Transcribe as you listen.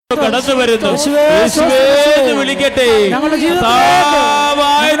കടന്നു വരുന്നു. വിളിക്കട്ടെ.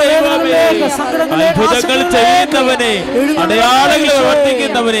 അത്ഭുതങ്ങൾ ചെയ്യുന്നവനെ, അടയാളങ്ങൾ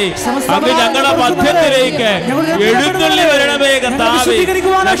പ്രവർത്തിക്കുന്നവനെ, അങ്ങ് ഞങ്ങളുടെ മധ്യത്തിലേക്ക് എഴുന്നള്ളി വരണമേ കർത്താവേ.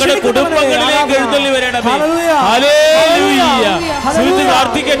 ഞങ്ങളുടെ കുടുംബങ്ങളിലേക്ക് എഴുന്നള്ളി വരണമേ. ഹല്ലേലൂയ. സ്തുതിച്ച്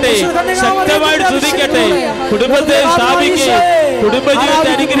പ്രാർത്ഥിക്കട്ടെ, ശക്തമായിട്ട് സ്തുതിക്കട്ടെ. കുടുംബത്തെ സ്ഥാപിക്കുകയും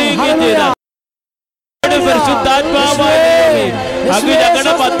കുടുംബജീവിതത്തെ അനുഗ്രഹിക്കുകയും ചെയ്ത പരിശുദ്ധാത്മാവായ അങ്ങ്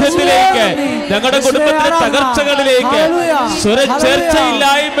ഞങ്ങളുടെ മധ്യത്തിലേക്ക്, ഞങ്ങളുടെ കുടുംബത്തിലെ തകർച്ചകളിലേക്ക്,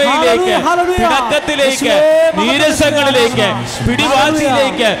 സ്വരച്ചേർച്ചയില്ലായ്മയിലേക്ക്, പിണക്കത്തിലേക്ക്, നീരസങ്ങളിലേക്ക്,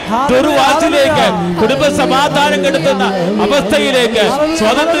 പിടിവാശിയിലേക്ക്, ദുർവാശിയിലേക്ക്, കുടുംബ സമാധാനം കെടുത്തുന്ന അവസ്ഥയിലേക്ക്,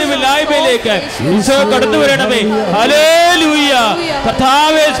 സ്വാതന്ത്ര്യമില്ലായ്മയിലേക്ക് ഈശോ കടന്നു വരണമേ. ഹല്ലേലൂയ.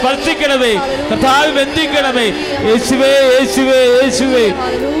 കർത്താവേ സ്പർശിക്കണമേ, കർത്താവേ ബന്ധിക്കണമേ. യേശുവേ, യേശുവേ, യേശുവേ.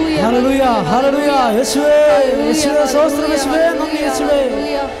 ഹല്ലേലൂയ, ഹല്ലേലൂയ. യേശുവേ, യേശുവേ, സ്തോത്രം. യേശുവേ, നന്ദി. യേശുവേ,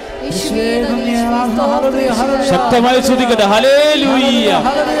 യേശുവേ, നന്ദി. Hallelujah, hallelujah. ശക്തമായി സ്തുതിക്കട്ടെ. ഹല്ലേലൂയ,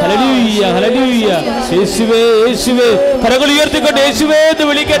 ഹല്ലേലൂയ, ഹല്ലേലൂയ. യേശുവേ, യേശുവേ. കരങ്ങൾ ഉയർത്തിക്കട്ടെ. യേശുവേ എന്ന്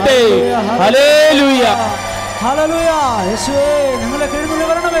വിളിക്കട്ടെ. ഹല്ലേലൂയ, ഹല്ലേലൂയ. യേശുവേ, ഞങ്ങളെ കരുണ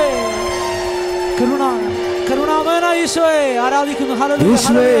വരണമേ. കരുണാമയനായ ഈശോയെ ആരാധിക്കുന്നു. ഹല്ലേലൂയ,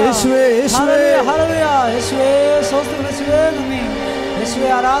 യേശുവേ, യേശുവേ, യേശുവേ, ഹല്ലേലൂയ. യേശുവേ, സ്തോത്രം. യേശുവേ, നന്ദി. യേശുവേ,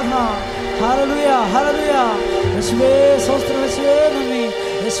 ആരാധന. ഹല്ലേലൂയ, ഹല്ലേലൂയ. യേശുവേ, സ്തോത്രം. യേശുവേ, നന്ദി.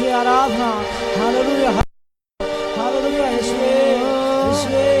 യേശുവേ, ആരാധന. ഹല്ലേലൂയ, ഹല്ലേലൂയ. യേശുവേ,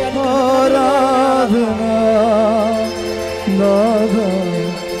 യേശുവേ, ആരാധന. നാഥ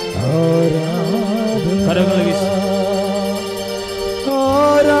ആരാധന. കരങ്ങൾ വീശി,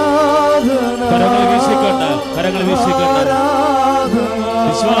 ആരാധന. കരങ്ങൾ വീശിക്കൊണ്ട്, കരങ്ങൾ വീശിക്കൊണ്ട്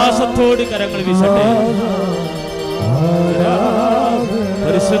വിശ്വാസത്തോട് കരങ്ങൾ വീശട്ടെ.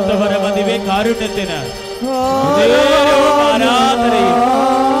 പരിശുദ്ധ പരമദിവ്യ കാരുണ്യത്തിന് ആരാധനയും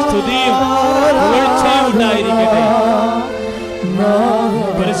സ്തുതിയും പുകഴ്ചയും ഉണ്ടായിരിക്കട്ടെ.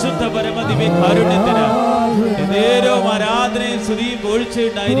 പരിശുദ്ധ പരമദിവ്യ കാരുണ്യത്തിന് നേരവും ആരാധനയും സ്തുതിയും പുകഴ്ചയും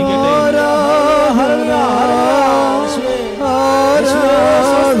ഉണ്ടായിരിക്കട്ടെ.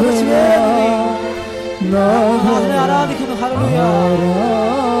 ആരാധിക്കുന്നു. ഹല്ലേലൂയ.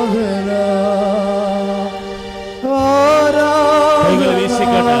 കൈകൾ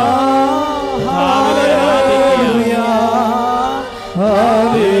വീശിക്കട്ടെ.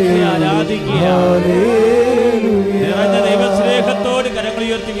 ആരാധിക്കുക. നിറഞ്ഞ ദൈവസ്നേഹത്തോട് കരങ്ങൾ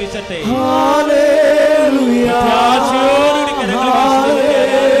ഉയർത്തി വീശട്ടെ. പ്രത്യാശയോടുകൂടി കരങ്ങൾ വീശട്ടെ.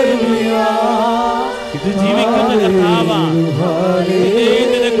 ഇത് ജീവിക്കുന്ന കർത്താവാണ്.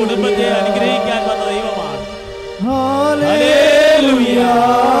 നിന്റെ കുടുംബത്തെ അനുഗ്രഹിക്കാൻ വന്ന ദൈവമാണ്. ഹല്ലേലൂയ.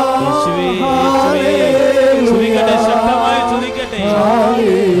 യേശുവേ, യേശുവേ. സ്തുതിക്കട്ടെ, ശക്തമായി സ്തുതിക്കട്ടെ.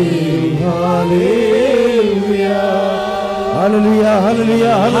 ഹല്ലേലൂയ, ഹല്ലേലൂയ, ഹല്ലേലൂയ,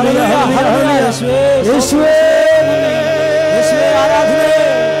 ഹല്ലേലൂയ. യേശുവേ, യേശുവേ, ആരാധന.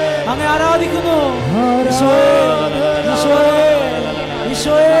 അങ്ങേ ആരാധിക്കുന്നു.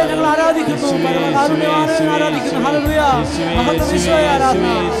 ഈശോയെ ഞങ്ങൾ ആരാധിക്കുന്നു. പരമകാരുണ്യവാനെ ആരാധിക്കുന്നു. ഹല്ലേലൂയ. മഹത്വം ഈശോയെ ആരാധന.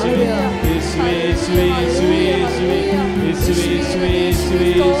 യേശുവേ, യേശുവേ, യേശുവേ, യേശുവേ, യേശുവേ, യേശുവേ, യേശുവേ,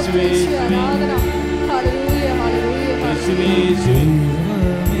 യേശുവേ, ആരാധന. ഹല്ലേലൂയ, ഹല്ലേലൂയ. യേശുവേ, യേശുവേ,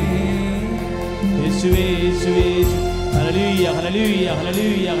 യേശുവേ, യേശുവേ. ഹല്ലേലൂയ, ഹല്ലേലൂയ,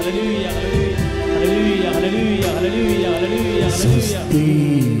 ഹല്ലേലൂയ, ഹല്ലേലൂയ, ഹല്ലേലൂയ, ഹല്ലേലൂയ, ഹല്ലേലൂയ, ഹല്ലേലൂയ, ഹല്ലേലൂയ.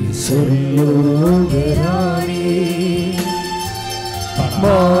 സ്വർഗ്ഗരാണി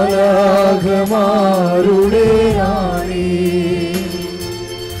മാലാഖമാരുടെ റാണി,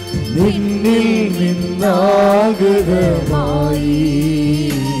 നിന്നിൽ നിന്നാഗതമായി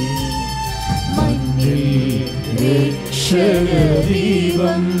മണ്ണിൽ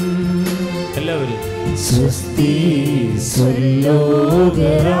രക്ഷകദീപം. എല്ലാവരും സ്വസ്തി സ്വർലോകരാണി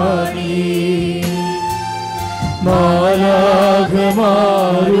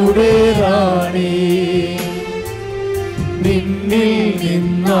മാലാഖമാരുടെ റാണി, നിന്നിൽ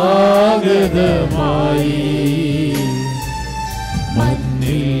നിന്നാഗതമായി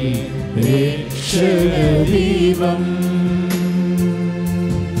മണ്ണിൽ രക്ഷകദീപം.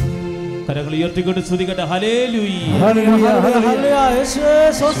 കരങ്ങൾ ഉയർത്തിക്കൊണ്ട് സ്തുതിക്കട്ടെ. ഹല്ലേലൂയ, ഹല്ലേലൂയ, ഹല്ലേലൂയ. യേശുവേ,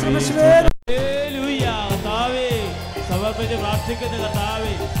 സ്തോത്രം. യേശുവേ, ഹല്ലേലൂയ. കർത്താവേ, സമർപ്പിച്ച് പ്രാർത്ഥിക്കുന്ന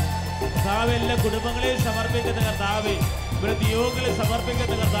കർത്താവേ, കർത്താവേ, എല്ലാ കുടുംബങ്ങളെയും സമർപ്പിക്കുന്ന കർത്താവേ, ഇവിടെ നിയോഗങ്ങളെ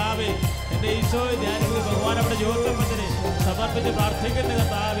സമർപ്പിക്കുന്ന കർത്താവേ, എന്റെ ഈശോയെ ധ്യാനിക്കുന്ന ബഹുമാനപ്പെട്ട ജോസഫിനെ സമർപ്പിച്ച് പ്രാർത്ഥിക്കുന്ന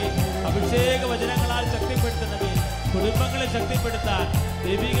കർത്താവേ, അഭിഷേക വചനങ്ങളാൽ ശക്തിപ്പെടുത്തണമേ. കുടുംബങ്ങളെ ശക്തിപ്പെടുത്താൻ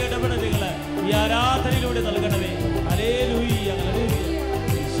ദൈവിക ഇടപെടലുകൾ ഈ ആരാധനയിലൂടെ നൽകണമേ. ഹല്ലേലൂയ, ഹല്ലേലൂയ.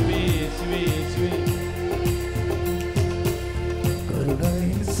 യേശുവേ, യേശുവേ, യേശുവേ.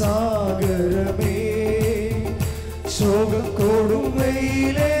 കരുണയിൻ സാഗരമേ, ശോകം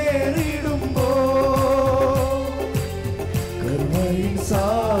കൊടുമയിലേ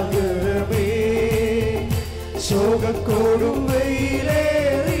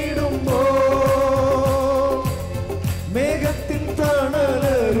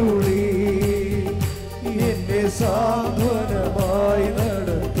സാന്ത്വനമായി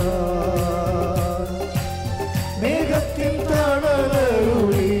നടത്താൻ മേഘത്തിൻ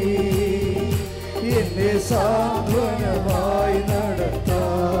തണലരുളി എന്നെ സാന്ത്വനമായി നടത്താൻ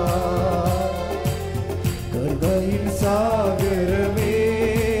കരുണയിൻ സാഗരമേ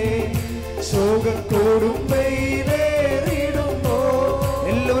ശോകക്കൊടുമ്പയിലേറിടുമ്പോ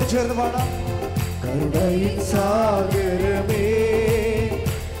എല്ലാവരും ചേർന്ന് പാടാം. കരുണയിൻ സാഗരമേ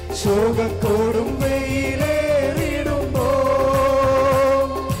ശോകക്കൊടുമ്പയിലേറിടുമ്പോ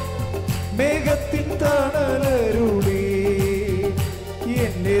മേഘത്തിൻ തണലരുളി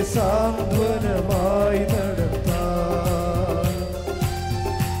എന്നെ സാന്ത്വനമായി നടത്താൻ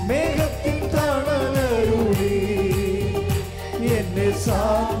മേഘത്തിൻ തണലരുളി എന്നെ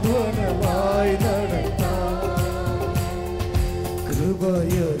സാന്ത്വനമായി നടത്താൻ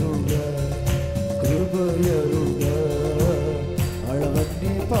കൃപയരുക കൃപയരുക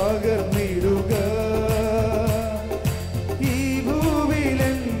അളവന്നെ പകർന്നിടുക ഈ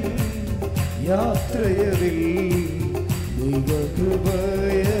ഭൂവിലൻ യാത്രയതിൽ ദൈവകൃപയരുക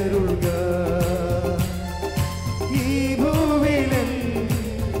ഈ ഭൂവിലൻ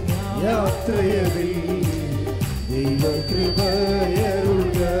യാത്രയതിൽ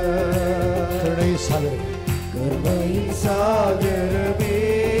ദൈവകൃപയരുക കരുണയിൻ സാഗരമേ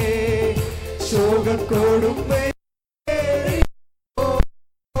ശോകക്കൊടുമ്പേ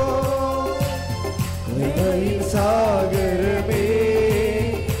കരുണയിൻ സാഗരമേ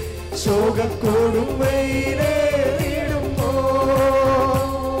ശോകക്കൊടുമ്പയിലേറിടുമ്പോ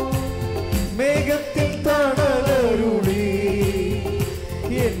മേഘത്തിൽ തണലരുളി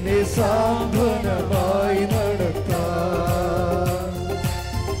എന്നെ സാന്ത്വനമായി നടത്താൻ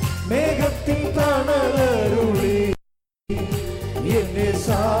മേഘത്തിൽ തണലരുളി എന്നെ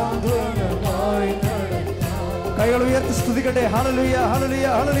സാന്ത്വനമായി നടത്താൻ. കൈകൾ ഉയർത്തി സ്തുതിക്കട്ടെ. ഹല്ലേലൂയ ഹല്ലേലൂയ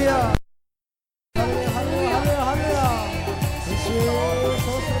ഹല്ലേലൂയ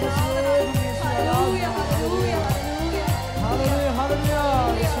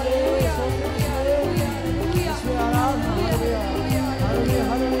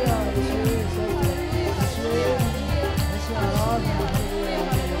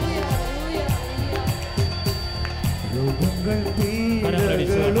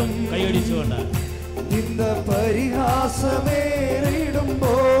കൈയടിച്ചുകൊണ്ട് നിന്ന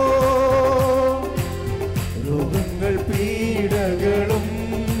പരിഹാസമേറിടുമ്പോ രോഗങ്ങൾ പീഡകളും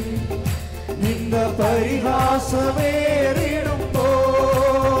നിന്ന പരിഹാസമേറിടുമ്പോ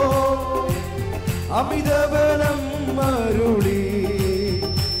അമിതബലം അരുളി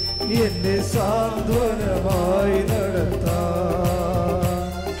എന്നെ സാന്ത്വനമായി നടത്താൻ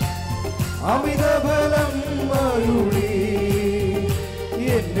അമിതബലം അരുളി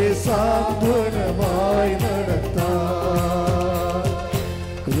എന്നെ സാന്ത്വനമായി നടത്താൻ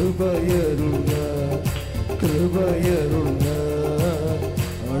കൃപയരുക കൃപയരുക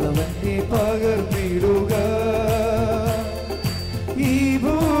അളവന്നെ പകർന്നിടുക ഈ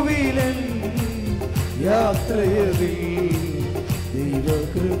ഭൂവിലൻ യാത്രയതിൽ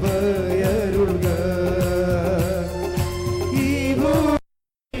ദൈവകൃപയരുക ഈ ഭൂവിൽ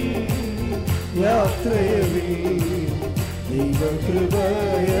യാത്രയതിൽ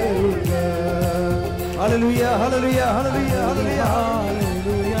ദൈവകൃപയരുക. ഹല്ലേലൂയ ഹല്ലേലൂയ ഹല്ലേലൂയ ഹല്ലേലൂയ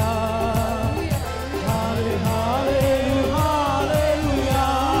ഹല്ലേലൂയ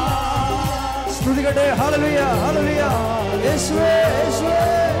സ്തുതിക്കട്ടെ. ഹല്ലേലൂയ ഹല്ലേലൂയ യേശുവേ യേശുവേ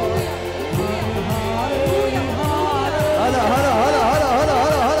ഹല ഹല ഹല ഹല ഹല ഹല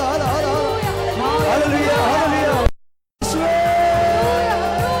ഹല ഹല ഹല്ലേലൂയ ഹല്ലേലൂയ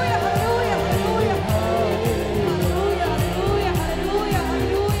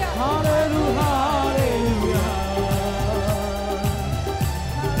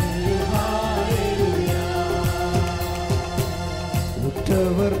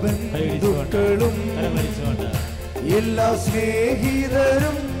ബന്ധുക്കളും എല്ലാ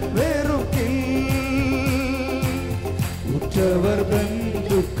സ്നേഹിതരും വെറുക്കിൽ ഉറ്റവർ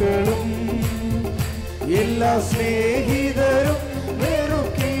ബന്ധുക്കളും എല്ലാ സ്നേഹിതരും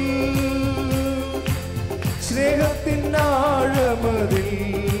വെറുക്കിൽ സ്നേഹത്തിനാഴമതിൽ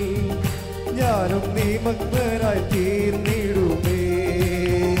ഞാനും നിമഗ്നനായി തീർന്നിടുമേ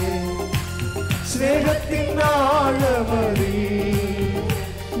സ്നേഹത്തിനാഴമതിൽ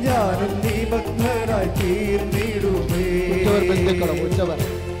ഞാനും നിമഗ്നനായി തീർന്നിടുമേ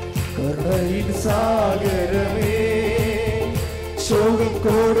കരുണയിൻ സാഗരമേ ശോകം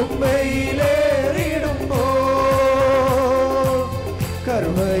കൊടുമ്പയിലേറിടുമ്പോ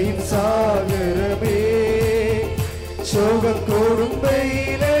കരുണയിൻ സാഗരമേ ശോകം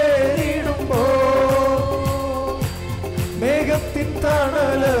കൊടുമ്പയിലേറിടുമ്പോ മേഘത്തിൻ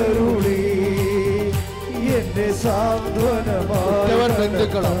തണലരുളി എന്റെ സാന്ത്വനമായി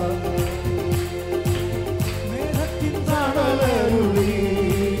ബന്ധുക്കളും മേഘത്തിൻ തണലരുളി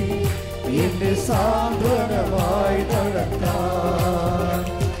എന്റെ സാന്ത്വനമായി നടത്താൻ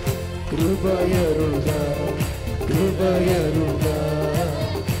കൃപയരുക കൃപയരുക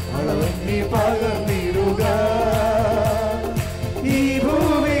അളവന്നി പകർന്നിടുക ഈ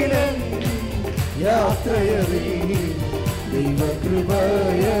ഭൂവിലൻ യാത്രയറിൽ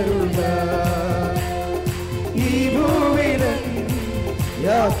ദൈവകൃപയരുക ഈ ഭൂവിലൻ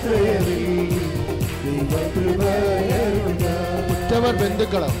യാത്രയറിൽ ദൈവകൃപയരുക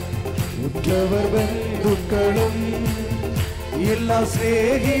ഉറ്റവർ ബന്ധുക്കളും എല്ലാ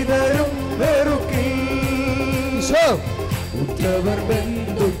സ്നേഹിതരും വെറുക്കി ഉറ്റവർ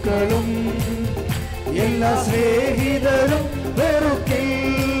ബന്ധുക്കളും എല്ലാ സ്നേഹിതരും വെറുക്കി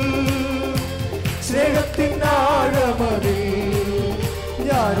സ്നേഹത്തിൻ ആഴമതിൽ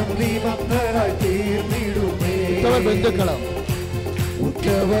ഞാനും നിമഗ്നരായി തീർന്നിടുമേ ബന്ധുക്കളും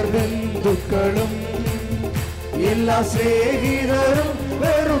ഉറ്റവർ ബന്ധുക്കളും എല്ലാ സ്നേഹിതരും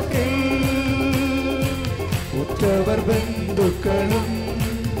വെറുക്കി ഉറ്റവർ ബന്ധുക്കളും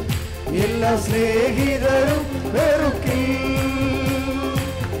എല്ലാ സ്നേഹിതരും വെറുക്കി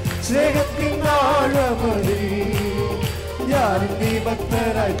സ്നേഹത്തിൻ ആഴമതിൽ ഞാനും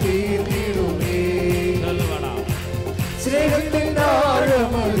നിമഗ്നരായി തീർന്നിടുമേ സ്നേഹത്തിൻ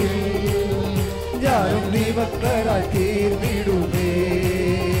ആഴമതിൽ ഞാനും നിമഗ്നരായി തീർന്നിടുമേ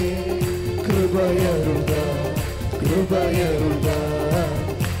കൃപയരുക കൃപയരുക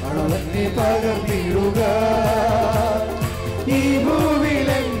അളവന്നി പകർന്നിടുക ഈ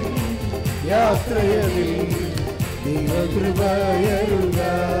ഭൂവിലൻ യാത്രയതിൽ ദൈവകൃപയരുക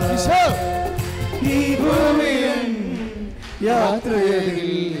ഈ ഭൂവിലൻ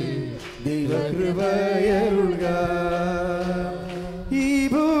യാത്രയതിൽ ദൈവകൃപയരുക ഈ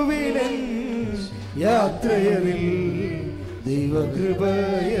ഭൂവിലൻ യാത്രയതിൽ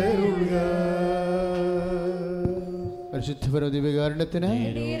ദൈവകൃപയരുക പരിശുദ്ധ പരമദിവ്യകാരുണ്യത്തിന്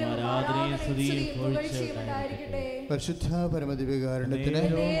പരിശുദ്ധ പരമദിവ്യകാരുണ്യത്തിന്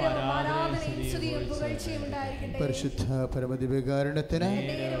പരിശുദ്ധ പരമദിവ്യകാരുണ്യത്തിന്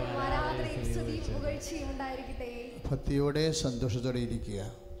ഭക്തിയോടെ സന്തോഷത്തോടെ ഇരിക്കുക.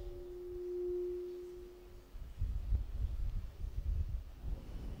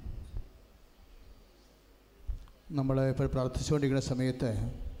 നമ്മൾ ഇപ്പോൾ പ്രാർത്ഥിച്ചുകൊണ്ടിരിക്കുന്ന സമയത്ത്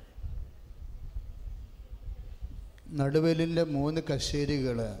നടുവലിൻ്റെ 3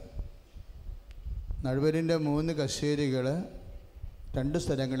 കശേരികൾ 2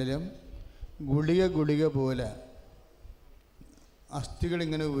 സ്ഥലങ്ങളിലും ഗുളിക പോലെ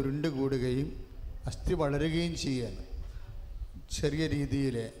അസ്ഥികളിങ്ങനെ ഉരുണ്ട് കൂടുകയും അസ്ഥി വളരുകയും ചെയ്യാൻ ചെറിയ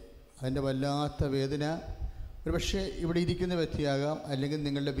രീതിയിൽ അതിൻ്റെ വല്ലാത്ത വേദന. ഒരു പക്ഷേ ഇവിടെ ഇരിക്കുന്ന വ്യക്തിയാകാം, അല്ലെങ്കിൽ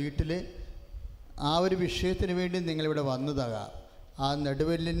നിങ്ങളുടെ വീട്ടിൽ ആ ഒരു വിഷയത്തിന് വേണ്ടി നിങ്ങളിവിടെ വന്നതാകാം. ആ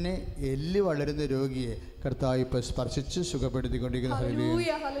നടുവെല്ലിന് എല്ല് വളരുന്ന രോഗിയെ കർത്താവ് ഇപ്പോൾ സ്പർശിച്ച് സുഖപ്പെടുത്തിക്കൊണ്ടിരിക്കുന്ന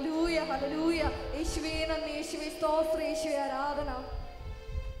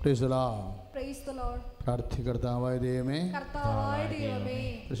പ്രാർത്ഥികർത്താവായ ദൈവമേ,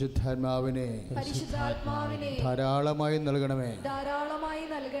 പരിശുദ്ധാത്മാവിനെ ധാരാളമായി നൽകണമേ.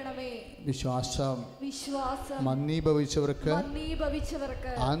 വിശ്വാസം മന്ദീഭവിച്ചവർക്ക്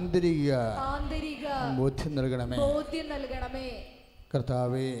ആന്തരിക ബോധ്യം നൽകണമേ.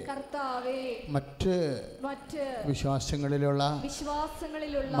 കർത്താവേ, മറ്റ് വിശ്വാസങ്ങളിലുള്ള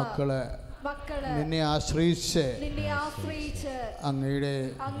മക്കള് നിന്നെ ആശ്രയിച്ച് അങ്ങയുടെ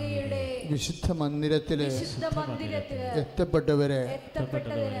വിശുദ്ധ മന്ദിരത്തില് എത്തപ്പെട്ടവരെ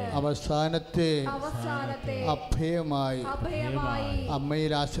അവസാനത്തെ അഭയമായി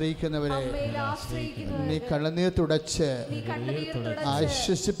അമ്മയിൽ ആശ്രയിക്കുന്നവരെ നീ കണ്ണുനീർ തുടച്ച്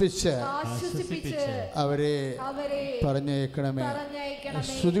ആശ്വസിപ്പിച്ച് അവരെ പറഞ്ഞേക്കണമേ.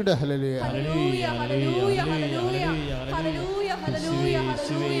 സ്തുതിയുടെ ഹല്ലേലൂയ.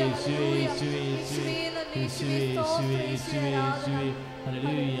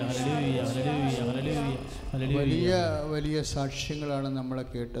 വലിയ സാക്ഷ്യങ്ങളാണ് നമ്മൾ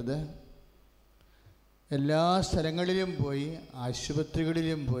കേട്ടത്. എല്ലാ സ്ഥലങ്ങളിലും പോയി,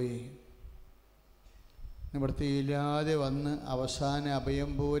 ആശുപത്രികളിലും പോയി, നിവൃത്തിയില്ലാതെ വന്ന് അവസാന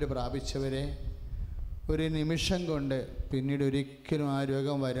അഭയം പോലെ പ്രാപിച്ചവരെ ഒരു നിമിഷം കൊണ്ട് പിന്നീട് ഒരിക്കലും ആ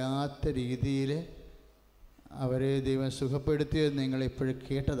രോഗം വരാത്ത രീതിയിൽ അവരെ ദൈവം സുഖപ്പെടുത്തിയത് നിങ്ങളിപ്പോഴും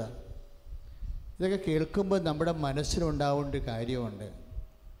കേട്ടതാണ്. ഇതൊക്കെ കേൾക്കുമ്പോൾ നമ്മുടെ മനസ്സിലുണ്ടാവേണ്ട ഒരു കാര്യമുണ്ട്.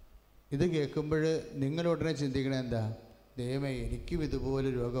 ഇത് കേൾക്കുമ്പോൾ നിങ്ങളുടനെ ചിന്തിക്കണത് എന്താ? ദൈവമേ, എനിക്കും ഇതുപോലെ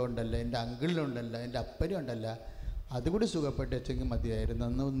രോഗമുണ്ടല്ലോ, എൻ്റെ അങ്കിളിനുണ്ടല്ലോ, എൻ്റെ അപ്പനുണ്ടല്ലോ, അതുകൂടി സുഖപ്പെട്ടെങ്കിൽ മതിയായിരുന്നു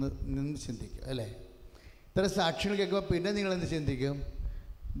ഒന്ന് നിന്ന് ചിന്തിക്കും അല്ലേ? ഇത്ര സാക്ഷികൾ കേൾക്കുമ്പോൾ പിന്നെ നിങ്ങളെന്ത് ചിന്തിക്കും?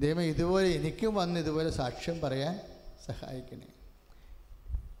 ദൈവം ഇതുപോലെ എനിക്കും വന്ന് ഇതുപോലെ സാക്ഷ്യം പറയാൻ സഹായിക്കണേ.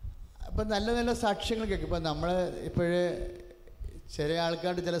 അപ്പം നല്ല നല്ല സാക്ഷ്യങ്ങൾ കേൾക്കും. ഇപ്പം നമ്മൾ ഇപ്പോഴേ ചില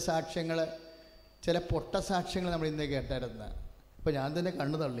ആൾക്കാരുടെ ചില സാക്ഷ്യങ്ങൾ, ചില പൊട്ട സാക്ഷ്യങ്ങൾ നമ്മൾ ഇന്നേ കേട്ടായിരുന്നു. അപ്പോൾ ഞാൻ തന്നെ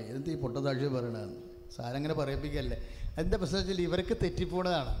കണ്ണു തള്ളി, എന്ത് ഈ പൊട്ട സാക്ഷ്യം പറയണമെന്ന്. സാരം അങ്ങനെ പറയിപ്പിക്കല്ലേ. എന്താ പ്രശ്നം വെച്ചാൽ ഇവർക്ക്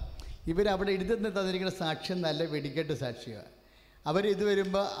തെറ്റിപ്പോണതാണ്. ഇവരവിടെ എഴുതി തന്നിരിക്കുന്ന സാക്ഷ്യം നല്ല വെടിക്കെട്ട് സാക്ഷിയാണ്. ഇത്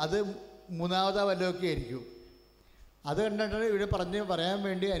വരുമ്പോൾ അത് മൂന്നാമതാ വല്ലതൊക്കെ ആയിരിക്കും. അത് കണ്ടിട്ടാണ് ഇവർ പറയാൻ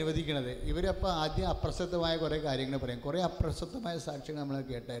വേണ്ടി അനുവദിക്കണത്. ഇവരപ്പോൾ ആദ്യം അപ്രസക്തമായ കുറേ കാര്യങ്ങൾ പറയും. കുറേ അപ്രസക്തമായ സാക്ഷ്യങ്ങൾ നമ്മൾ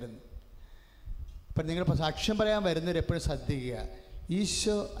കേട്ടായിരുന്നു. അപ്പം നിങ്ങളിപ്പോൾ സാക്ഷ്യം പറയാൻ വരുന്നവർ എപ്പോഴും ശ്രദ്ധിക്കുക,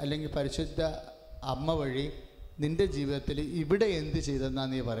 ഈശോ അല്ലെങ്കിൽ പരിശുദ്ധ അമ്മ വഴി നിൻ്റെ ജീവിതത്തിൽ ഇവിടെ എന്ത്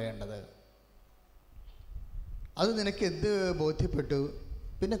ചെയ്തെന്നാണ് നീ പറയേണ്ടത്. അത് നിനക്ക് എന്ത് ബോധ്യപ്പെട്ടു.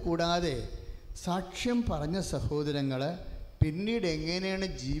 പിന്നെ കൂടാതെ സാക്ഷ്യം പറഞ്ഞ സഹോദരങ്ങൾ പിന്നീട് എങ്ങനെയാണ്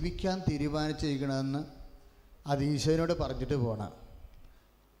ജീവിക്കാൻ തീരുമാനിച്ചിരിക്കണമെന്ന് അത് ഈശോനോട് പറഞ്ഞിട്ട് പോകണം.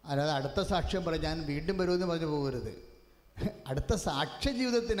 അല്ലാതെ അടുത്ത സാക്ഷ്യം പറഞ്ഞ് ഞാൻ വീണ്ടും വരുമെന്ന് പറഞ്ഞു പോകരുത്. അടുത്ത സാക്ഷ്യ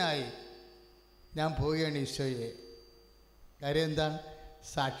ജീവിതത്തിനായി ഞാൻ പോവുകയാണ് ഈശോയെ. കാര്യം എന്താണ്?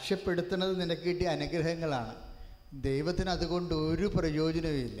 സാക്ഷ്യപ്പെടുത്തുന്നത് നിനക്ക് കിട്ടിയ അനുഗ്രഹങ്ങളാണ്. ദൈവത്തിന് അതുകൊണ്ട് ഒരു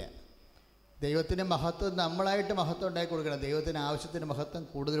പ്രയോജനവുമില്ല. ദൈവത്തിൻ്റെ മഹത്വം നമ്മളായിട്ട് മഹത്വം ഉണ്ടാക്കി കൊടുക്കണം. ദൈവത്തിന് ആവശ്യത്തിന് മഹത്വം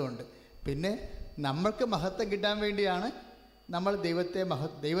കൂടുതലുണ്ട്. പിന്നെ നമ്മൾക്ക് മഹത്വം കിട്ടാൻ വേണ്ടിയാണ് നമ്മൾ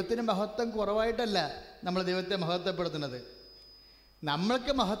ദൈവത്തിന് മഹത്വം കുറവായിട്ടല്ല നമ്മൾ ദൈവത്തെ മഹത്വപ്പെടുത്തുന്നത്.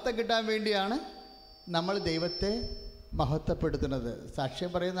 നമ്മൾക്ക് മഹത്വം കിട്ടാൻ വേണ്ടിയാണ് നമ്മൾ ദൈവത്തെ മഹത്വപ്പെടുത്തുന്നത്. സാക്ഷ്യം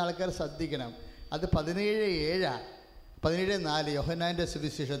പറയുന്ന ആൾക്കാർ ശ്രദ്ധിക്കണം. അത് 17:4 യോഹന്നാൻ്റെ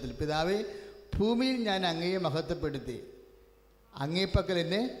സുവിശേഷത്തിൽ, പിതാവേ ഭൂമിയിൽ ഞാൻ അങ്ങയെ മഹത്വപ്പെടുത്തി, അങ്ങേപ്പക്കൽ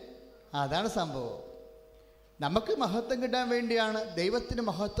എന്നെ. അതാണ് സംഭവം. നമുക്ക് മഹത്വം കിട്ടാൻ വേണ്ടിയാണ്. ദൈവത്തിന്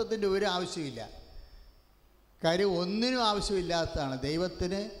മഹത്വത്തിൻ്റെ ഒരു ആവശ്യമില്ല. കാര്യം ഒന്നിനും ആവശ്യമില്ലാത്തതാണ്.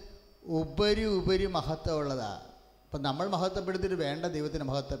 ദൈവത്തിന് ഉപരി മഹത്വമുള്ളതാണ്. അപ്പം നമ്മൾ മഹത്വപ്പെടുത്തിയിട്ട് വേണ്ട ദൈവത്തിന്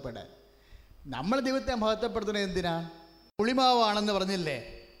മഹത്വപ്പെടാൻ. നമ്മൾ ദൈവത്തെ മഹത്വപ്പെടുത്തുന്നത് എന്തിനാണ്? പുളിമാവാണെന്ന് പറഞ്ഞില്ലേ?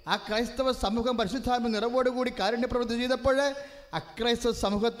 ആ ക്രൈസ്തവ സമൂഹം പരിശുദ്ധാത്മ നിറവോടുകൂടി കാരുണ്യപ്രവൃത്തി ചെയ്തപ്പോൾ അക്രൈസ്തവ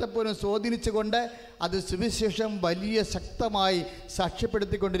സമൂഹത്തെ പോലും സ്വാധീനിച്ചുകൊണ്ട് അത് സുവിശേഷം വലിയ ശക്തമായി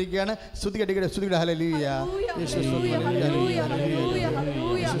സാക്ഷ്യപ്പെടുത്തിക്കൊണ്ടിരിക്കുകയാണ്. സ്തുതികടികളുടെ സ്തുതിയുടെ ഹല്ലേലൂയ.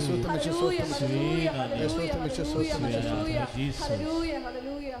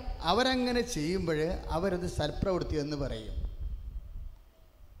 അവരങ്ങനെ ചെയ്യുമ്പോൾ അവരത് സൽപ്രവൃത്തി എന്ന് പറയും.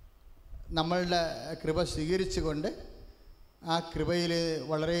 നമ്മളുടെ കൃപ സ്വീകരിച്ചുകൊണ്ട് ആ കൃപയിൽ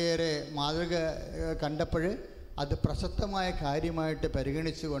വളരെയേറെ മാതൃക കണ്ടപ്പോൾ അത് പ്രസക്തമായ കാര്യമായിട്ട്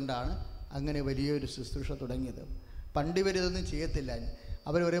പരിഗണിച്ചുകൊണ്ടാണ് അങ്ങനെ വലിയൊരു ശുശ്രൂഷ തുടങ്ങിയത്. പണ്ട് ഇവരിതൊന്നും ചെയ്യത്തില്ല.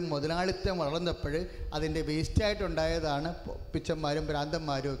 അവരൊരു മുതലാളിത്തം വളർന്നപ്പോൾ അതിൻ്റെ വേസ്റ്റായിട്ടുണ്ടായതാണ് പിച്ചന്മാരും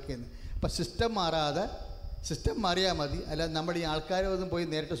ഭ്രാന്തന്മാരും ഒക്കെ. അപ്പം സിസ്റ്റം മാറിയാൽ മതി. അല്ല നമ്മൾ ഈ ആൾക്കാരൊന്നും പോയി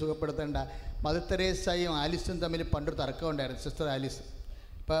നേരിട്ട് സുഖപ്പെടുത്തേണ്ട. മദർ തെരേസയും ആലിസും തമ്മിൽ പണ്ടൊരു തർക്കം ഉണ്ടായിരുന്നു, സിസ്റ്റർ ആലിസ്.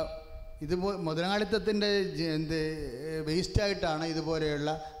 ഇപ്പം മുതലാളിത്തത്തിൻ്റെ വേസ്റ്റായിട്ടാണ് ഇതുപോലെയുള്ള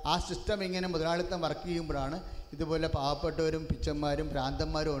ആ സിസ്റ്റം. ഇങ്ങനെ മുതലാളിത്തം വർക്ക് ചെയ്യുമ്പോഴാണ് ഇതുപോലെ പാവപ്പെട്ടവരും പിച്ചന്മാരും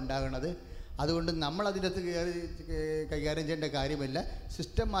ഭ്രാന്തന്മാരും ഉണ്ടാകുന്നത്. അതുകൊണ്ട് നമ്മളതിൻ്റെ അകത്ത് കൈകാര്യം ചെയ്യേണ്ട കാര്യമില്ല.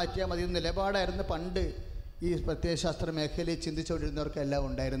 സിസ്റ്റം മാറ്റിയാൽ മതി എന്ന നിലപാടായിരുന്നു പണ്ട് ഈ പ്രത്യയശാസ്ത്ര മേഖലയിൽ ചിന്തിച്ചുകൊണ്ടിരുന്നവർക്കെല്ലാം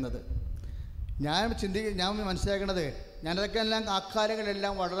ഉണ്ടായിരുന്നത്. ഞാൻ മനസ്സിലാക്കണത്, ഞാനതൊക്കെ എല്ലാം ആ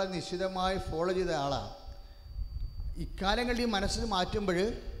കാലങ്ങളെല്ലാം വളരെ നിശ്ചിതമായി ഫോളോ ചെയ്ത ആളാണ്. ഇക്കാലങ്ങളിൽ ഈ മനസ്സിൽ മാറ്റുമ്പോൾ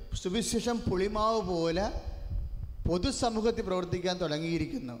സുവിശേഷം പുളിമാവ് പോലെ പൊതുസമൂഹത്തിൽ പ്രവർത്തിക്കാൻ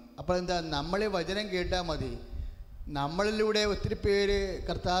തുടങ്ങിയിരിക്കുന്നു. അപ്പോൾ എന്താ, നമ്മളെ വചനം കേട്ടാൽ മതി. നമ്മളിലൂടെ ഒത്തിരി പേര്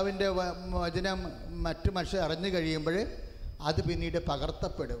കർത്താവിൻ്റെ വചനം മറ്റു മനുഷ്യർ അറിഞ്ഞു കഴിയുമ്പോൾ അത് പിന്നീട്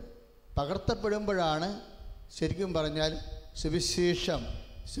പകർത്തപ്പെടുമ്പോഴാണ് ശരിക്കും പറഞ്ഞാൽ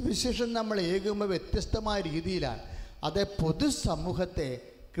സുവിശേഷം നമ്മൾ ഏകുമ്പോൾ വ്യത്യസ്തമായ രീതിയിലാണ്. അത് പൊതുസമൂഹത്തെ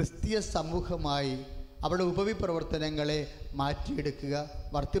ക്രിസ്തീയ സമൂഹമായി അവിടെ ഉപവിപ്രവർത്തനങ്ങളെ മാറ്റിയെടുക്കുക,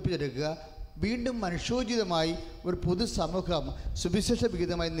 വർദ്ധിപ്പിച്ചെടുക്കുക, വീണ്ടും മനുഷ്യോചിതമായി ഒരു പൊതുസമൂഹം സുവിശേഷ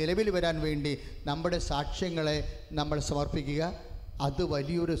വിഹിതമായി നിലവിൽ വരാൻ വേണ്ടി നമ്മുടെ സാക്ഷ്യങ്ങളെ നമ്മൾ സമർപ്പിക്കുക. അത്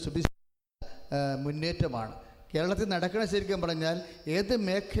വലിയൊരു മുന്നേറ്റമാണ് കേരളത്തിൽ നടക്കുന്നത്. ശരിക്കും പറഞ്ഞാൽ ഏത്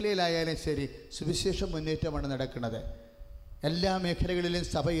മേഖലയിലായാലും ശരി സുവിശേഷ മുന്നേറ്റമാണ് നടക്കുന്നത്. എല്ലാ മേഖലകളിലും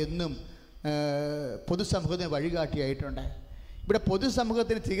സഭ എന്നും പൊതുസമൂഹത്തിന് വഴികാട്ടിയായിട്ടുണ്ട്. ഇവിടെ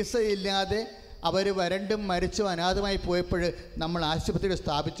പൊതുസമൂഹത്തിന് ചികിത്സയില്ലാതെ അവർ വരണ്ടും മരിച്ചും അനാഥമായി പോയപ്പോൾ നമ്മൾ ആശുപത്രികൾ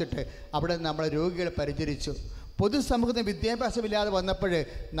സ്ഥാപിച്ചിട്ട് അവിടെ നമ്മൾ രോഗികളെ പരിചരിച്ചു. പൊതുസമൂഹത്തിന് വിദ്യാഭ്യാസമില്ലാതെ വന്നപ്പോൾ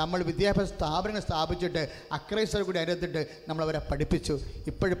നമ്മൾ വിദ്യാഭ്യാസ സ്ഥാപനങ്ങൾ സ്ഥാപിച്ചിട്ട് അക്രൈസ്തവർ കൂടി അതിനകത്തിട്ട് നമ്മളവരെ പഠിപ്പിച്ചു.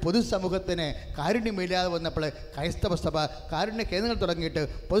 ഇപ്പോഴും പൊതുസമൂഹത്തിന് കാരുണ്യമില്ലാതെ വന്നപ്പോൾ ക്രൈസ്തവ സഭ കാരുണ്യ കേന്ദ്രങ്ങൾ തുടങ്ങിയിട്ട്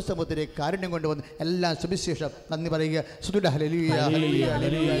പൊതുസമൂഹത്തിലേക്ക് കാരുണ്യം കൊണ്ടുവന്ന് എല്ലാം സുവിശേഷം നന്ദി പറയുക. ഹല്ലേലൂയ ഹല്ലേലൂയ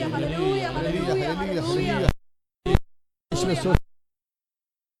ഹല്ലേലൂയ ഹല്ലേലൂയ.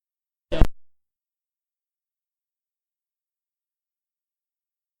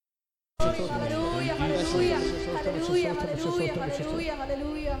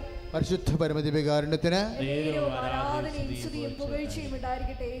 പരിശുദ്ധ പരമദിവ്യകാരുണ്യത്തിന്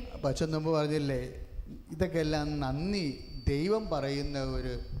അച്ഛൻ മുമ്പ് പറഞ്ഞില്ലേ, ഇതൊക്കെ എല്ലാം നന്ദി ദൈവം പറയുന്ന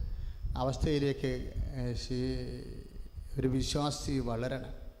ഒരു അവസ്ഥയിലേക്ക് ഒരു വിശ്വാസി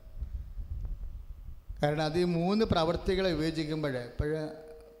വളരണം. കാരണം അത് ഈ 3 പ്രവൃത്തികളെ വിവേചിക്കുമ്പോൾ,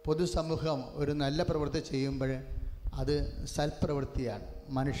 പൊതുസമൂഹം ഒരു നല്ല പ്രവൃത്തി ചെയ്യുമ്പോൾ അത് സൽപ്രവൃത്തിയാണ്,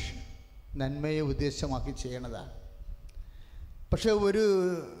 മനുഷ്യ നന്മയെ ഉദ്ദേശമാക്കി ചെയ്യണതാണ്. പക്ഷെ ഒരു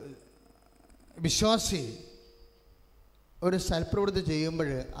വിശ്വാസി ഒരു സൽപ്രവൃത്തി ചെയ്യുമ്പോൾ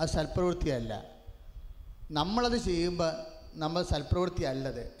അത് സൽപ്രവൃത്തിയല്ല. നമ്മളത് ചെയ്യുമ്പോൾ നമ്മൾ സൽപ്രവൃത്തി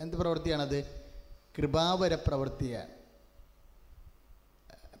അല്ലത്. എന്ത് പ്രവൃത്തിയാണത്? കൃപാവര പ്രവൃത്തിയാണ്.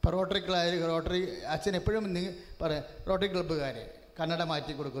 ഇപ്പോൾ റോട്ടറി അച്ഛൻ എപ്പോഴും പറയാം, റോട്ടറി ക്ലബ്ബുകാർ കന്നഡ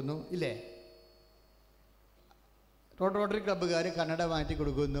മാറ്റി കൊടുക്കുന്നു ഇല്ലേ? റോട്ടറി ക്ലബ്ബുകാർ കന്നഡ മാറ്റി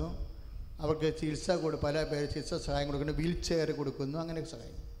കൊടുക്കുന്നു, അവർക്ക് ചികിത്സ പല പേര് ചികിത്സ സഹായം കൊടുക്കുന്നു, വീൽ ചെയർ കൊടുക്കുന്നു, അങ്ങനെ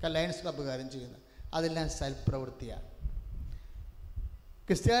സഹായം. ലയൺസ് ക്ലബ്ബുകാരും ചെയ്യുന്നു. അതെല്ലാം സൽപ്രവൃത്തിയാണ്.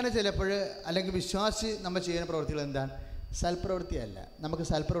 ക്രിസ്ത്യാനി ചിലപ്പോൾ അല്ലെങ്കിൽ വിശ്വാസി നമ്മൾ ചെയ്യുന്ന പ്രവൃത്തികൾ എന്താണ്? സൽപ്രവൃത്തിയല്ല. നമുക്ക്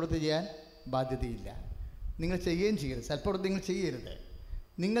സൽപ്രവൃത്തി ചെയ്യാൻ ബാധ്യതയില്ല. നിങ്ങൾ ചെയ്യുകയും ചെയ്യരുത്. സൽപ്രവൃത്തി നിങ്ങൾ ചെയ്യരുത്.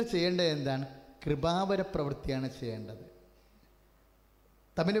 നിങ്ങൾ ചെയ്യേണ്ടത് എന്താണ്? കൃപാവര പ്രവൃത്തിയാണ് ചെയ്യേണ്ടത്.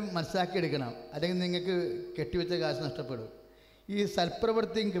 തമ്മിൽ മനസ്സിലാക്കിയെടുക്കണം, അല്ലെങ്കിൽ നിങ്ങൾക്ക് കെട്ടിവെച്ച കാശ് നഷ്ടപ്പെടും. ഈ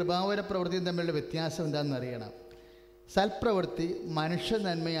സൽപ്രവൃത്തിയും കൃപാവര പ്രവൃത്തിയും തമ്മിലുള്ള വ്യത്യാസം എന്താണെന്ന് അറിയണം. സൽപ്രവൃത്തി മനുഷ്യ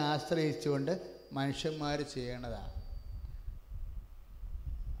നന്മയെ ആശ്രയിച്ചുകൊണ്ട് മനുഷ്യന്മാർ ചെയ്യണതാണ്.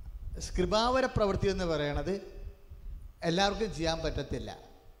 കൃപാവര പ്രവൃത്തി എന്ന് പറയണത് എല്ലാവർക്കും ചെയ്യാൻ പറ്റത്തില്ല.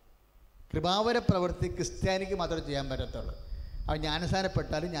 കൃപാവര പ്രവൃത്തി ക്രിസ്ത്യാനിക്ക് മാത്രമേ ചെയ്യാൻ പറ്റത്തുള്ളൂ. അവൻ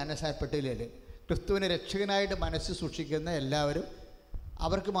ജ്ഞാനസ്നാനപ്പെട്ടാലും ജ്ഞാനസ്നാനപ്പെട്ടില്ലേലും ക്രിസ്തുവിനെ രക്ഷകനായിട്ട് മനസ്സ് സൂക്ഷിക്കുന്ന എല്ലാവരും,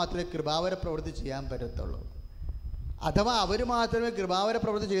 അവർക്ക് മാത്രമേ കൃപാവര പ്രവൃത്തി ചെയ്യാൻ പറ്റത്തുള്ളൂ. അഥവാ അവർ മാത്രമേ കൃപാവര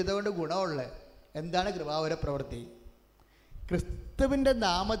പ്രവൃത്തി ചെയ്തുകൊണ്ട് ഗുണമുള്ളൂ. എന്താണ് കൃപാവര പ്രവൃത്തി? ക്രിസ്തുവിൻ്റെ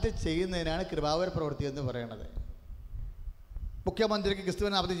നാമത്തിൽ ചെയ്യുന്നതിനാണ് കൃപാവര പ്രവൃത്തി എന്ന് പറയുന്നത്. മുഖ്യമന്ത്രിക്ക്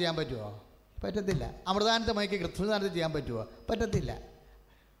ക്രിസ്തുവിൻ്റെ നാമത്തിൽ ചെയ്യാൻ പറ്റുമോ? പറ്റത്തില്ല. അമൃതാനന്ദമയ്ക്ക് ക്രിസ്തുവിൻ്റെ നാമത്തിൽ ചെയ്യാൻ പറ്റുമോ? പറ്റത്തില്ല.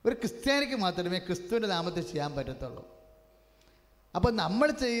 ഒരു ക്രിസ്ത്യാനിക്ക് മാത്രമേ ക്രിസ്തുവിൻ്റെ നാമത്തിൽ ചെയ്യാൻ പറ്റത്തുള്ളൂ. അപ്പോൾ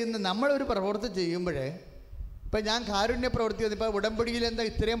നമ്മളൊരു പ്രവൃത്തി ചെയ്യുമ്പോൾ, ഇപ്പം ഞാൻ കാരുണ്യ പ്രവൃത്തി വന്നു. ഇപ്പോൾ ഉടമ്പടിയിൽ എന്താ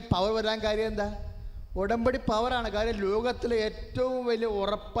ഇത്രയും പവർ വരാൻ കാര്യം എന്താ? ഉടമ്പടി പവറാണ്. കാര്യം ലോകത്തിലെ ഏറ്റവും വലിയ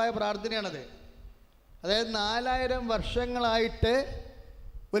ഉറപ്പായ പ്രാർത്ഥനയാണത്. അതായത് 4000 വർഷങ്ങളായിട്ട്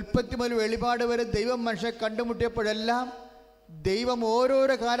ഉൽപ്പത്തി മുതൽ വെളിപാട് വരെ ദൈവം മനുഷ്യനെ കണ്ടുമുട്ടിയപ്പോഴെല്ലാം ദൈവം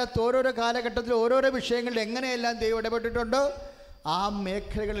ഓരോരോ കാലഘട്ടത്തിൽ ഓരോരോ വിഷയങ്ങളിൽ എങ്ങനെയെല്ലാം ദൈവം ഇടപെട്ടിട്ടുണ്ടോ ആ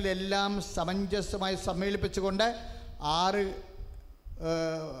മേഖലകളിലെല്ലാം സമഞ്ജസമായി സമ്മേളിപ്പിച്ചുകൊണ്ട് 6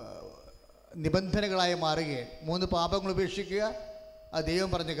 നിബന്ധനകളായി മാറുകയാണ്. 3 പാപങ്ങൾ ഉപേക്ഷിക്കുക, അത് ദൈവം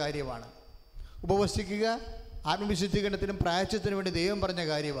പറഞ്ഞ കാര്യമാണ്. ഉപവസിക്കുക, ആത്മവിശുദ്ധീകരണത്തിനും പ്രായശ്ചിത്തത്തിനും വേണ്ടി ദൈവം പറഞ്ഞ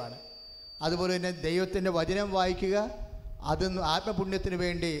കാര്യമാണ്. അതുപോലെ തന്നെ ദൈവത്തിൻ്റെ വചനം വായിക്കുക, അത് ആത്മപുണ്യത്തിന്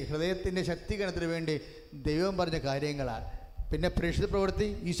വേണ്ടി, ഹൃദയത്തിൻ്റെ ശക്തീകരണത്തിന് വേണ്ടി ദൈവം പറഞ്ഞ കാര്യങ്ങളാണ്. പിന്നെ പ്രേക്ഷിത പ്രവൃത്തി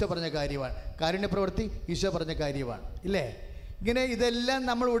ഈശോ പറഞ്ഞ കാര്യമാണ്. കാരുണ്യ പ്രവൃത്തി ഈശോ പറഞ്ഞ കാര്യമാണ്, ഇല്ലേ? ഇങ്ങനെ ഇതെല്ലാം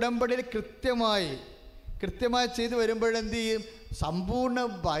നമ്മൾ ഉടമ്പടിയിൽ കൃത്യമായി ചെയ്തു വരുമ്പോഴെന്ത് ചെയ്യും? സമ്പൂർണ്ണ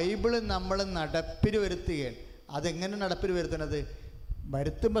ബൈബിള് നമ്മൾ നടപ്പിൽ വരുത്തുകയാണ്. അതെങ്ങനെ നടപ്പിൽ വരുത്തണത്?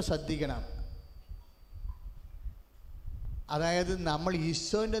 വരുത്തുമ്പോൾ ശ്രദ്ധിക്കണം. അതായത് നമ്മൾ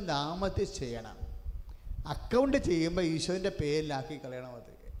ഈശോൻ്റെ നാമത്തിൽ ചെയ്യണം. അക്കൗണ്ട് ചെയ്യുമ്പോൾ ഈശോൻ്റെ പേരിലാക്കി കളയണം.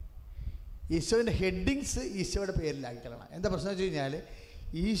 അത് ഈശോൻ്റെ ഹെഡിങ്സ് ഈശോയുടെ പേരിലാക്കി കളയണം. എന്താ പ്രശ്നം വെച്ച് കഴിഞ്ഞാൽ,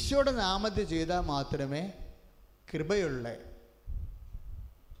 ഈശോയുടെ നാമത്തിൽ ചെയ്താൽ മാത്രമേ കൃപയുള്ള,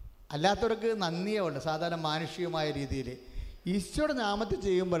 അല്ലാത്തവർക്ക് നന്ദിയുണ്ട്. സാധാരണ മാനുഷികമായ രീതിയിൽ ഈശോയുടെ നാമത്തിൽ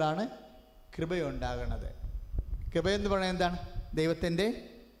ചെയ്യുമ്പോഴാണ് കൃപയുണ്ടാകണത്. കൃപയെന്ന് പറയുന്നത് എന്താണ്? ദൈവത്തിൻ്റെ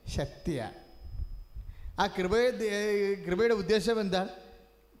ശക്തിയാണ്. ആ കൃപയുടെ ഉദ്ദേശം എന്താണ്?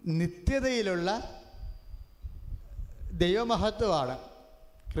 നിത്യതയിലുള്ള ദൈവമഹത്വമാണ്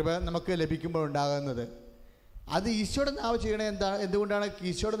കൃപ നമുക്ക് ലഭിക്കുമ്പോൾ ഉണ്ടാകുന്നത്. അത് ഈശോയുടെ നാമം ചെയ്യണത് എന്തുകൊണ്ടാണ്?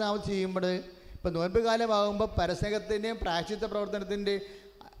 ഈശോയുടെ നാമം ചെയ്യുമ്പോൾ, ഇപ്പം നോയമ്പ് കാലമാകുമ്പോൾ പരസ്നേഹത്തിൻ്റെയും പ്രായശ്ചിത്ത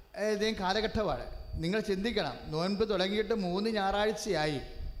പ്രവർത്തനത്തിൻ്റെയും കാലഘട്ടമാണ്. നിങ്ങൾ ചിന്തിക്കണം, നോയമ്പ് തുടങ്ങിയിട്ട് 3 ഞായറാഴ്ചയായി.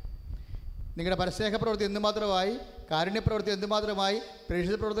 നിങ്ങളുടെ പരസ്നേഹ പ്രവൃത്തി എന്തുമാത്രമായി, കാരുണ്യപ്രവൃത്തി എന്തുമാത്രമായി,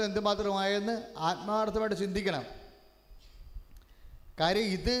 പ്രേക്ഷിത പ്രവർത്തനം എന്തുമാത്രമായെന്ന് ആത്മാർത്ഥമായിട്ട് ചിന്തിക്കണം. കാര്യം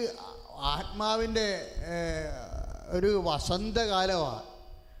ഇത് ആത്മാവിൻ്റെ ഒരു വസന്തകാലമാണ്.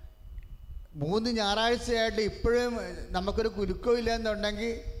 3 ഞായറാഴ്ചയായിട്ട് ഇപ്പോഴും നമുക്കൊരു കുലുക്കമില്ല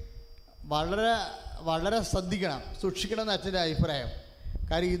എന്നുണ്ടെങ്കിൽ വളരെ വളരെ ശ്രദ്ധിക്കണം, സൂക്ഷിക്കണം എന്ന് അച്ഛൻ്റെ അഭിപ്രായം.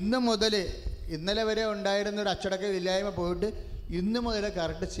 കാര്യം ഇന്നലെ വരെ ഉണ്ടായിരുന്ന ഒരു അച്ചടക്ക ഇല്ലായ്മ പോയിട്ട് ഇന്ന് മുതൽ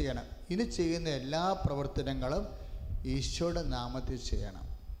കറക്റ്റ് ചെയ്യണം. ഇനി ചെയ്യുന്ന എല്ലാ പ്രവർത്തനങ്ങളും ഈശോയുടെ നാമത്തിൽ ചെയ്യണം.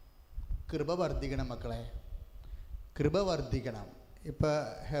 കൃപ വർദ്ധിക്കണം മക്കളെ, കൃപ വർദ്ധിക്കണം. ഇപ്പോൾ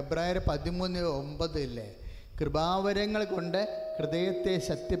ഹെബ്രായർ 13:9 ഇല്ലേ, കൃപാവരങ്ങൾ കൊണ്ട് ഹൃദയത്തെ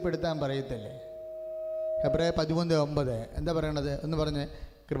ശക്തിപ്പെടുത്താൻ പറയത്തില്ലേ? ഹെബ്രായർ 13:9 എന്താ പറയണത്? ഒന്ന് പറഞ്ഞ്.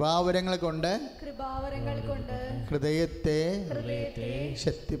 കൃപാവരങ്ങൾ കൊണ്ട് ഹൃദയത്തെ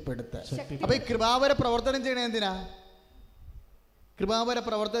ശക്തിപ്പെടുത്താൻ. അപ്പൊ ഈ കൃപാവര പ്രവർത്തനം ചെയ്യണേ എന്തിനാ? കൃപാവര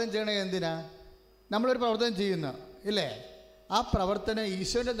പ്രവർത്തനം ചെയ്യണേ എന്തിനാ? നമ്മളൊരു പ്രവർത്തനം ചെയ്യുന്ന ഇല്ലേ, ആ പ്രവർത്തനം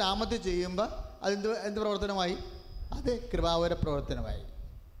ഈശോയുടെ നാമത്തിൽ ചെയ്യുമ്പോൾ എന്ത് പ്രവർത്തനമായി? അത് കൃപാവര പ്രവർത്തനമായി.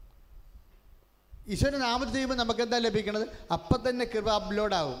 ഈശോയുടെ നാമത്തിൽ ചെയ്യുമ്പോൾ നമുക്ക് എന്താ ലഭിക്കണത്? അപ്പം തന്നെ കൃപ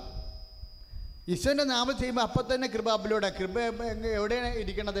അപ്ലോഡാവും. ഈശോൻ്റെ നാമം ചെയ്യുമ്പോൾ അപ്പം തന്നെ കൃപ അപ്ലോഡാകും. കൃപ എവിടെയാണ്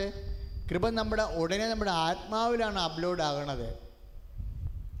ഇരിക്കണത്? കൃപ നമ്മുടെ ആത്മാവിലാണ് അപ്ലോഡ് ആകണത്.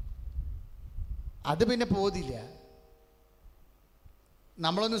 അത് പിന്നെ പോതില്ല.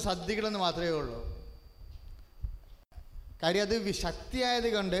 നമ്മളൊന്ന് ശ്രദ്ധിക്കണമെന്ന് മാത്രമേ ഉള്ളൂ. കാര്യം അത് ശക്തിയായത്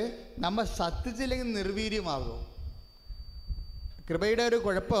കൊണ്ട് നമ്മൾ ശ്രദ്ധിച്ചില്ലെങ്കിൽ നിർവീര്യമാകും. കൃപയുടെ ഒരു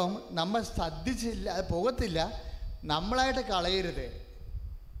കുഴപ്പം, നമ്മൾ ശ്രദ്ധിച്ചില്ല, അത് പോകത്തില്ല. നമ്മളായിട്ട് കളയരുത്.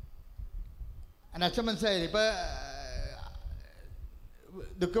 അച്ഛൻ മനസ്സിലായില്ല? ഇപ്പം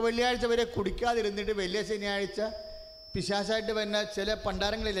ദുഃഖവെള്ളിയാഴ്ച വരെ കുടിക്കാതിരുന്നിട്ട് വലിയ ശനിയാഴ്ച പിശാചായിട്ട് വരുന്ന ചില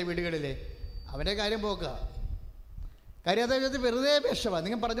പണ്ടാരങ്ങളില്ലേ വീടുകളിലെ, അവൻ്റെ കാര്യം പോക്കുക. കാര്യം അതായത് വെറുതെ വേഷമാണ്.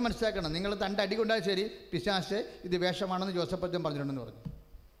 നിങ്ങൾ പറഞ്ഞ് മനസ്സിലാക്കണം. നിങ്ങൾ തൻ്റെ അടി കൊണ്ടാൽ ശരി, പിശാച് ഇത് വേഷമാണെന്ന് ജോസഫ് അച്ഛൻ പറഞ്ഞിട്ടുണ്ടെന്ന് പറഞ്ഞു.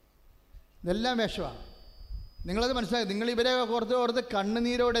 ഇതെല്ലാം വേഷമാണ്. നിങ്ങളത് മനസ്സിലാക്കി. നിങ്ങൾ ഇവരെ ഓർത്ത്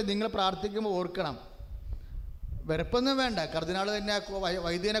കണ്ണുനീരോടെ നിങ്ങൾ പ്രാർത്ഥിക്കുമ്പോൾ ഓർക്കണം, വെറുപ്പൊന്നും വേണ്ട. കർദിനാൾ തന്നെ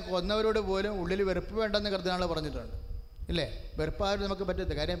വൈദ്യനെ കൊന്നവരോട് പോലും ഉള്ളിൽ വെറുപ്പ് വേണ്ടെന്ന് കർദിനാൾ പറഞ്ഞിട്ടുണ്ട് ഇല്ലേ? വെറുപ്പാരും നമുക്ക്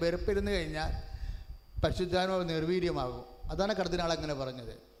പറ്റത്തില്ല. കാര്യം വെറുപ്പിരുന്ന് കഴിഞ്ഞാൽ പരിശുദ്ധാത്മാവ് നിർവീര്യമാകും. അതാണ് കർദിനാൾ അങ്ങനെ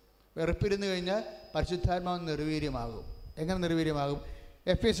പറഞ്ഞത്. വെറുപ്പിരുന്ന് കഴിഞ്ഞാൽ പരിശുദ്ധാത്മാവ് നിർവീര്യമാകും. എങ്ങനെ നിർവീര്യമാകും?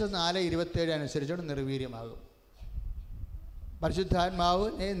 എഫേസ്യർ 4:27 അനുസരിച്ചുകൊണ്ട് നിർവീര്യമാകും.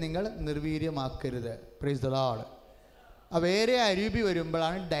 പരിശുദ്ധാത്മാവിനെ നിങ്ങൾ നിർവീര്യമാക്കരുത്. Price the Lord. വേറെ അരൂപി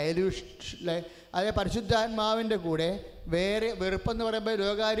വരുമ്പോഴാണ് ഡയലൂഷൻ. അതായത് പരിശുദ്ധാത്മാവിൻ്റെ കൂടെ വേറെ വെറുപ്പെന്ന് പറയുമ്പോൾ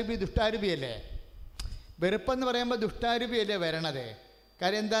രോഗാരൂപി ദുഷ്ടാരൂപിയല്ലേ? വെറുപ്പെന്ന് പറയുമ്പോൾ ദുഷ്ടാരൂപിയല്ലേ വരണത്?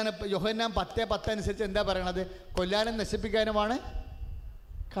 കാര്യം എന്താണ്? യോഹന്നാൻ 10:10 അനുസരിച്ച് എന്താ പറയണത്? കൊല്ലാനും നശിപ്പിക്കാനുമാണ്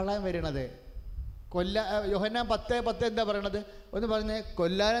കള്ളൻ വരണത്. യോഹന്നാൻ 10:10 എന്താ പറയണത്? ഒന്ന് പറഞ്ഞേ.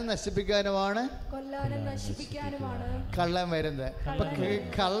 കൊല്ലാനും നശിപ്പിക്കാനുമാണ് കള്ളൻ വരുന്നത്. അപ്പൊ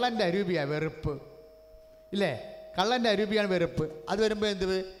കള്ളൻ്റെ അരൂപിയാണ് വെറുപ്പ് ഇല്ലേ? കള്ളൻ്റെ അരൂപിയാണ് വെറുപ്പ്. അത് വരുമ്പോൾ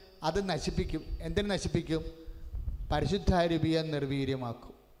അത് നശിപ്പിക്കും. എന്തിനു നശിപ്പിക്കും? പരിശുദ്ധാരൂപിയെ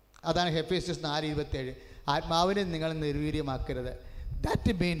നിർവീര്യമാക്കും. അതാണ് എഫേസ്യർ 4:27. ആത്മാവിനെ നിങ്ങൾ നിർവീര്യമാക്കരുത്.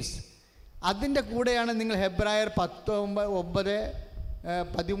 ദാറ്റ് മീൻസ് അതിൻ്റെ കൂടെയാണ് നിങ്ങൾ ഹെബ്രായർ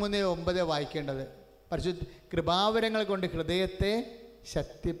 13:9 വായിക്കേണ്ടത്. കൃപാവരങ്ങൾ കൊണ്ട് ഹൃദയത്തെ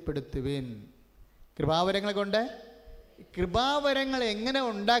ശക്തിപ്പെടുത്തുവിൻ. കൃപാവരങ്ങൾ എങ്ങനെ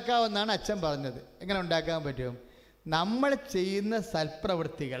ഉണ്ടാക്കാമെന്നാണ് അച്ഛൻ പറഞ്ഞത്. എങ്ങനെ ഉണ്ടാക്കാൻ പറ്റും? നമ്മൾ ചെയ്യുന്ന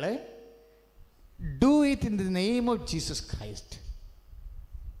സൽപ്രവൃത്തികൾ do it in the name of Jesus Christ.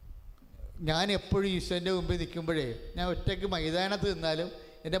 ഞാൻ എപ്പോഴും ഈശോൻ്റെ മുമ്പിൽ നിൽക്കുമ്പോഴേ, ഞാൻ ഒറ്റയ്ക്ക് മൈതാനത്ത് നിന്നാലും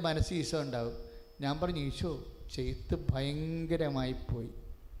എൻ്റെ മനസ്സിൽ ഈശോ ഉണ്ടാവും. ഞാൻ പറഞ്ഞു, ഈശോ ചെയ്ത് ഭയങ്കരമായി പോയി.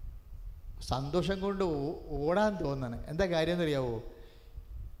 സന്തോഷം കൊണ്ട് ഓടാൻ തോന്നണം. എന്താ കാര്യം എന്നറിയാവോ?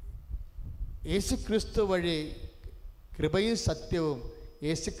 യേശുക്രിസ്തു വഴി കൃപയും സത്യവും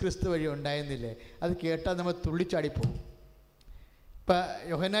യേശുക്രിസ്തു വഴി ഉണ്ടായിരുന്നില്ലേ? അത് കേട്ടാൽ നമ്മൾ തുള്ളിച്ചാടിപ്പോവും. ഇപ്പം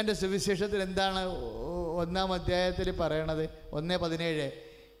യോഹന്നാൻ്റെ സുവിശേഷത്തിൽ എന്താണ് 1-ാം അധ്യായത്തിൽ പറയണത്? 1:17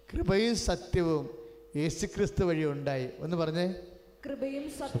 കൃപയും സത്യവും യേശുക്രിസ്തു വഴി ഉണ്ടായി. ഒന്ന് പറഞ്ഞേ. കൃപയും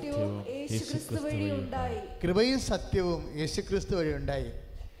സത്യവും യേശുക്രിസ്തു വഴി ഉണ്ടായി. കൃപയും സത്യവും യേശുക്രിസ്തു വഴി ഉണ്ടായി.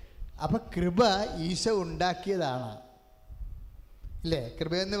 അപ്പൊ കൃപ ഈശോ ഉണ്ടാക്കിയതാണ് ഇല്ലേ?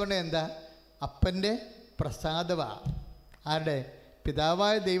 കൃപയെന്ന് പറഞ്ഞാൽ എന്താ? അപ്പൻ്റെ പ്രസാദവാ. ആരുടെ?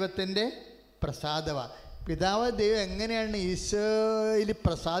 പിതാവായ ദൈവത്തിൻ്റെ പ്രസാദവാ. പിതാവായ ദൈവം എങ്ങനെയാണ് ഈശോയിൽ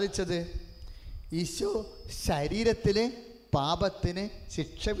പ്രസാദിച്ചത്? ഈശോ ശരീരത്തിൽ പാപത്തിന്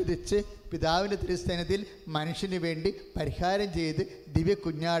ശിക്ഷ വിധിച്ച് പിതാവിൻ്റെ തിരുസ്ഥാനത്തിൽ മനുഷ്യന് വേണ്ടി പരിഹാരം ചെയ്ത് ദിവ്യ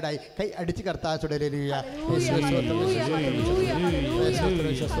കുഞ്ഞാടായി. കൈ അടിച്ച് കർത്താവ് തുടരുക.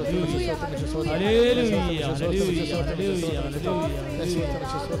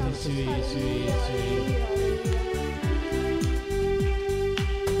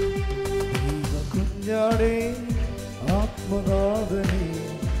 കുഞ്ഞാടേ ആത്മനാഥനെ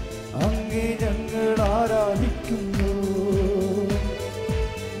അങ്ങേ ഞങ്ങൾ ആരാധിക്കുന്നു.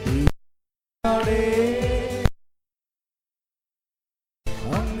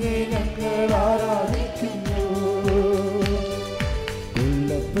 അങ്ങേ ഞങ്ങൾ ആരാധിക്കുന്നു.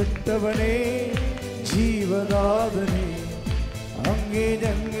 കൊല്ലപ്പെട്ടവനെ ജീവനാഥനെ അങ്ങേ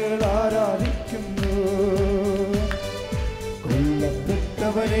ഞങ്ങൾ ആരാധിക്കുന്നു.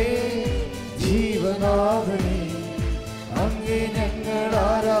 കൊല്ലപ്പെട്ടവനെ ജീവനാഥനെ അങ്ങേ ഞങ്ങൾ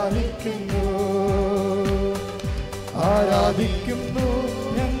ആരാധിക്കുന്നു,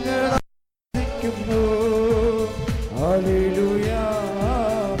 ഞങ്ങൾ ആരാധിക്കുന്നു. ഹല്ലേലൂയ.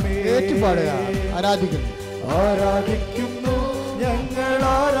 ഏറ്റുപാടുക. ആരാധിക്കുന്നു, ആരാധിക്കുന്നു, ഞങ്ങൾ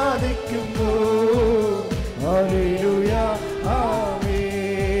ആരാധിക്കുന്നു. ഹല്ലേലൂയ.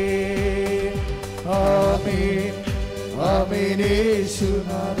 ആമേൻ, ആമേൻ, ആമേൻ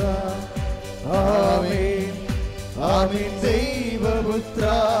യേശുനാഥ. ആമേൻ, ആമേൻ ദൈവപുത്ര.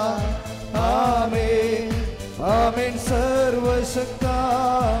 ആമേൻ, ആമേൻ സർവശക്ത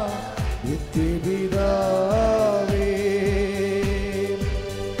നിത്യപിതാവേ,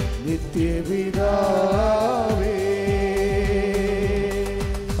 നിത്യപിതാവേ.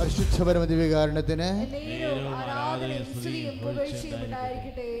 പരിശുദ്ധ പരമദിവ്യകാരുണ്യത്തിന്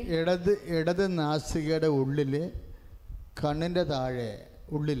ഇടത് നാസികയുടെ ഉള്ളില്, കണ്ണിൻ്റെ താഴെ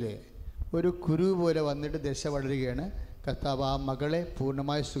ഉള്ളില് ഒരു കുരു പോലെ വന്നിട്ട് ദശ വളരുകയാണ്. കർത്താവ് ആ മകളെ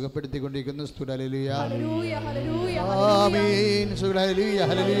പൂർണ്ണമായി സുഖപ്പെടുത്തിക്കൊണ്ടിരിക്കുന്നു. സ്തുതിഹല്ലേലൂയ. ആമേൻ. സ്തുതിഹല്ലേലൂയ.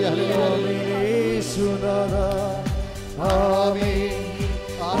 ഹല്ലേലൂയ. ഹല്ലേലൂയ. യേശുനാഥ. ആമേൻ,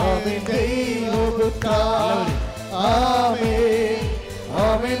 ആമേൻ ദൈവപുത്ര. ആമേൻ,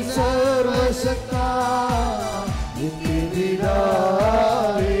 ആമേൻ സർവശക്ത നിത്യപിതാവേ.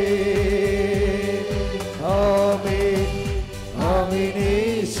 ആമേൻ, ആമേൻ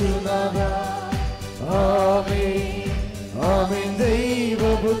യേശുനാഥ. ആമേൻ, ആമേൻ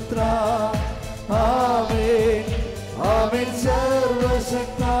ദൈവപുത്ര. ആമേൻ, ആമേൻ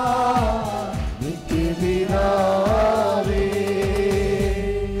സർവശക്ത നിത്യപിതാവേ.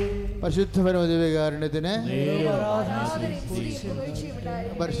 പരിശുദ്ധ പരമദിവ്യകാരുണ്യത്തിന്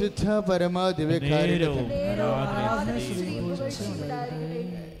പരിശുദ്ധ പരമദിവ്യകാരുണ്യത്തിന്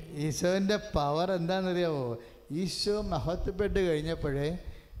ഈശോന്റെ പവർ എന്താണെന്നറിയാവോ? ഈശോ മഹത്വപ്പെട്ട് കഴിഞ്ഞപ്പോഴേ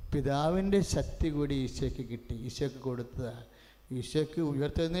പിതാവിൻ്റെ ശക്തി കൂടി ഈശോയ്ക്ക് കിട്ടി, ഈശോയ്ക്ക് കൊടുത്തതാണ്. ഈശോയ്ക്ക്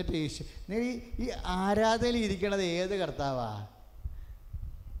ഉയർത്തെഴുന്നേറ്റ് ഈശോ ഈ ആരാധനയിൽ ഇരിക്കണത് ഏത് കർത്താവാ?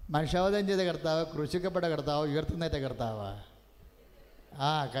 മനുഷ്യാവതാരം ചെയ്ത കർത്താവ്, ക്രൂശിക്കപ്പെട്ട കർത്താവ്, ഉയർത്തുന്നേറ്റ കർത്താവാ. ആ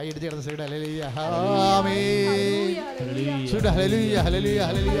കൈ ഇടിച്ച് കിടന്ന സൈഡ്. ഹല്ലേലൂയ. ആമേൻ. ഹല്ലേലൂയ. ഹല്ലേലൂയ. ഹല്ലേലൂയ.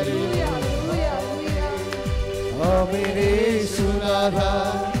 ആമേൻ യേശുനാഥ.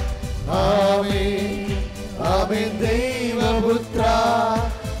 ആമേൻ, ആമേൻ ദൈവപുത്ര.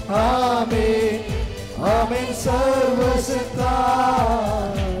 ആമേൻ, ആമേൻ സർവശക്ത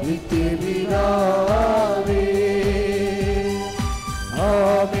നിത്യപിതാവേ.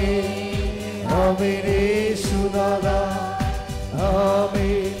 ആമേൻ, ആമേൻ യേശുനാഥ.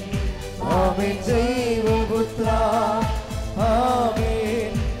 ആമേൻ, ആമേൻ ദൈവപുത്ര.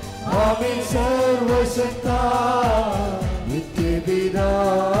 ആമേൻ, ആമേൻ സർവശക്ത നിത്യപിതാവേ.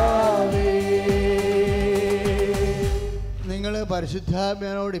 നിങ്ങൾ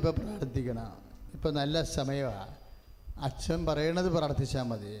പരിശുദ്ധാത്മാവിനോട് ഇപ്പം പ്രാർത്ഥിക്കണം. ഇപ്പം നല്ല സമയമാണ്. അച്ഛൻ പറയണത് പ്രാർത്ഥിച്ചാൽ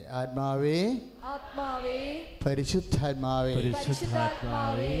മതി. ആത്മാവേ, ആത്മാവേ, പരിശുദ്ധാത്മാവേ,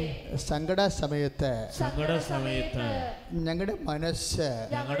 പരിശുദ്ധാത്മാവേ, സങ്കട സമയത്ത് ഞങ്ങളുടെ മനസ്സ്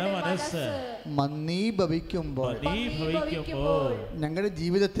മന്ദീഭവിക്കുമ്പോൾ ഞങ്ങളുടെ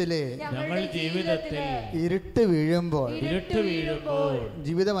ജീവിതത്തിലെ ഇരുട്ട് വീഴുമ്പോൾ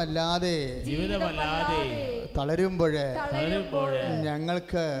ജീവിതമല്ലാതെ തളരുമ്പോൾ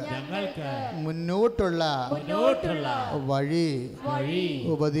ഞങ്ങൾക്ക് മുന്നോട്ടുള്ള വഴി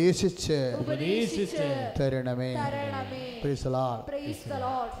ഉപദേശിച്ച് തരണമേ.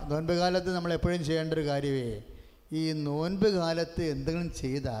 നോൻപ് കാലത്ത് നമ്മൾ എപ്പോഴും ചെയ്യേണ്ട ഒരു കാര്യമേ, ഈ നോൻപ് കാലത്ത് എന്തെങ്കിലും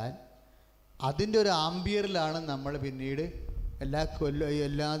ചെയ്താൽ അതിൻ്റെ ഒരു ആംബിയറിലാണ് നമ്മൾ പിന്നീട് എല്ലാ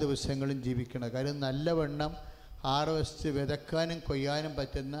ദിവസങ്ങളും ജീവിക്കുന്നത്. കാര്യം നല്ലവണ്ണം ഹാർവെസ്റ്റ് വിതക്കാനും കൊയ്യാനും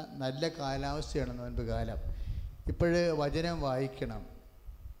പറ്റുന്ന നല്ല കാലാവസ്ഥയാണ് നോൻപ് കാലം. ഇപ്പോഴ് വചനം വായിക്കണം.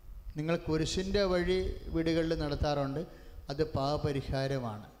 നിങ്ങൾ കുരിശിൻ്റെ വഴി വീടുകളിൽ നടത്താറുണ്ട്, അത്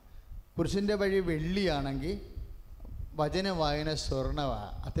പാപപരിഹാരമാണ്. കുരിശിൻ്റെ വഴി വെള്ളിയാണെങ്കിൽ വചന വായന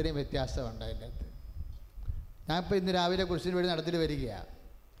സ്വർണ്ണമാണ്. അത്രയും വ്യത്യാസമുണ്ട് അതിൻ്റെ അകത്ത്. ഞാനിപ്പോൾ ഇന്ന് രാവിലെ കുരിശിൻ്റെ വഴി നടത്തിയിട്ട് വരികയാണ്.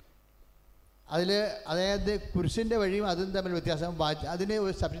 അതായത് കുരിശിൻ്റെ വഴിയും അതും തമ്മിൽ വ്യത്യാസം. അതിന്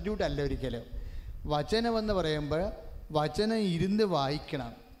ഒരു സബ്സ്റ്റിറ്റ്യൂട്ട് അല്ല ഒരിക്കലും. വചനമെന്ന് പറയുമ്പോൾ വചനം ഇരുന്ന്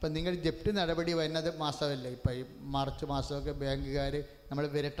വായിക്കണം. ഇപ്പം നിങ്ങൾ ജപ്തി നടപടി വരുന്നത് മാസമല്ലേ, ഇപ്പം ഈ മാർച്ച് മാസമൊക്കെ ബാങ്കുകാർ നമ്മൾ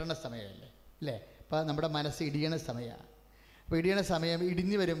വിരട്ടണ സമയമല്ലേ അല്ലേ? അപ്പോൾ നമ്മുടെ മനസ്സ് ഇടിയണ സമയമാണ്. അപ്പോൾ ഇടിയണ സമയം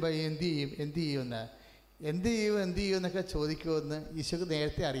ഇടിഞ്ഞ് വരുമ്പോൾ എന്ത് ചെയ്യും എന്നൊക്കെ ചോദിക്കുമെന്ന് ഈശോക്ക്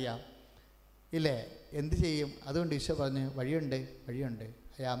നേരത്തെ അറിയാം ഇല്ലേ? എന്ത് ചെയ്യും? അതുകൊണ്ട് ഈശോ പറഞ്ഞു വഴിയുണ്ട്,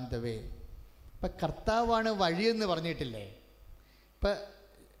 ഐ ആം ദ വേ. ഇപ്പം കർത്താവാണ് വഴിയെന്ന് പറഞ്ഞിട്ടില്ലേ? ഇപ്പം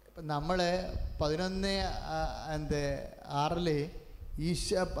നമ്മൾ 11:6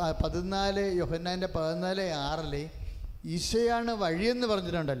 ഈശോ 14 യോഹന്നാൻ്റെ 14:6 ഈശോയാണ് വഴിയെന്ന്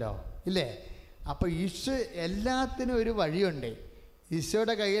പറഞ്ഞിട്ടുണ്ടല്ലോ ഇല്ലേ? അപ്പോൾ ഈശോ എല്ലാത്തിനും ഒരു വഴിയുണ്ട്.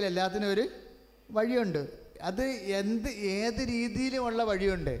 ഈശോയുടെ കയ്യിൽ എല്ലാത്തിനും ഒരു വഴിയുണ്ട്. അത് ഏത് രീതിയിലുമുള്ള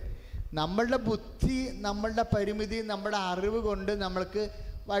വഴിയുണ്ട്. നമ്മളുടെ ബുദ്ധി, നമ്മളുടെ പരിമിതി, നമ്മുടെ അറിവ് കൊണ്ട് നമ്മൾക്ക്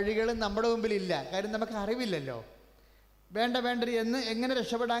വഴികൾ നമ്മുടെ മുമ്പിലില്ല. കാര്യം നമുക്ക് അറിവില്ലല്ലോ. വേണ്ട എന്ന് എങ്ങനെ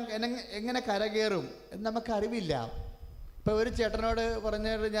രക്ഷപ്പെടാൻ, എങ്ങനെ കരകയറും എന്ന് നമുക്കറിവില്ല. ഇപ്പോൾ ഒരു ചേട്ടനോട്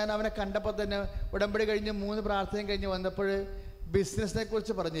പറഞ്ഞിട്ട് ഞാൻ അവനെ കണ്ടപ്പോൾ തന്നെ ഉടമ്പടി കഴിഞ്ഞ് 3 പ്രാർത്ഥനയും കഴിഞ്ഞ് വന്നപ്പോൾ ബിസിനസ്സിനെ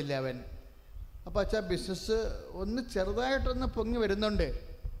കുറിച്ച് പറഞ്ഞില്ല അവൻ. അപ്പോൾ അച്ഛാ ബിസിനസ് ഒന്ന് ചെറുതായിട്ടൊന്ന് പൊങ്ങി വരുന്നുണ്ട്,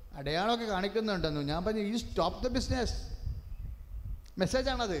 അടയാളമൊക്കെ കാണിക്കുന്നുണ്ടെന്നു. ഞാൻ പറഞ്ഞു ഈ സ്റ്റോപ്പ് ദ ബിസിനസ്.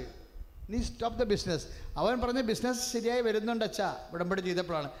 മെസ്സേജാണത്, നീ സ്റ്റോപ്പ് ദ ബിസിനസ്. അവൻ പറഞ്ഞ ബിസിനസ് ശരിയായി വരുന്നുണ്ട് അച്ഛാ ഉടമ്പടി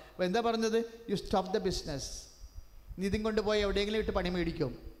ചെയ്തപ്പോഴാണ്. അപ്പോൾ എന്താ പറഞ്ഞത്? You stop the business. നീ ഇതും കൊണ്ട് പോയി എവിടെയെങ്കിലും ഇട്ട് പണി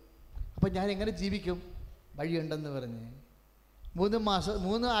മേടിക്കും. അപ്പോൾ ഞാൻ എങ്ങനെ ജീവിക്കും? വഴിയുണ്ടെന്ന് പറഞ്ഞ്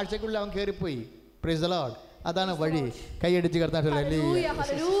 3 ആഴ്ചക്കുള്ളിൽ അവൻ കയറിപ്പോയി. Price the Lord. അതാണ് വഴി. കൈയടിച്ച് കർത്താവിനെ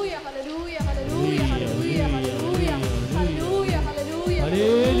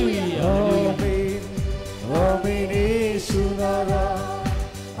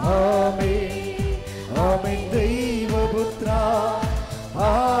ദൈവപുത്ര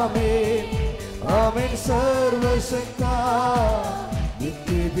ആമേൻ ആമേൻ സർവശക്ത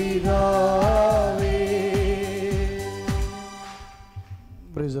നിത്യപിതാവേ.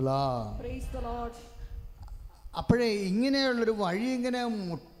 അപ്പോഴേ ഇങ്ങനെയുള്ളൊരു വഴി ഇങ്ങനെ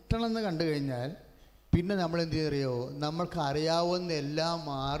മുട്ടണമെന്ന് കണ്ടു കഴിഞ്ഞാൽ പിന്നെ നമ്മൾ എന്ത് ചെയ്യുന്നറിയോ? നമ്മൾക്ക് അറിയാവുന്ന എല്ലാ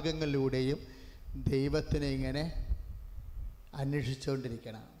മാർഗങ്ങളിലൂടെയും ദൈവത്തിനെ ഇങ്ങനെ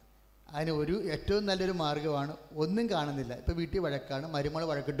അന്വേഷിച്ചുകൊണ്ടിരിക്കണം. അതിന് ഏറ്റവും നല്ലൊരു മാർഗ്ഗമാണ് ഒന്നും കാണുന്നില്ല. ഇപ്പോൾ വീട്ടിൽ വഴക്കാണ്, മരുമകൾ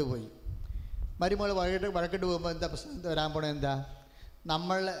വഴക്കിട്ട് പോയി. മരുമകൾ വഴക്കിട്ട് പോകുമ്പോൾ എന്താ പ്രശ്നം വരാൻ പോണത്? എന്താ?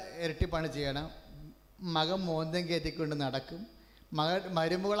 നമ്മൾ ഇരട്ടിപ്പണി ചെയ്യണം. മകൻ മോന്തം കയറ്റിക്കൊണ്ട് നടക്കും.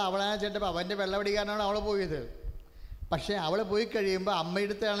 മരുമകൾ അവളെ ചേട്ടപ്പോൾ അവൻ്റെ വെള്ളമടിക്കാനാണ് അവൾ പോയത്. പക്ഷേ അവൾ പോയി കഴിയുമ്പോൾ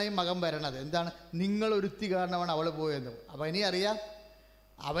അമ്മയെടുത്താണ് ഈ മകൻ വരണത്. എന്താണ്? നിങ്ങളൊരുത്തി കാരണമാണ് അവൾ പോയെന്നും. അവനെ അറിയാം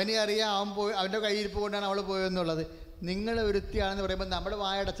അവൻ്റെ കയ്യിരിപ്പ് കൊണ്ടാണ് അവൾ പോയെന്നുള്ളത്. നിങ്ങൾ ഒരുത്തിയാണെന്ന് പറയുമ്പോൾ നമ്മൾ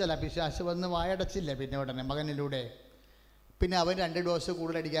വായടച്ചല്ല, പിശാച് വന്ന് വായടച്ചില്ല. പിന്നെ ഉടനെ മകനിലൂടെ പിന്നെ അവൻ 2 ഡോസ്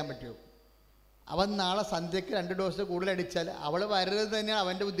കൂടുതലടിക്കാൻ പറ്റുമോ? അവൻ നാളെ സന്ധ്യയ്ക്ക് 2 ഡോസ് കൂടുതലടിച്ചാൽ അവൾ വരരുത് തന്നെയാണ്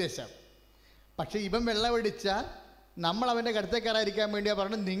അവൻ്റെ ഉദ്ദേശം. പക്ഷേ ഇവൻ വെള്ളമടിച്ചാൽ നമ്മൾ അവൻ്റെ കടുത്തേ കയറാതിരിക്കാൻ വേണ്ടിയാണ്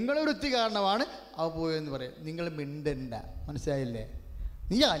പറഞ്ഞത് നിങ്ങളൊരുത്തി കാരണമാണ് അവ പോയെന്ന് പറയും. നിങ്ങൾ മിണ്ടണ്ട, മനസ്സിലായില്ലേ?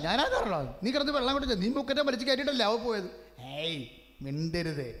 ഞാനാ കാരണം നീ കിടന്ന് വെള്ളം കുടിച്ച, നീ മുക്കറ്റം വലിച്ച് കയറ്റിയിട്ടല്ലേ അവ പോയത്.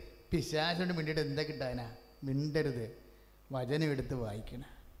 മിണ്ടരുത്. പിശാചോണ്ട് മിണ്ടിയിട്ട് എന്താ കിട്ടാനാ? മിണ്ടരുത്. വചനം എടുത്ത്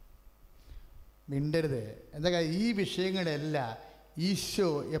വായിക്കണം. മിണ്ടരുത്. എന്താ ഈ വിഷയങ്ങളെല്ലാം ഈശോ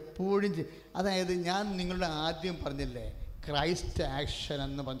എപ്പോഴും അതായത് ഞാൻ നിങ്ങളുടെ ആദ്യം പറഞ്ഞില്ലേ ക്രൈസ്റ്റ് ആക്ഷൻ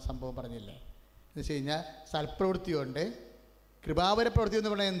എന്ന് പറഞ്ഞ സംഭവം പറഞ്ഞില്ലേ? എന്ന് വെച്ച് കഴിഞ്ഞാൽ സൽപ്രവൃത്തിയുണ്ട്, കൃപാവര പ്രവൃത്തി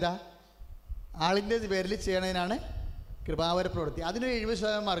എന്ന് പറഞ്ഞാൽ എന്താ? ആളിൻ്റെ പേരിൽ ചെയ്യണതിനാണ് കൃപാവര പ്രവൃത്തി. അതിനൊരു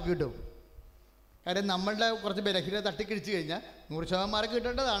 70% മാർക്ക് കിട്ടും. കാര്യം നമ്മളുടെ കുറച്ച് ബലഹീനത തട്ടിക്കിഴിച്ച് കഴിഞ്ഞാൽ 100% മാർക്ക്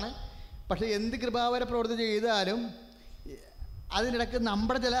കിട്ടേണ്ടതാണ്. പക്ഷേ എന്ത് കൃപാവര പ്രവൃത്തി ചെയ്താലും അതിനിടയ്ക്ക്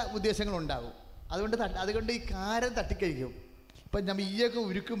നമ്മുടെ ചില ഉദ്ദേശങ്ങളുണ്ടാകും. അതുകൊണ്ട് ഈ കാരം തട്ടിക്കഴിക്കും. ഇപ്പം നമ്മൾ ഈയൊക്കെ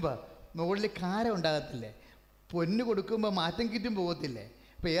ഉരുക്കുമ്പോൾ മുകളിൽ കാരം ഉണ്ടാകത്തില്ലേ? പൊന്ന് കൊടുക്കുമ്പോൾ മാറ്റം കിറ്റും പോകത്തില്ലേ?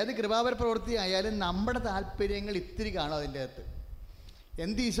 ഇപ്പോൾ ഏത് കൃപാവര പ്രവൃത്തി ആയാലും നമ്മുടെ താല്പര്യങ്ങൾ ഇത്തിരി കാണും അതിൻ്റെ അകത്ത്.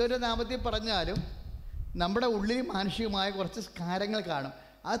 എന്ത് ഈശോയുടെ നാമത്തിൽ പറഞ്ഞാലും നമ്മുടെ ഉള്ളിൽ മാനുഷികമായ കുറച്ച് കാര്യങ്ങൾ കാണും.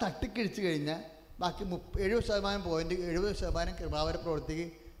 അത് തട്ടിക്കഴിച്ച് കഴിഞ്ഞാൽ ബാക്കി 70% പോയിൻ്റ് 70% കൃപാവര പ്രവൃത്തിക്ക്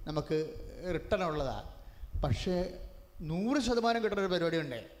നമുക്ക് റിട്ടേൺ ഉള്ളതാണ്. പക്ഷേ 100% കിട്ടുന്നൊരു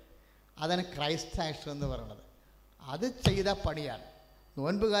പരിപാടിയുണ്ട്. അതാണ് ക്രൈസ്റ്റ് ആക്ഷൻ എന്ന് പറയുന്നത്. അത് ചെയ്ത പണിയാണ്.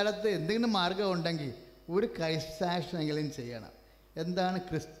 നോൻപ് കാലത്ത് എന്തെങ്കിലും മാർഗം ഉണ്ടെങ്കിൽ ഒരു ക്രൈസ്റ്റ് ആക്ഷനെങ്കിലും ചെയ്യണം. എന്താണ്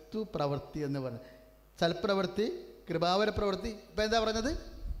ക്രിസ്തു പ്രവൃത്തി എന്ന് പറയുന്നത്? സൽപ്രവൃത്തി, കൃപാവര പ്രവൃത്തി. ഇപ്പം എന്താ പറഞ്ഞത്?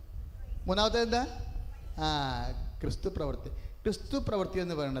 മൂന്നാമത്തെ എന്താ? ക്രിസ്തു പ്രവൃത്തി. ക്രിസ്തു പ്രവൃത്തി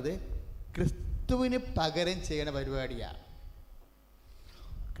എന്ന് പറയുന്നത് ക്രിസ്തുവിന് പകരം ചെയ്യണ പരിപാടിയാണ്.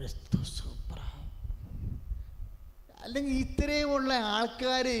 ക്രിസ്തു സൂപ്പർ. അല്ലെങ്കിൽ ഇത്രയുമുള്ള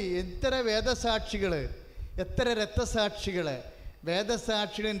ആൾക്കാർ, എത്ര വേദസാക്ഷികൾ, എത്ര രക്തസാക്ഷികൾ,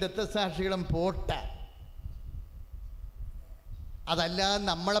 വേദസാക്ഷികളും രക്തസാക്ഷികളും പോട്ടെ. അതല്ലാതെ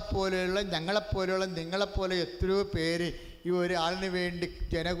നമ്മളെപ്പോലെയുള്ള, ഞങ്ങളെപ്പോലെയുള്ള, നിങ്ങളെപ്പോലെ എത്രയോ പേര് ഈ ഒരാളിന് വേണ്ടി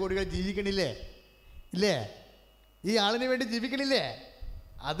ജനകോടികൾ ജീവിക്കണില്ലേ? ഇല്ലേ? ഈ ആളിന് വേണ്ടി ജീവിക്കണില്ലേ?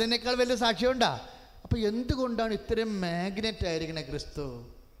 അതിനേക്കാൾ വലിയ സാക്ഷ്യമുണ്ടാ? അപ്പോൾ എന്തുകൊണ്ടാണ് ഇത്രയും മാഗ്നറ്റ് ആയിരിക്കണേ ക്രിസ്തു?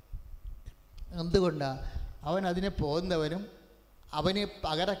 എന്തുകൊണ്ടാണ്? അവൻ അതിനെ പോകുന്നവനും അവന്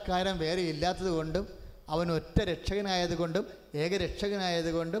പകരക്കാരൻ വേറെ ഇല്ലാത്തത് കൊണ്ടും അവൻ ഒറ്റ രക്ഷകനായതുകൊണ്ടും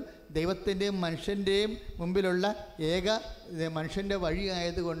ഏകരക്ഷകനായതുകൊണ്ടും ദൈവത്തിൻ്റെയും മനുഷ്യൻ്റെയും മുമ്പിലുള്ള ഏക മനുഷ്യൻ്റെ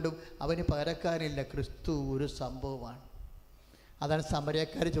വഴിയായതുകൊണ്ടും അവന് പകരക്കാരില്ല. ക്രിസ്തു ഒരു സംഭവമാണ്. അതാണ്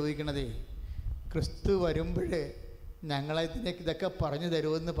സമരക്കാർ ചോദിക്കണതേ. ക്രിസ്തു വരുമ്പോൾ ഇതൊക്കെ പറഞ്ഞു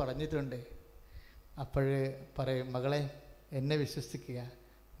തരുമെന്ന് പറഞ്ഞിട്ടുണ്ട്. അപ്പോഴേ പറയും, മകളെ എന്നെ വിശ്വസിക്കുക,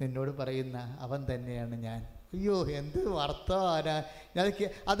 നിന്നോട് പറയുന്ന അവൻ തന്നെയാണ് ഞാൻ. അയ്യോ, എന്ത് വർത്തമാനാ! ഞാൻ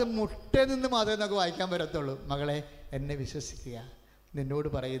അത് മുട്ടേ നിന്ന് മാത്രമേ നമുക്ക് വായിക്കാൻ പറ്റത്തുള്ളൂ. മകളെ, എന്നെ വിശ്വസിക്കുക, നിന്നോട്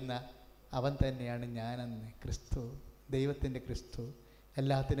പറയുന്ന അവൻ തന്നെയാണ് ഞാനെന്ന്. ക്രിസ്തു, ദൈവത്തിൻ്റെ ക്രിസ്തു,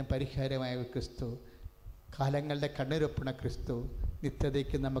 എല്ലാത്തിനും പരിഹാരമായ ക്രിസ്തു, കാലങ്ങളുടെ കണ്ണുരൊപ്പണ ക്രിസ്തു,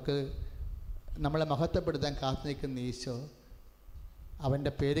 നിത്യതയ്ക്ക് നമ്മളെ മഹത്വപ്പെടുത്താൻ കാത്തു നിൽക്കുന്ന ഈശോ.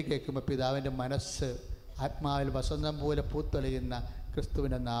 അവൻ്റെ പേര് കേൾക്കുമ്പോൾ പിതാവിൻ്റെ മനസ്സ് ആത്മാവിൽ വസന്തം പോലെ പൂത്തൊലയുന്ന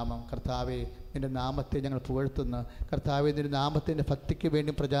ക്രിസ്തുവിൻ്റെ നാമം. കർത്താവേ, നിൻ്റെ നാമത്തെ ഞങ്ങൾ പുകഴ്ത്തുന്നു. കർത്താവേ, നിൻ്റെ നാമത്തിൻ്റെ ഭക്തിക്ക്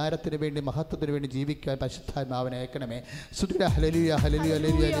വേണ്ടി, പ്രചാരത്തിന് വേണ്ടി, മഹത്വത്തിന് വേണ്ടി ജീവിക്കാൻ പരിശുദ്ധാത്മാവിനെ അയക്കണമേ. സ്തുതിയുടെ ഹല്ലേലൂയ, ഹല്ലേലൂയ,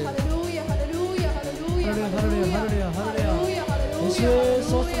 ഹല്ലേലൂയ.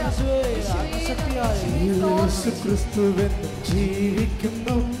 യേശുക്രിസ്തുവിൻ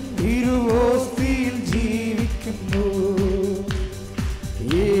ജീവിക്കുന്നു, തിരുവോസ്തിയിൽ ജീവിക്കുന്നു.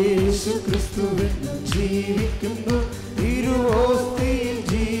 യേശുക്രിസ്തുവിൻ ജീവിക്കുന്നു, തിരുവോസ്തിയിൽ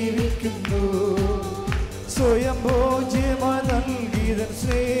ജീവിക്കുന്നു. സ്വയം ഭോജ്യമായി നൽകിയതൻ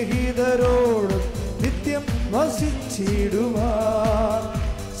സ്നേഹിതരോട് നിത്യം വസിച്ചിടുവാൻ.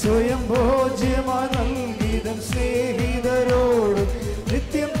 സ്വയം ഭോജ്യമായി നൽകിയതൻ സ്നേഹിതരോട്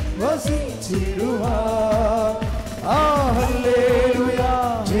നിത്യം വസിച്ചിടുവാൻ. ഹല്ലേലൂയ,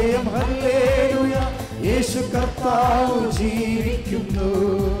 ജയം ഹല്ലേലൂയ, യേശു കർത്താവ് ജീവിക്കുന്നു.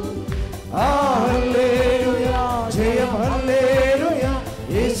 ഹല്ലേലൂയ, ജയം ഹല്ലേലൂയ,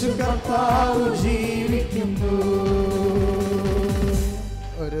 യേശു കർത്താവ് ജീവിക്കുന്നു.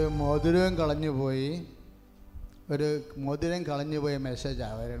 ഒരു മോതിരം കളഞ്ഞുപോയ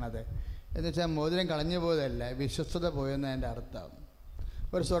മെസ്സേജാണ് വരണത്. എന്നുവെച്ചാൽ മോതിരം കളഞ്ഞു പോയതല്ല, വിശ്വസ്തത പോയെന്നതിൻ്റെ അർത്ഥം.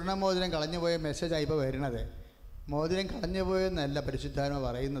 ഒരു സ്വർണ്ണ മോതിരം കളഞ്ഞുപോയ മെസ്സേജാണ് ഇപ്പോൾ വരുന്നത്. മോതിരം കളഞ്ഞുപോയെന്നല്ല പരിശുദ്ധാത്മ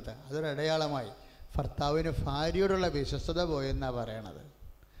പറയുന്നത്. അതൊരു അടയാളമായി ഭർത്താവിന് ഭാര്യയോടുള്ള വിശ്വസ്തത പോയെന്നാണ് പറയണത്.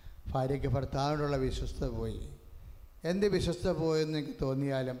 ഭാര്യയ്ക്ക് ഭർത്താവിനോടുള്ള വിശ്വസ്തത പോയി. എന്ത് വിശ്വസ്തത പോയെന്ന് എനിക്ക്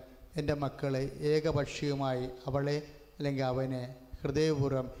തോന്നിയാലും എൻ്റെ മക്കളെ ഏകപക്ഷീയമായി അവളെ അല്ലെങ്കിൽ അവനെ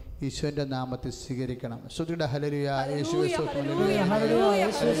ഹൃദയപൂർവ്വം ഈശോൻ്റെ നാമത്തിൽ സ്വീകരിക്കണം. സ്തുതിയുടെ ഹല്ലേലൂയ, യേശുവേ സ്തോത്രം.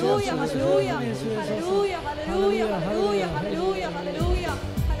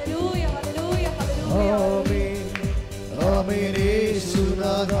 ആമേൻ, ആമേൻ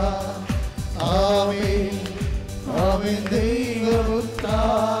യേശുനാഥ, ആമേൻ, ആമേൻ ദൈവപുത്ര,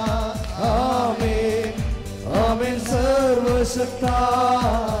 ആമേൻ, ആമേൻ സർവശക്ത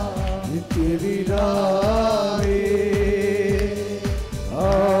നിത്യപിതാവേ.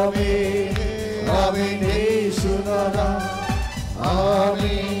 ആമേൻ, ആമേൻ യേശുനാഥ,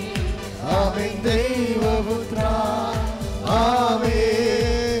 ആമേൻ, ആമേൻ ദൈവപുത്ര,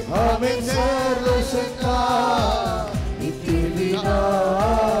 ആമേൻ, ആമേൻ സർവശക്ത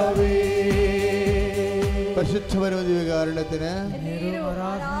നിത്യപിതാവേ. പരിശുദ്ധ പരമദിവ്യകാരുണ്യത്തിന്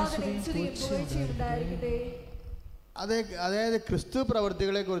അതായത് ക്രിസ്തു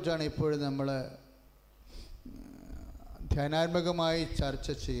പ്രവൃത്തികളെ കുറിച്ചാണ് ഇപ്പോഴും നമ്മൾ ധ്യാനാത്മകമായി ചർച്ച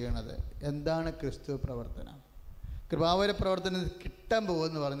ചെയ്യണത്. എന്താണ് ക്രിസ്തു പ്രവർത്തനം? കൃപാവര പ്രവർത്തനം കിട്ടാൻ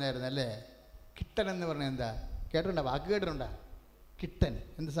പോകുമെന്ന് പറഞ്ഞായിരുന്നു അല്ലേ? കിട്ടൻ എന്ന് പറഞ്ഞാൽ എന്താ? കേട്ടിട്ടുണ്ടോ? വാക്ക് കേട്ടിട്ടുണ്ടോ? കിട്ടൻ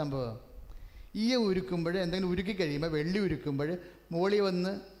എന്ത് സംഭവം? ഉരുക്കുമ്പോൾ എന്തെങ്കിലും ഉരുക്കി കഴിയുമ്പോൾ, വെള്ളി ഉരുക്കുമ്പോൾ മോളി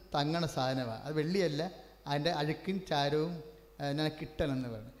വന്ന് തങ്ങണ സാധനമാണ്. അത് വെള്ളിയല്ല, അതിൻ്റെ അഴുക്കും ചാരവും ഞാൻ കിട്ടൻ എന്ന്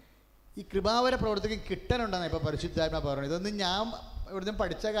പറഞ്ഞു. ഈ കൃപാവര പ്രവർത്തിക്ക് കിട്ടനുണ്ടെന്നാണ് ഇപ്പോൾ പരിശുദ്ധാത്മ പറയുന്നത്. ഇതൊന്നും ഞാൻ ഇവിടുന്ന്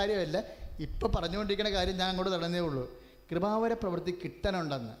പഠിച്ച കാര്യമല്ല, ഇപ്പോൾ പറഞ്ഞുകൊണ്ടിരിക്കുന്ന കാര്യം ഞാൻ അങ്ങോട്ട് തടഞ്ഞേ ഉള്ളൂ. കൃപാവര പ്രവൃത്തി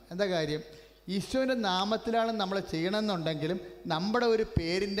കിട്ടനുണ്ടെന്ന്. എന്താ കാര്യം? ഈശോൻ്റെ നാമത്തിലാണ് നമ്മൾ ചെയ്യണമെന്നുണ്ടെങ്കിലും നമ്മുടെ ഒരു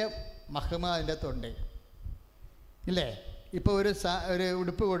പേരിൻ്റെ മഹിമ അതിൻ്റെ അകത്തുണ്ട് ഇല്ലേ? ഇപ്പോൾ ഒരു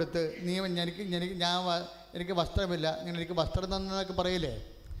ഉടുപ്പ് കൊടുത്ത് എനിക്ക് വസ്ത്രമില്ല, എനിക്ക് വസ്ത്രം തന്നതൊക്കെ പറയില്ലേ?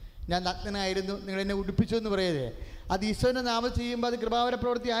 ഞാൻ നഗ്നനായിരുന്നു, നിങ്ങളെന്നെ ഉടുപ്പിച്ചു എന്ന് പറയല്ലേ? അത് ഈശോൻ്റെ നാമത്തിൽ ചെയ്യുമ്പോൾ അത് കൃപാവര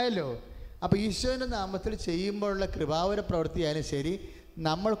പ്രവൃത്തി ആയല്ലോ. അപ്പോൾ ഈശോൻ്റെ നാമത്തിൽ ചെയ്യുമ്പോഴുള്ള കൃപാവര പ്രവൃത്തി ആയാലും ശരി,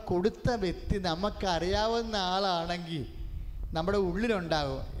 നമ്മൾ കൊടുത്ത വ്യക്തി നമുക്കറിയാവുന്ന ആളാണെങ്കിൽ നമ്മുടെ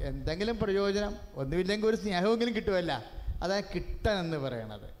ഉള്ളിലുണ്ടാകും എന്തെങ്കിലും പ്രയോജനം. ഒന്നുമില്ലെങ്കിൽ ഒരു സ്നേഹമെങ്കിലും കിട്ടുമല്ല. അതാണ് കിട്ടനെന്ന്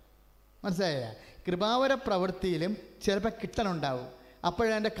പറയണത്. മനസ്സിലായ? കൃപാവര പ്രവൃത്തിയിലും ചിലപ്പോൾ കിട്ടനുണ്ടാവും.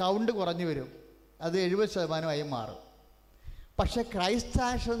 അപ്പോഴതിൻ്റെ കൗണ്ട് കുറഞ്ഞു വരും, അത് 70% മാറും. പക്ഷേ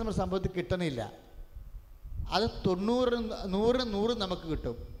ക്രൈസ്താക്ഷൻ നമ്മുടെ സംഭവത്തിൽ കിട്ടണില്ല. അത് 100 നമുക്ക്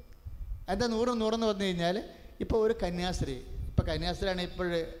കിട്ടും. എന്താ 100 എന്ന് പറഞ്ഞു കഴിഞ്ഞാൽ, ഇപ്പോൾ ഒരു കന്യാസ്ത്രീയാണ് ഇപ്പോൾ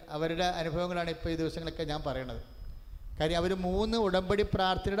അവരുടെ അനുഭവങ്ങളാണ് ഇപ്പോൾ ഈ ദിവസങ്ങളൊക്കെ ഞാൻ പറയണത്. കാര്യം അവർ 3 ഉടമ്പടി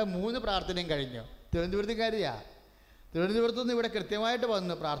പ്രാർത്ഥനയുടെ 3 പ്രാർത്ഥനയും കഴിഞ്ഞു. തിരുവനന്തപുരത്തുനിന്ന് ഇവിടെ കൃത്യമായിട്ട്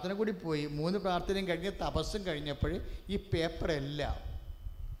വന്നു, പ്രാർത്ഥന കൂടി പോയി. 3 പ്രാർത്ഥനയും കഴിഞ്ഞ് തപസ്സും കഴിഞ്ഞപ്പോൾ ഈ പേപ്പറെല്ലാം,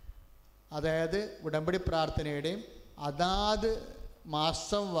 അതായത് ഉടമ്പടി പ്രാർത്ഥനയുടെയും അതാത്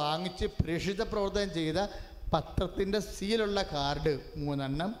മാസം വാങ്ങിച്ച് പ്രേക്ഷിത പ്രവർത്തനം ചെയ്ത പത്രത്തിൻ്റെ സീലുള്ള കാർഡ് 3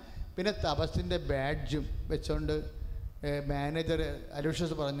 എണ്ണം, പിന്നെ തപസ്സിൻ്റെ ബാഡ്ജും വെച്ചുകൊണ്ട് മാനേജർ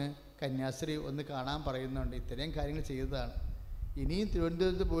അലോഷ്യസ് പറഞ്ഞ് കന്യാസ്ത്രീ ഒന്ന് കാണാൻ പറയുന്നുണ്ട്, ഇത്രയും കാര്യങ്ങൾ ചെയ്തതാണ്, ഇനിയും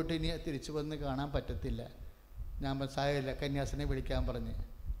തിരുവനന്തപുരത്ത് പോയിട്ട് ഇനി തിരിച്ചു വന്ന് കാണാൻ പറ്റത്തില്ല. ഞാൻ സാരമില്ല, കന്യാസ്ത്രീനെ വിളിക്കാൻ പറഞ്ഞ്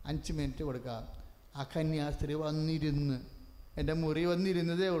 5 മിനിറ്റ് കൊടുക്കാം. ആ കന്യാസ്ത്രീ വന്നിരുന്ന് എൻ്റെ മുറി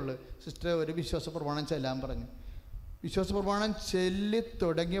വന്നിരുന്നതേ ഉള്ളൂ. സിസ്റ്റർ ഒരു വിശ്വാസ പ്രമാണം ചെല്ലാൻ പറഞ്ഞു. വിശ്വാസ പ്രമാണം ചൊല്ലി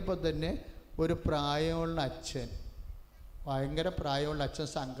തുടങ്ങിയപ്പോൾ തന്നെ ഒരു പ്രായമുള്ള അച്ഛൻ, ഭയങ്കര പ്രായമുള്ള അച്ഛൻ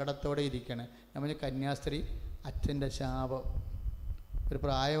സങ്കടത്തോടെ ഇരിക്കണം. നമ്മൾ കന്യാസ്ത്രീ അച്ഛൻ്റെ ശാപം. ഒരു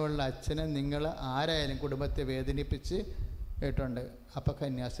പ്രായമുള്ള അച്ഛനെ നിങ്ങൾ ആരായാലും കുടുംബത്തെ വേദനിപ്പിച്ച് കേട്ടുണ്ട്. അപ്പോൾ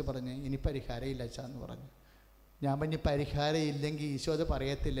കന്യാസ്ത്രീ പറഞ്ഞ് ഇനി പരിഹാരമില്ല അച്ഛാന്ന് പറഞ്ഞു. ഞാൻ പറഞ്ഞ് പരിഹാരം ഇല്ലെങ്കിൽ ഈശോ അത്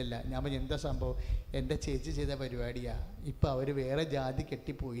പറയത്തില്ലല്ല. ഞാൻ പറഞ്ഞു എന്താ സംഭവം? എൻ്റെ ചേച്ചി ചെയ്ത പരിപാടിയാണ്. ഇപ്പോൾ അവർ വേറെ ജാതി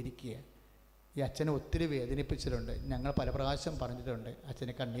കെട്ടിപ്പോയിരിക്കുക. ഈ അച്ഛനെ ഒത്തിരി വേദനിപ്പിച്ചിട്ടുണ്ട്. ഞങ്ങൾ പല പ്രാവശ്യം പറഞ്ഞിട്ടുണ്ട്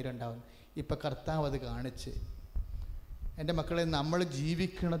അച്ഛന് കണ്ണീരുണ്ടാവും. ഇപ്പം കർത്താവ് അത് കാണിച്ച്. എൻ്റെ മക്കളെ, നമ്മൾ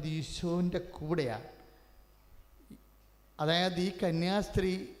ജീവിക്കുന്നത് ഈശോൻ്റെ കൂടെയാണ്. അതായത് ഈ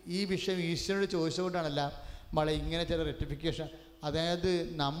കന്യാസ്ത്രീ ഈ വിഷയം ഈശോയോട് ചോദിച്ചുകൊണ്ടാണല്ല നമ്മളെ ഇങ്ങനെ ചില റെക്ടിഫിക്കേഷൻ. അതായത്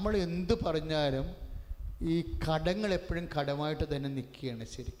നമ്മൾ എന്ത് പറഞ്ഞാലും ഈ കടങ്ങൾ എപ്പോഴും കടമായിട്ട് തന്നെ നിൽക്കുകയാണ്.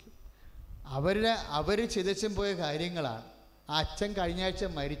 ശരിക്കും അവർ ചിതച്ചും പോയ കാര്യങ്ങളാണ്. ആ അച്ഛൻ കഴിഞ്ഞ ആഴ്ച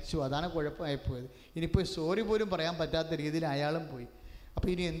മരിച്ചു, അതാണ് കുഴപ്പമായിപ്പോയത്. ഇനിയിപ്പോൾ സോറി പോലും പറയാൻ പറ്റാത്ത രീതിയിൽ അയാളും പോയി. അപ്പോൾ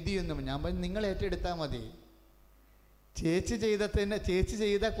ഇനി എന്ത് ചെയ്യുന്നു? ഞാൻ പറഞ്ഞു നിങ്ങൾ ഏറ്റെടുത്താൽ മതി. ചേച്ചി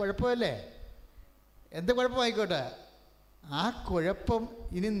ചെയ്ത കുഴപ്പമല്ലേ, എന്ത് കുഴപ്പമായിക്കോട്ടെ, ആ കുഴപ്പം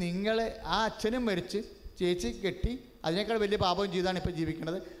ഇനി നിങ്ങളെ, ആ അച്ഛനും മരിച്ച് ചേച്ചി കെട്ടി അതിനേക്കാൾ വലിയ പാപം ചെയ്താണ് ഇപ്പോൾ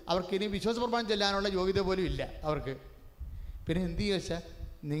ജീവിക്കുന്നത്. അവർക്ക് ഇനി വിശ്വാസ പ്രമാണം ചെല്ലാനുള്ള യോഗ്യത പോലും ഇല്ല അവർക്ക്. പിന്നെ എന്ത് ചോദിച്ചാൽ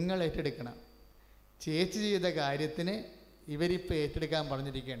നിങ്ങൾ ഏറ്റെടുക്കണം. ചേച്ചി ചെയ്ത കാര്യത്തിന് ഇവരിപ്പോൾ ഏറ്റെടുക്കാൻ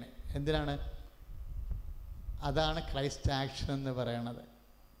പറഞ്ഞിരിക്കുകയാണ്. എന്തിനാണ്? അതാണ് ക്രൈസ്റ്റ് ആക്ഷൻ എന്ന് പറയണത്.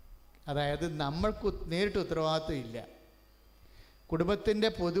 അതായത് നമ്മൾക്ക് നേരിട്ട് ഉത്തരവാദിത്വം ഇല്ല. കുടുംബത്തിൻ്റെ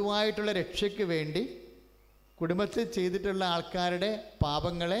പൊതുവായിട്ടുള്ള രക്ഷയ്ക്ക് വേണ്ടി കുടുംബത്തിൽ ചെയ്തിട്ടുള്ള ആൾക്കാരുടെ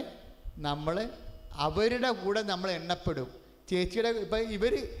പാപങ്ങളെ നമ്മൾ അവരുടെ കൂടെ നമ്മൾ എണ്ണപ്പെടും. ചേച്ചിയുടെ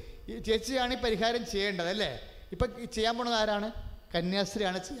ഇപ്പം ചേച്ചിയാണ് ഈ പരിഹാരം ചെയ്യേണ്ടത് അല്ലേ? ഇപ്പം ചെയ്യാൻ പോണത് ആരാണ്?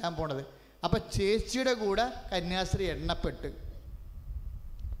 കന്യാസ്ത്രീയാണ് ചെയ്യാൻ പോണത്. അപ്പം ചേച്ചിയുടെ കൂടെ കന്യാസ്ത്രീ എണ്ണപ്പെട്ട്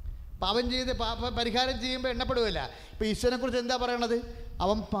പാപം ചെയ്ത് പരിഹാരം ചെയ്യുമ്പോൾ എണ്ണപ്പെടുകയില്ല. ഇപ്പം ഈശ്വരനെക്കുറിച്ച് എന്താ പറയണത്?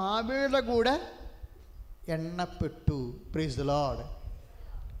 അവൻ പാപിയുടെ കൂടെ എണ്ണപ്പെട്ടു. Price the Lord.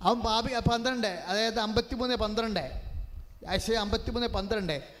 അവൻ പാപി 12, അതായത് 53:12, ഐശയ്യ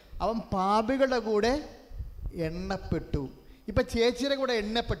 53:12, അവൻ പാപികളുടെ കൂടെ എണ്ണപ്പെട്ടു. ഇപ്പം ചേച്ചിയുടെ കൂടെ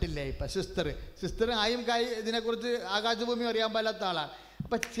എണ്ണപ്പെട്ടില്ലേ? ഇപ്പം സിസ്റ്റർ ആയും ഇതിനെക്കുറിച്ച് ആകാശഭൂമി അറിയാൻ പാടില്ലാത്ത ആളാണ്.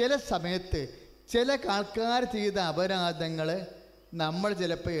 അപ്പം ചില സമയത്ത് ചില ആൾക്കാർ ചെയ്ത അപരാധങ്ങൾ നമ്മൾ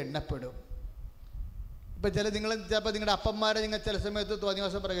ചിലപ്പോൾ എണ്ണപ്പെടും. ഇപ്പം നിങ്ങൾ ചിലപ്പോൾ നിങ്ങളുടെ അപ്പന്മാരെ നിങ്ങൾ ചില സമയത്ത് തോന്നിയ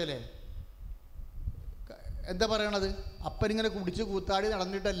ദിവസം പറയല്ലേ? എന്താ പറയണത്? അപ്പനിങ്ങനെ കുടിച്ച് കൂത്താടി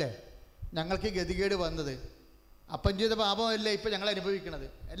നടന്നിട്ടല്ലേ ഞങ്ങൾക്ക് ഗതികേട് വന്നത്. അപ്പൻ ചെയ്ത പാപമല്ലേ ഇപ്പം ഞങ്ങൾ അനുഭവിക്കണത്.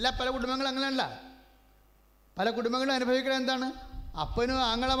 പല കുടുംബങ്ങളും അങ്ങനെയല്ല. പല കുടുംബങ്ങളും അനുഭവിക്കണത് എന്താണ്? അപ്പനോ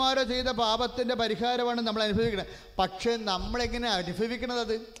ആങ്ങളമാരോ ചെയ്ത പാപത്തിൻ്റെ പരിഹാരമാണ് നമ്മൾ അനുഭവിക്കുന്നത്. പക്ഷേ നമ്മളെങ്ങനെ അനുഭവിക്കണത്?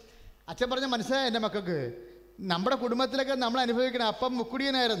 അത് അച്ഛൻ പറഞ്ഞ മനസ്സിലായ എൻ്റെ മക്കൾക്ക്? നമ്മുടെ കുടുംബത്തിലൊക്കെ നമ്മൾ അനുഭവിക്കണം. അപ്പം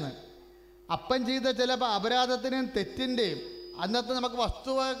മുക്കുടിയനായിരുന്നു. അപ്പൻ ചെയ്ത ചില അപരാധത്തിനും തെറ്റിൻ്റെയും അന്നത്തെ നമുക്ക്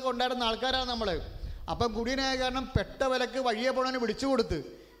വസ്തുവൊക്കെ ഉണ്ടായിരുന്ന ആൾക്കാരാണ് നമ്മൾ. അപ്പം കുടിയനായ കാരണം പെട്ട വിലക്ക് വഴിയെ പോണവന് പിടിച്ചു കൊടുത്ത്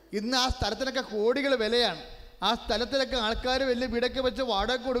ഇന്ന് ആ സ്ഥലത്തിനൊക്കെ കോടികൾ വിലയാണ്. ആ സ്ഥലത്തിലൊക്കെ ആൾക്കാർ വലിയ വീടൊക്കെ വെച്ച്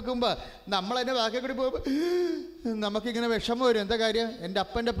വാടക കൊടുക്കുമ്പോൾ നമ്മളതിൻ്റെ ബാക്കി കൂടി പോകുമ്പോൾ നമുക്കിങ്ങനെ വിഷമം വരും. എന്താ കാര്യം? എൻ്റെ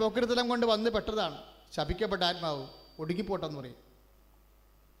അപ്പൻ്റെ പോക്കരത്തിലം കൊണ്ട് വന്ന് പെട്ടതാണ്. ശപിക്കപ്പെട്ട ആത്മാവ് ഒടുങ്ങിപ്പോട്ടെന്ന് പറയും.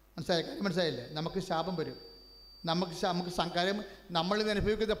 മനസ്സിലായില്ലേ? നമുക്ക് ശാപം വരും. നമുക്ക് കാര്യം നമ്മളിന്ന്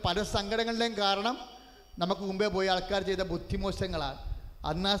അനുഭവിക്കുന്ന പല സങ്കടങ്ങളുടെയും കാരണം നമുക്ക് മുമ്പേ പോയി ആൾക്കാർ ചെയ്ത ബുദ്ധിമോശങ്ങളാണ്.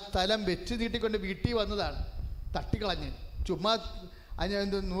 അന്ന് ആ സ്ഥലം വെച്ച് നീട്ടിക്കൊണ്ട് വീട്ടിൽ വന്നതാണ്. തട്ടിക്കളഞ്ഞ് ചുമ്മാ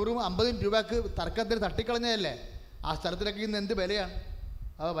 100-50 രൂപക്ക് തർക്കത്തിന് തട്ടിക്കളഞ്ഞതല്ലേ. ആ സ്ഥലത്തിലൊക്കെ ഇന്ന് എന്ത് വിലയാണ്?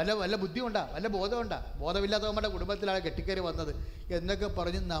 വല്ല ബുദ്ധിയുണ്ടാ? വല്ല ബോധമുണ്ടാ? ബോധമില്ലാത്തവന്മാരുടെ കുടുംബത്തിലാണ് കെട്ടിക്കയറി വന്നത് എന്നൊക്കെ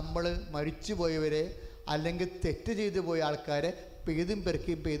പറഞ്ഞ് നമ്മൾ മരിച്ചു പോയവരെ അല്ലെങ്കിൽ തെറ്റ് ചെയ്തു പോയ ആൾക്കാരെ പെയ്തും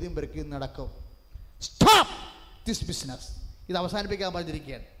പെറുക്കിയും നടക്കും. Stop this business. ഇത് അവസാനിപ്പിക്കാൻ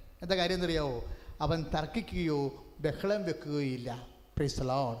പറഞ്ഞിരിക്കുകയാണ്. എന്താ കാര്യം എന്നറിയാവോ? അവൻ തർക്കിക്കുകയോ ബഹളം വെക്കുകയോ ഇല്ല. Praise the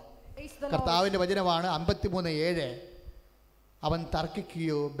Lord. കർത്താവിൻ്റെ വചനമാണ് 53:7. അവൻ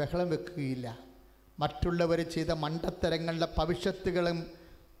തർക്കിക്കുകയോ ബഹളം വെക്കുകയില്ല. മറ്റുള്ളവർ ചെയ്ത മണ്ടത്തരങ്ങളുടെ ഭവിഷ്യത്തുകളും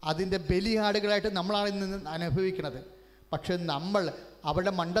അതിൻ്റെ ബലിയാടുകളായിട്ട് നമ്മളാണ് ഇന്ന് അനുഭവിക്കുന്നത്. പക്ഷെ നമ്മൾ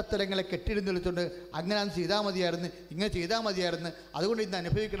അവരുടെ മണ്ടത്തരങ്ങളെ കെട്ടിടുന്നിടത്തുകൊണ്ട് അങ്ങനെ അത് ചെയ്താൽ മതിയായിരുന്നു, ഇങ്ങനെ ചെയ്താൽ മതിയായിരുന്നു, അതുകൊണ്ട് ഇന്ന്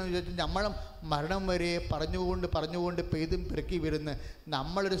അനുഭവിക്കണമെന്ന് ചോദിച്ചാൽ നമ്മൾ മരണം വരെ പറഞ്ഞുകൊണ്ട് പെയ്തും പെറുക്കി വരുന്ന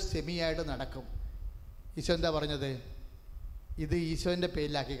നമ്മളൊരു സെമിയായിട്ട് നടക്കും. ഈശോ എന്താ പറഞ്ഞത്? ഇത് ഈശോൻ്റെ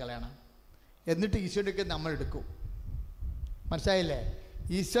പേരിലാക്കി കളയണം. എന്നിട്ട് ഈശോൻ്റെയൊക്കെ നമ്മൾ എടുക്കും. മനസ്സിലായില്ലേ?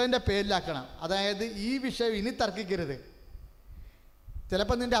 ഈശോൻ്റെ പേരിലാക്കണം. അതായത് ഈ വിഷയം ഇനി തർക്കിക്കരുത്.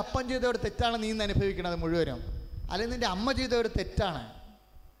 ചിലപ്പോൾ നിൻ്റെ അപ്പം ചെയ്ത ഒരു തെറ്റാണ് നീ ഇന്ന് അനുഭവിക്കുന്നത് മുഴുവനും, അല്ലെങ്കിൽ നിൻ്റെ അമ്മ ചെയ്ത ഒരു തെറ്റാണ്.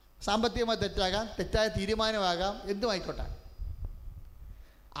 സാമ്പത്തികമായി തെറ്റാകാം, തെറ്റായ തീരുമാനമാകാം, എന്തുമായിക്കോട്ടെ.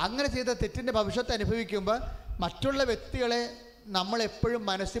 അങ്ങനെ ചെയ്ത തെറ്റിൻ്റെ ഭവിഷ്യത്ത് അനുഭവിക്കുമ്പോൾ മറ്റുള്ള വ്യക്തികളെ നമ്മളെപ്പോഴും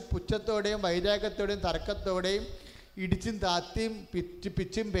മനസ്സിൽ പുച്ഛത്തോടെയും വൈരാഗ്യത്തോടെയും തർക്കത്തോടെയും ഇടിച്ചും താത്തിയും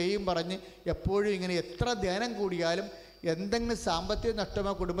പിച്ചും പേയും പറഞ്ഞ് എപ്പോഴും ഇങ്ങനെ എത്ര ധ്യാനം കൂടിയാലും എന്തെങ്കിലും സാമ്പത്തിക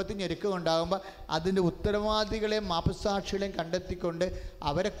നഷ്ടമോ കുടുംബത്തിന് ഞെരുക്കം ഉണ്ടാകുമ്പോൾ അതിൻ്റെ ഉത്തരവാദികളെയും മാപ്പസാക്ഷികളെയും കണ്ടെത്തിക്കൊണ്ട്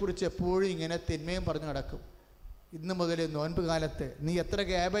അവരെക്കുറിച്ച് എപ്പോഴും ഇങ്ങനെ തിന്മയും പറഞ്ഞു നടക്കും. ഇന്ന് മുതൽ നോൻപ് കാലത്ത് നീ എത്ര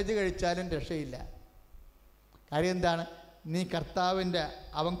ക്യാബേജ് കഴിച്ചാലും രക്ഷയില്ല. കാര്യം എന്താണ്? നീ കർത്താവിൻ്റെ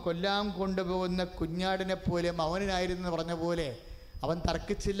അവൻ കൊല്ലാൻ കൊണ്ടുപോകുന്ന കുഞ്ഞാടിനെ പോലെ മൗനനായിരുന്നെന്ന് പറഞ്ഞ പോലെ, അവൻ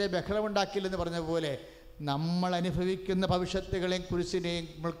തർക്കിച്ചില്ലേ ബഹളമുണ്ടാക്കില്ലെന്ന് പറഞ്ഞ പോലെ, നമ്മൾ അനുഭവിക്കുന്ന ഭവിഷ്യത്തുകളെയും കുരിശിനെയും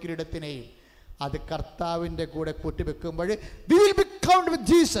മുൾക്കിരീടത്തിനെയും അത് കർത്താവിൻ്റെ കൂടെ കൂട്ടിവെക്കുമ്പോൾ we will be counted with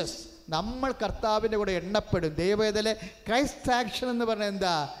Jesus. നമ്മൾ കർത്താവിൻ്റെ കൂടെ എണ്ണപ്പെടും. ദൈവവേദനയിലെ ക്രൈസ്റ്റ് ആക്ഷൻ എന്ന് പറഞ്ഞാൽ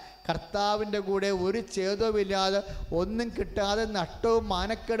എന്താ? കർത്താവിൻ്റെ കൂടെ ഒരു ഛേദവുമില്ലാതെ ഒന്നും കിട്ടാതെ നഷ്ടവും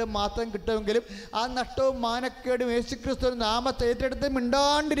മാനക്കേടും മാത്രം കിട്ടുമെങ്കിലും ആ നഷ്ടവും മാനക്കേടും യേശുക്രിസ്തു നാമത്തെ ഏറ്റെടുത്ത്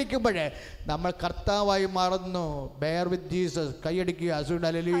മിണ്ടാണ്ടിരിക്കുമ്പോഴേ നമ്മൾ കർത്താവായി മാറുന്നു. Bear with Jesus. കൈയടിക്കുക.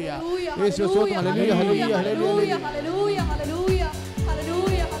 ഹല്ലേലൂയ. യേശു സ്തോത്രം. ഹല്ലേലൂയ ഹല്ലേലൂയ ഹല്ലേലൂയ ഹല്ലേലൂയ ഹല്ലേലൂയ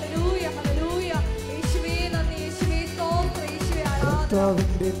ഹല്ലേലൂയ ഹല്ലേലൂയ ഹല്ലേലൂയ. യേശുവേ നന്ദി, യേശുവേ സ്തോത്രം, യേശുവേ ആരാധന.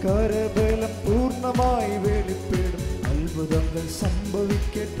 കർത്താവിന്റെ കരബലം പൂർണ്ണമായി വെളിപ്പെടും, അത്ഭുതങ്ങൾ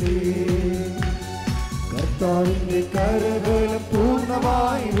സംഭവിക്കട്ടെ. കർത്താവിന്റെ കരബലം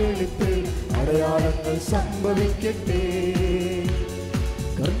പൂർണ്ണമായി വെളിപ്പെടും, അടയാളങ്ങൾ സംഭവിക്കട്ടെ.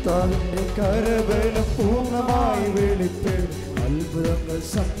 കർത്താവിന്റെ കരബലം പൂർണ്ണമായി വെളിപ്പെടും, അത്ഭുതങ്ങൾ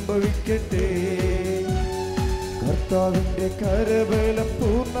സംഭവിക്കട്ടെ. കർത്താവിന്റെ കരബലം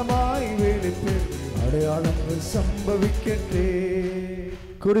പൂർണ്ണമായി വെളിപ്പെടും, അടയാളങ്ങൾ സംഭവിക്കട്ടെ.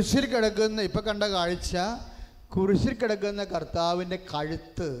 കുരിശിൽ കിടക്കുന്ന ഇപ്പം കണ്ട കാഴ്ച, കുരിശിൽ കിടക്കുന്ന കർത്താവിൻ്റെ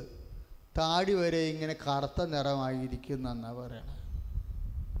കഴുത്ത് താടി വരെ ഇങ്ങനെ കറുത്ത നിറമായിരിക്കുന്നെന്നാണ് പറയണത്.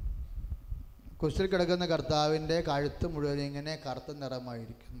 കുരിശിൽ കിടക്കുന്ന കർത്താവിൻ്റെ കഴുത്ത് മുഴുവൻ ഇങ്ങനെ കറുത്ത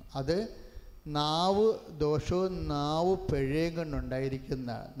നിറമായിരിക്കുന്നു. അത് നാവ് ദോഷവും നാവ് പിഴയും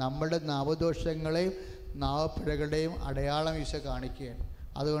കൊണ്ടുണ്ടായിരിക്കുന്ന നമ്മളുടെ നാവദോഷങ്ങളെയും നാവ് പിഴകളുടെയും അടയാളം ഈശോ കാണിക്കുകയാണ്.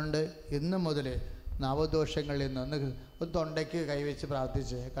 അതുകൊണ്ട് ഇന്നു മുതൽ നവദോഷങ്ങളിൽ നിന്ന് തൊണ്ടയ്ക്ക് കൈവച്ച്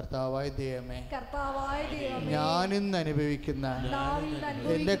പ്രാർത്ഥിച്ച്, കർത്താവായ ദൈവമേ, ഞാനിന്ന് അനുഭവിക്കുന്ന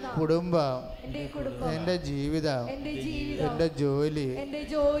എൻ്റെ കുടുംബം, എൻ്റെ ജീവിതം, എൻ്റെ ജോലി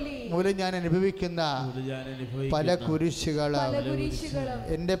മൂലം ഞാൻ അനുഭവിക്കുന്ന പല കുരിശുകളും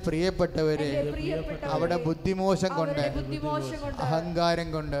എൻ്റെ പ്രിയപ്പെട്ടവരെ അവിടെ ബുദ്ധിമോശം കൊണ്ട്, അഹങ്കാരം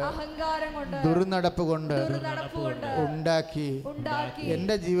കൊണ്ട്, ദുർനടപ്പ് കൊണ്ട് ഉണ്ടാക്കി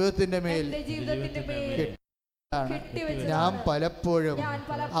എൻ്റെ ജീവിതത്തിൻ്റെ മേൽ ഞാൻ പലപ്പോഴും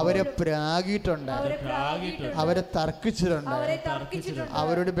അവരെ പ്രാഗിയിട്ടുണ്ട്, അവരെ തർക്കിച്ചിട്ടുണ്ട്,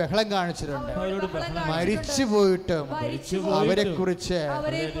 അവരോട് ബഹളം കാണിച്ചിട്ടുണ്ട്. മരിച്ചു പോയിട്ടും അവരെ കുറിച്ച്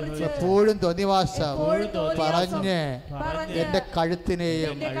എപ്പോഴും തോന്നിവാസം പറഞ്ഞ് എൻ്റെ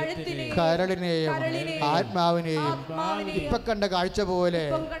കഴുത്തിനെയും കരളിനെയും ആത്മാവിനെയും ഇപ്പൊ കണ്ട കാഴ്ച പോലെ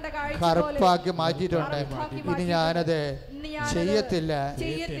കറുപ്പാക്കി മാറ്റിയിട്ടുണ്ട്. ഇനി ഞാനത് ചെയ്യത്തില്ല.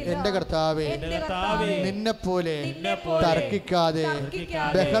 എൻ്റെ കർത്താവേ, നിന്നെ പോലെ തർക്കിക്കാതെ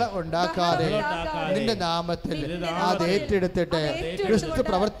ബഹളം ഉണ്ടാക്കാതെ നിന്റെ നാമത്തിൽ അത് ഏറ്റെടുത്തിട്ട് ക്രിസ്തു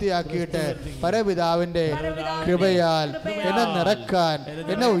പ്രവൃത്തിയാക്കിയിട്ട് പരപിതാവിന്റെ കൃപയാൽ എന്നെ നിറക്കാൻ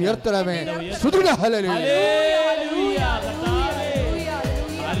എന്നെ ഉയർത്തണമേ.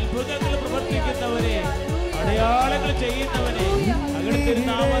 അത്ഭുതങ്ങൾ പ്രവർത്തിക്കുന്നവരെ, അടയാളങ്ങൾ ചെയ്യുന്നവരെ,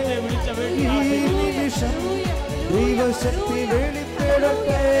 ദൈവശക്തി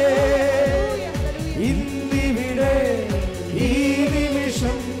വെളിപ്പെടട്ടെ ഇന്നിവിടെ ഈ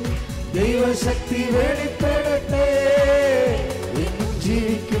നിമിഷം. ദൈവശക്തി വെളിപ്പെടട്ടെ. ഇന്നും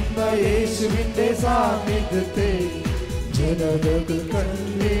ജീവിക്കുന്ന യേശുവിന്റെ സാന്നിധ്യത്തെ ജനതകൾ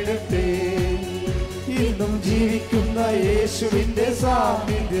കണ്ടിടട്ടെ. ഇന്നും ജീവിക്കുന്ന യേശുവിന്റെ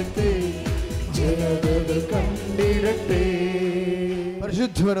സാന്നിധ്യത്തെ ജനതകൾ കണ്ടിടട്ടെ.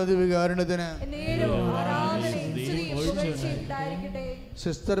 പരിശുദ്ധവികാരണത്തിന്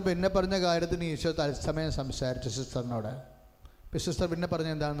സിസ്റ്റർ പിന്നെ പറഞ്ഞ കാര്യത്തിന് ഈശോ തത്സമയം സംസാരിച്ചു സിസ്റ്ററിനോട്. സിസ്റ്റർ പിന്നെ പറഞ്ഞ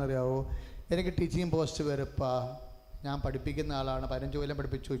എന്താണെന്നറിയാവോ? എനിക്ക് ടീച്ചിങ് പോസ്റ്റ് വെറുപ്പാ, ഞാൻ പഠിപ്പിക്കുന്ന ആളാണ്, 15 കൊല്ലം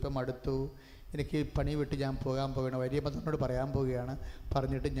പഠിപ്പിച്ചു, ഇപ്പം അടുത്തു, എനിക്ക് പണി വിട്ട് ഞാൻ പോകാൻ പോവുകയാണ്, വലിയ പത്രനോട് പറയാൻ പോവുകയാണ്,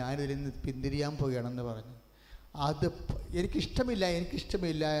 പറഞ്ഞിട്ട് ഞാനിതിൽ നിന്ന് പിന്തിരിയാൻ പോവുകയാണെന്ന് പറഞ്ഞു. അത്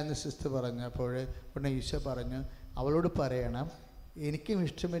എനിക്കിഷ്ടമില്ല എന്ന് സിസ്റ്റർ പറഞ്ഞപ്പോൾ ഉടനെ ഈശോ പറഞ്ഞു, അവളോട് പറയണം എനിക്കും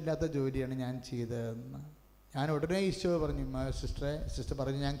ഇഷ്ടമില്ലാത്ത ജോലിയാണ് ഞാൻ ചെയ്തതെന്ന്. ഞാൻ ഉടനെ ഈശോ പറഞ്ഞു, സിസ്റ്റർ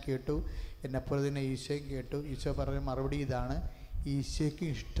പറഞ്ഞു, ഞാൻ കേട്ടു, എന്നെപ്പോലെ തന്നെ ഈശോയും കേട്ടു. ഈശോ പറഞ്ഞ മറുപടി ഇതാണ്, ഈശോയ്ക്ക്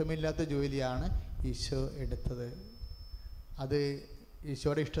ഇഷ്ടമില്ലാത്ത ജോലിയാണ് ഈശോ എടുത്തത്. അത്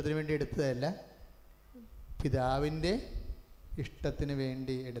ഈശോയുടെ ഇഷ്ടത്തിന് വേണ്ടി എടുത്തതല്ല, പിതാവിൻ്റെ ഇഷ്ടത്തിന്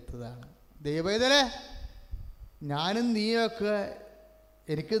വേണ്ടി എടുത്തതാണ്. ദൈവവേദനെ ഞാനും നീയൊക്കെ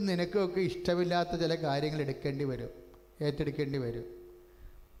എനിക്കും നിനക്കുമൊക്കെ ഇഷ്ടമില്ലാത്ത ചില കാര്യങ്ങൾ എടുക്കേണ്ടി വരും, ഏറ്റെടുക്കേണ്ടി വരും.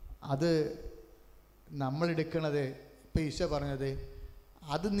 അത് നമ്മളെടുക്കണത്, ഇപ്പം ഈശോ പറഞ്ഞത്,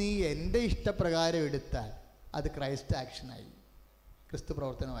 അത് നീ എൻ്റെ ഇഷ്ടപ്രകാരം എടുത്താൽ അത് ക്രൈസ്റ്റ് ആക്ഷനായി, ക്രിസ്തു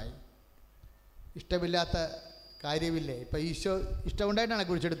പ്രവർത്തനമായി. ഇഷ്ടമില്ലാത്ത കാര്യമില്ലേ? ഇപ്പം ഈശോ ഇഷ്ടമുണ്ടായിട്ടാണ്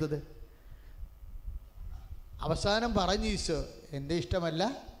കുറിച്ചെടുത്തത്. അവസാനം പറഞ്ഞു ഈശോ, എൻ്റെ ഇഷ്ടമല്ല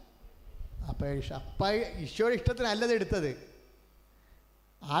അപ്പം ഈശോയുടെ ഇഷ്ടത്തിനല്ലത് എടുത്തത്.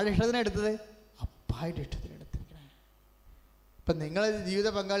 ആരുടെ ഇഷ്ടത്തിനാണ് എടുത്തത്? അപ്പായുടെ ഇഷ്ടത്തിന് എടുത്തിരിക്കണേ. ഇപ്പം നിങ്ങൾ ജീവിത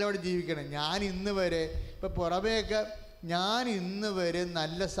പങ്കാളിയോട് ജീവിക്കണം. ഞാൻ ഇന്ന് വരെ ഇപ്പം പുറമേയൊക്കെ ഞാൻ ഇന്ന് വരെ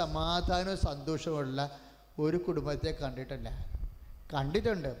നല്ല സമാധാനവും സന്തോഷമുള്ള ഒരു കുടുംബത്തെ കണ്ടിട്ടില്ല.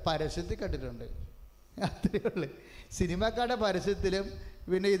 കണ്ടിട്ടുണ്ട്, പരസ്യത്തിൽ കണ്ടിട്ടുണ്ട്, അത്രയേ ഉള്ളൂ. സിനിമക്കാരുടെ പരസ്യത്തിലും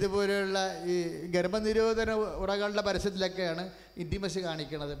പിന്നെ ഇതുപോലെയുള്ള ഈ ഗർഭനിരോധന ഉറകളുടെ പരസ്യത്തിലൊക്കെയാണ് ഇൻറ്റിമസി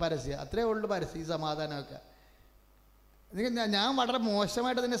കാണിക്കുന്നത്, പരസ്യം. അത്രയേ ഉള്ളൂ പരസ്യം. ഈ സമാധാനമൊക്കെ ഞാൻ വളരെ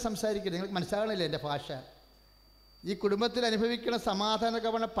മോശമായിട്ട് തന്നെ സംസാരിക്കുന്നത്, നിങ്ങൾക്ക് മനസ്സിലാകണില്ല എൻ്റെ ഭാഷ. ഈ കുടുംബത്തിൽ അനുഭവിക്കുന്ന സമാധാനമൊക്കെ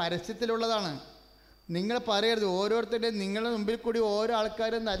പറഞ്ഞാൽ പരസ്യത്തിലുള്ളതാണ്. നിങ്ങൾ പറയരുത്. ഓരോരുത്തരുടെയും നിങ്ങളുടെ മുമ്പിൽ കൂടി ഓരോ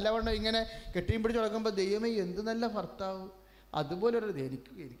ആൾക്കാരും നല്ലവണ്ണം ഇങ്ങനെ കെട്ടിയും പിടിച്ച് നടക്കുമ്പോൾ ദൈവമേ എന്ത് നല്ല ഭർത്താവ്, അതുപോലെ ഒരു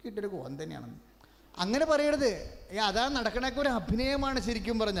എനിക്ക് കിട്ടിയൊരു കോൻ തന്നെയാണെന്ന് അങ്ങനെ പറയരുത്. അതാണ് നടക്കണൊക്കെ ഒരു അഭിനയമാണ്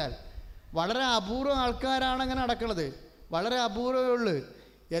ശരിക്കും പറഞ്ഞാൽ. വളരെ അപൂർവം ആൾക്കാരാണ് അങ്ങനെ നടക്കുന്നത്, വളരെ അപൂർവമേ ഉള്ളൂ.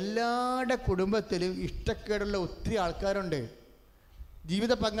 എല്ലാവരുടെ കുടുംബത്തിലും ഇഷ്ടക്കേടുള്ള ഒത്തിരി ആൾക്കാരുണ്ട്.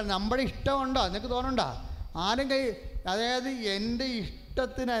 ജീവിത പങ്കാളി നമ്മുടെ ഇഷ്ടമുണ്ടോ? നിനക്ക് തോന്നണ്ടോ? ആരും അതായത് എൻ്റെ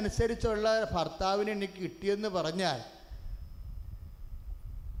ഇഷ്ടത്തിനനുസരിച്ചുള്ള ഭർത്താവിനെ എനിക്ക് കിട്ടിയെന്ന് പറഞ്ഞാൽ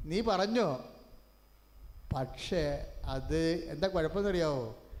നീ പറഞ്ഞോ, പക്ഷേ അത് എന്താ കുഴപ്പമെന്നറിയാവോ?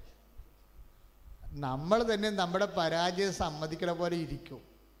 നമ്മൾ തന്നെ നമ്മുടെ പരാജയം സമ്മതിക്കണ പോലെ ഇരിക്കും.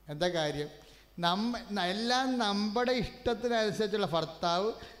 എന്താ കാര്യം? എല്ലാം നമ്മുടെ ഇഷ്ടത്തിനനുസരിച്ചുള്ള ഭർത്താവ്,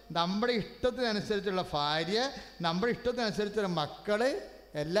 നമ്മുടെ ഇഷ്ടത്തിനനുസരിച്ചുള്ള ഭാര്യ, നമ്മുടെ ഇഷ്ടത്തിനനുസരിച്ചുള്ള മക്കൾ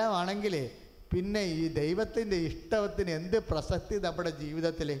എല്ലാം ആണെങ്കിൽ പിന്നെ ഈ ദൈവത്തിൻ്റെ ഇഷ്ടത്തിന് എന്ത് പ്രസക്തി നമ്മുടെ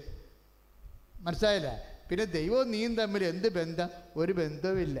ജീവിതത്തിൽ? മനസ്സിലായില്ല? പിന്നെ ദൈവവും നീയും തമ്മിൽ എന്ത് ബന്ധം? ഒരു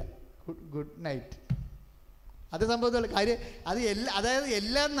ബന്ധവുമില്ല. Good night. അത് സംഭവത്തിൽ കാര്യം അത് അതായത്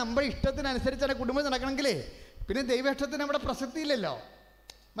എല്ലാം നമ്മുടെ ഇഷ്ടത്തിനനുസരിച്ചാണ് കുടുംബം നടക്കണമെങ്കിലേ പിന്നെ ദൈവ ഇഷ്ടത്തിന് നമ്മുടെ പ്രസക്തിയില്ലല്ലോ.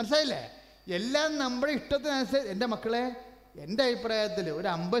 മനസ്സിലായില്ലേ? എല്ലാം നമ്മുടെ ഇഷ്ടത്തിനനുസരിച്ച്. എൻ്റെ മക്കളെ, എൻ്റെ അഭിപ്രായത്തിൽ ഒരു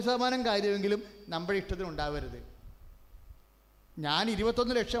 50% കാര്യമെങ്കിലും നമ്മുടെ ഇഷ്ടത്തിന് ഉണ്ടാവരുത്. ഞാൻ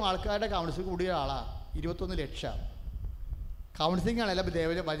 21 ലക്ഷം ആൾക്കാരുടെ കൗൺസിലിംഗ് കൂടിയ ആളാണ്. 21 ലക്ഷം കൗൺസിലിംഗ് ആണല്ല,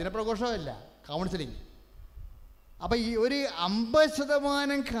 വചനപ്രഘോഷമല്ല, കൗൺസിലിംഗ്. അപ്പം ഈ ഒരു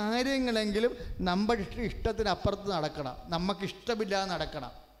 50% കാര്യങ്ങളെങ്കിലും നമ്മുടെ ഇഷ്ടത്തിനപ്പുറത്ത് നടക്കണം, നമുക്കിഷ്ടമില്ലാതെ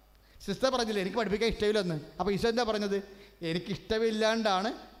നടക്കണം. സിസ്റ്റർ പറഞ്ഞില്ലേ എനിക്ക് പഠിപ്പിക്കാൻ ഇഷ്ടമില്ലെന്ന്. അപ്പോൾ ഈശോ എന്താ പറഞ്ഞത്? എനിക്കിഷ്ടമില്ലാണ്ടാണ്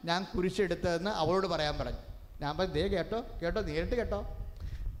ഞാൻ കുരിശെടുത്തതെന്ന് അവളോട് പറയാൻ പറഞ്ഞു. ഞാൻ പറഞ്ഞു, ദേ കേട്ടോ, നേരിട്ട് കേട്ടോ.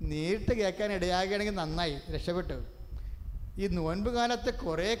 നേരിട്ട് കേൾക്കാൻ ഇടയാകുകയാണെങ്കിൽ നന്നായി, രക്ഷപ്പെട്ടു. ഈ നോൻപ് കാലത്ത്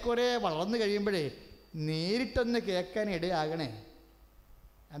കുറേ വളർന്നു കഴിയുമ്പോഴേ നേരിട്ടൊന്ന് കേൾക്കാൻ ഇടയാകണേ.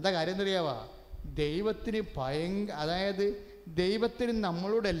 എന്താ കാര്യം എന്നറിയാവാ? ദൈവത്തിന് അതായത് ദൈവത്തിന്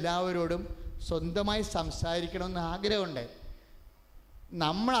നമ്മളോട് എല്ലാവരോടും സ്വന്തമായി സംസാരിക്കണമെന്ന് ആഗ്രഹമുണ്ട്.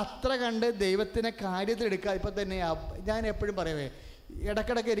 നമ്മൾ അത്ര കണ്ട് ദൈവത്തിനെ കാര്യത്തിലെടുക്കുക. ഇപ്പം തന്നെ ഞാൻ എപ്പോഴും പറയുവേ,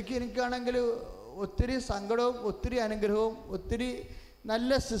 ഇടയ്ക്കിടയ്ക്ക് എനിക്കാണെങ്കിൽ ഒത്തിരി സങ്കടവും ഒത്തിരി അനുഗ്രഹവും ഒത്തിരി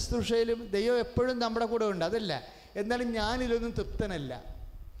നല്ല ശുശ്രൂഷയിലും ദൈവം എപ്പോഴും നമ്മുടെ കൂടെ ഉണ്ട്, അതല്ല. എന്നാലും ഞാനിതൊന്നും തൃപ്തനല്ല.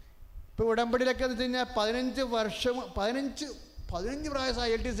 ഇപ്പോൾ ഉടമ്പടിയിലൊക്കെ എന്ന് വെച്ച് കഴിഞ്ഞാൽ 15 പ്രാവശ്യം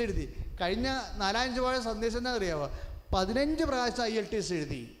IELTS എഴുതി. കഴിഞ്ഞ 4-5 പ്രാവശ്യം സന്ദേശം എന്താ അറിയാമോ? 15 പ്രാവശ്യം IELTS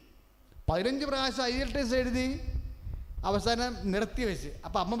എഴുതി. 15 പ്രാവശ്യം IELTS എഴുതി അവസാനം നിർത്തിവെച്ച്.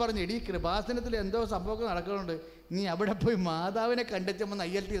 അപ്പം അമ്മ പറഞ്ഞു, എടീ കൃപാസനത്തിൽ എന്തോ സംഭവമൊക്കെ നടക്കുന്നുണ്ട്, നീ അവിടെ പോയി മാതാവിനെ കണ്ടെത്തുമ്പോൾ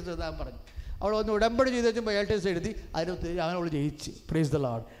IELTS എഴുതാൻ പറഞ്ഞു. അവൾ ഒന്ന് ഉടമ്പടി ചെയ്ത് വെച്ചുമ്പോൾ IELTS എഴുതി. അവൾ ജയിച്ച്. Praise the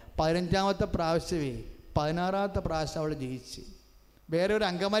Lord. 15ാമത്തെ പ്രാവശ്യമേ 16ാമത്തെ പ്രാവശ്യം അവൾ ജയിച്ച്. വേറെ ഒരു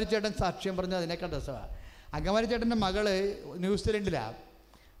അങ്കമാലി ചേട്ടൻ സാക്ഷ്യം പറഞ്ഞാൽ അതിനേക്കാൾ രസമാണ്. അങ്കമാലി ചേട്ടൻ്റെ മകള് ന്യൂസിലൻഡിലാണ്.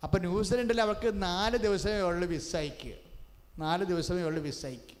 അപ്പോൾ ന്യൂസിലൻഡിൽ അവൾക്ക് 4 ദിവസമേ ഉള്ളൂ വിസയ്ക്ക്. 4 ദിവസമേ ഉള്ളൂ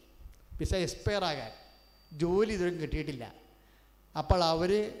വിസയ്ക്ക്. വിസ എക്സ്പയർ ആകാൻ. ജോലി ഇതുവരെ കിട്ടിയിട്ടില്ല. അപ്പോൾ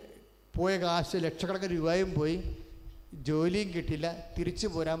അവർ പോയ കാശ് ലക്ഷക്കണക്കിന് രൂപയും പോയി, ജോലിയും കിട്ടില്ല, തിരിച്ചു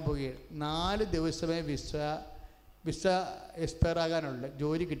പോരാൻ പോവുകയാണ്. 4 ദിവസമേ വിസ എക്സ്പയർ ആകാനുള്ളൂ,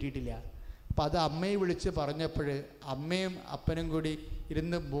 ജോലി കിട്ടിയിട്ടില്ല. അപ്പം അത് അമ്മയെ വിളിച്ച് പറഞ്ഞപ്പോൾ അമ്മയും അപ്പനും കൂടി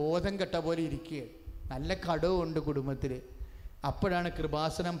ഇരുന്ന് ബോധം കെട്ട പോലെ ഇരിക്കുകയാണ്. നല്ല കടവുണ്ട് കുടുംബത്തിൽ. അപ്പോഴാണ്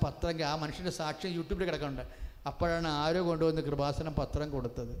കൃപാസനം പത്രം, ആ മനുഷ്യൻ്റെ സാക്ഷ്യം യൂട്യൂബിൽ കിടക്കുന്നുണ്ട്. അപ്പോഴാണ് ആരോ കൊണ്ടുവന്ന് കൃപാസനം പത്രം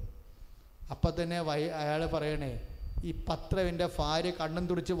കൊടുത്തത്. അപ്പം തന്നെ അയാൾ പറയണേ, ഈ പത്രം എൻ്റെ ഭാര്യ കണ്ണും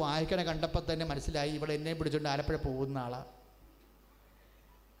തുടിച്ച് വായിക്കണ കണ്ടപ്പോൾ തന്നെ മനസ്സിലായി ഇവിടെ എന്നെ പിടിച്ചുകൊണ്ട് ആലപ്പുഴ പോകുന്ന ആളാണ്.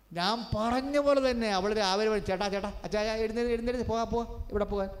 ഞാൻ പറഞ്ഞ പോലെ തന്നെ അവൾ രാവിലെ ചേട്ടാ അച്ഛാ എഴുന്നേറ്റ് പോവാ ഇവിടെ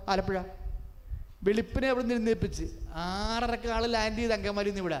പോകാൻ ആലപ്പുഴ വെളുപ്പിനെ അവിടെ നിന്ന് എഴുന്നേൽപ്പിച്ച് 6:30 ആൾ ലാൻഡ് ചെയ്ത്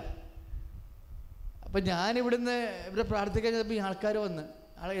അങ്കമാലിയിൽ നിന്ന് ഇവിടെ. അപ്പം ഞാനിവിടുന്ന് ഇവിടെ പ്രാർത്ഥിക്കാൻ ചിലപ്പോൾ ഈ ആൾക്കാർ വന്ന്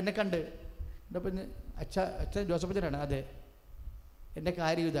എന്നെ കണ്ട് അപ്പം അച്ഛൻ ജോസഫച്ചനാണ്. അതെ, എൻ്റെ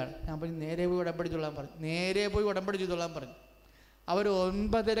കാര്യം ഇതാണ്. ഞാൻ പറഞ്ഞു നേരെ പോയി ഉടമ്പടി ചെയ്തോളാൻ പറഞ്ഞു. അവർ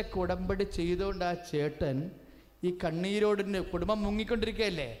 9:30 ഉടമ്പടി ചെയ്തുകൊണ്ട് ആ ചേട്ടൻ ഈ കണ്ണീരോടിന് കുടുംബം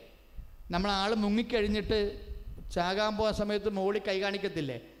മുങ്ങിക്കൊണ്ടിരിക്കുകയല്ലേ. നമ്മളാൾ മുങ്ങിക്കഴിഞ്ഞിട്ട് ചാകാൻ പോകുന്ന സമയത്ത് മുകളിൽ കൈ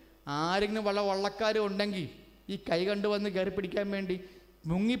കാണിക്കത്തില്ലേ, ആരെങ്കിലും വള്ളക്കാരും ഉണ്ടെങ്കിൽ ഈ കൈ കണ്ടുവന്ന് കയറി പിടിക്കാൻ വേണ്ടി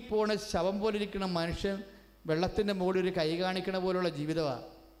മുങ്ങിപ്പോണ ശവം പോലെ ഇരിക്കുന്ന മനുഷ്യൻ വെള്ളത്തിൻ്റെ മുകളിൽ ഒരു കൈ കാണിക്കണ പോലുള്ള ജീവിതമാണ്.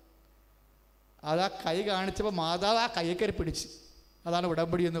 അതാ കൈ കാണിച്ചപ്പോൾ മാതാവ് ആ കൈ കയറി പിടിച്ച്. അതാണ്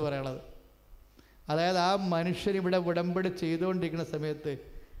ഉടമ്പടി എന്ന് പറയുന്നത്. അതായത് ആ മനുഷ്യൻ ഇവിടെ ഉടമ്പടി ചെയ്തുകൊണ്ടിരിക്കുന്ന സമയത്ത്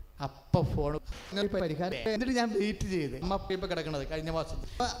അപ്പം ഫോൺ പരിഹാരം. എന്നിട്ട് ഞാൻ വെയിറ്റ് ചെയ്ത് അമ്മ ഇപ്പം കിടക്കണത് കഴിഞ്ഞ മാസം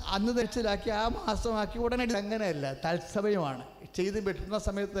അന്ന് ധരിച്ചിലാക്കി ആ മാസമാക്കി ഉടനെ. അങ്ങനെയല്ല, തത്സമയമാണ്. ചെയ്ത് വെട്ടുന്ന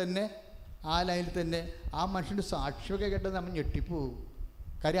സമയത്ത് തന്നെ ആ ലൈനിൽ തന്നെ ആ മനുഷ്യൻ്റെ സാക്ഷിയൊക്കെ കേട്ടത് നമ്മൾ ഞെട്ടിപ്പോവും.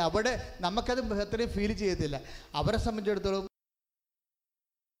 കാര്യം അവിടെ നമുക്കത് അത്രയും ഫീൽ ചെയ്യത്തില്ല. അവരെ സംബന്ധിച്ചിടത്തോളം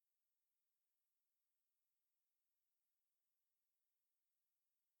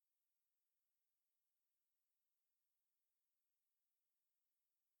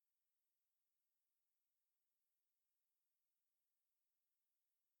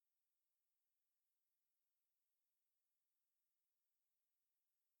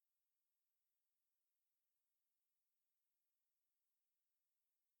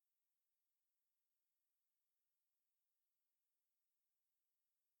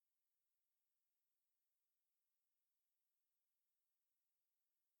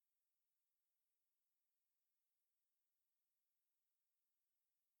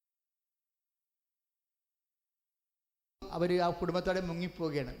അവർ ആ കുടുംബത്തോടെ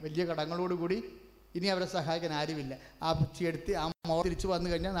മുങ്ങിപ്പോവുകയാണ് വലിയ കടങ്ങളോടുകൂടി. ഇനി അവരെ സഹായിക്കാൻ ആരുമില്ല. ആ എടുത്ത് ആ മോൾ തിരിച്ചു വന്നു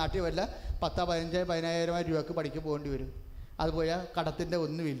കഴിഞ്ഞാൽ നാട്ടിൽ വല്ല 10,000-15,000 രൂപയ്ക്ക് പഠിക്ക് പോകേണ്ടി വരും. അതുപോലെ കടത്തിൻ്റെ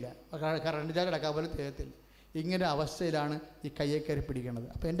ഒന്നുമില്ല, കറണ്ട് ചാർജ് അടക്കാൻ പോലും തികയത്തില്ല. ഇങ്ങനെ അവസ്ഥയിലാണ് ഈ കയ്യെ കയറി പിടിക്കുന്നത്.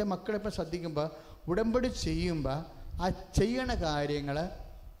 അപ്പോൾ എൻ്റെ മക്കളിപ്പോൾ ശ്രദ്ധിക്കുമ്പോൾ ഉടമ്പടി ചെയ്യുമ്പോൾ ആ ചെയ്യണ കാര്യങ്ങൾ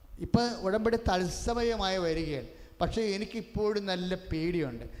ഇപ്പം ഉടമ്പടി തത്സമയമായി വരികയാണ്. പക്ഷേ എനിക്കിപ്പോഴും നല്ല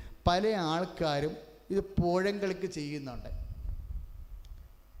പേടിയുണ്ട്. പല ആൾക്കാരും ഇത് പോഴങ്ങൾക്ക് ചെയ്യുന്നുണ്ട്.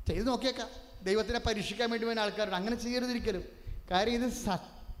 ചെയ്ത് നോക്കിയേക്കാം, ദൈവത്തിനെ പരീക്ഷിക്കാൻ വേണ്ടി വരുന്ന ആൾക്കാരുണ്ട്. അങ്ങനെ ചെയ്യരുതിരിക്കലും. കാര്യം ഇത്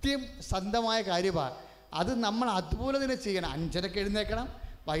സത്യസന്ധമായ കാര്യമാണ്. അത് നമ്മൾ അതുപോലെ തന്നെ ചെയ്യണം. 5:30 എഴുന്നേൽക്കണം,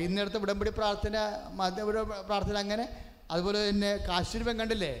 വൈകുന്നേരത്തെ ഉടമ്പടി പ്രാർത്ഥന, പ്രാർത്ഥന, അങ്ങനെ. അതുപോലെ തന്നെ കാശുരൂപം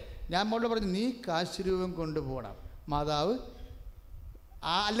കണ്ടില്ലേ, ഞാൻ മോളോട് പറഞ്ഞു നീ കാശുരൂപം കൊണ്ടുപോകണം. മാതാവ്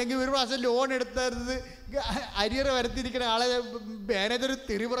അല്ലെങ്കിൽ ഒരു പ്രാവശ്യം ലോൺ എടുത്തത് അരിയറ വരുത്തിയിരിക്കുന്ന ആളെ മാനേജർ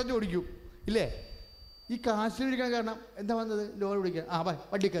തെറി പറഞ്ഞു ഓടിക്കും ഇല്ലേ. ഈ കാശ് പിടിക്കാൻ കാരണം എന്താ വന്നത്, ലോൺ പിടിക്കാൻ.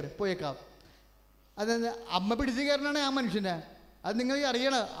 വണ്ടിക്കാർ പോയേക്കാം. അതായത് അമ്മ പിടിച്ച് കയറണാണ് ആ മനുഷ്യനെ. അത് നിങ്ങൾ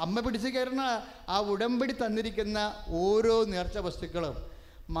അറിയണം. അമ്മ പിടിച്ച് കയറണ ആ ഉടമ്പടി തന്നിരിക്കുന്ന ഓരോ നേർച്ച വസ്തുക്കളും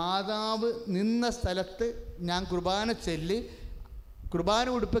മാതാവ് നിന്ന സ്ഥലത്ത് ഞാൻ കുർബാന ചൊല്ലി കുർബാന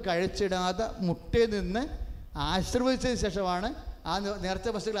ഉടുപ്പ് കഴിച്ചിടാതെ മുട്ടയിൽ നിന്ന് ആശീർവദിച്ചതിന് ശേഷമാണ്, ആ നേർച്ച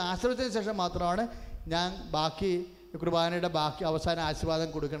വസ്തുക്കൾ ആശീർവദിച്ചതിന് ശേഷം മാത്രമാണ് ഞാൻ ബാക്കി കുർബാനയുടെ ബാക്കി അവസാന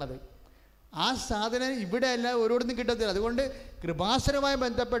ആശീർവാദം കൊടുക്കുന്നത്. ആ സാധനം ഇവിടെ അല്ല ഓരോടൊന്നും കിട്ടത്തില്ല. അതുകൊണ്ട് കൃപാസനവുമായി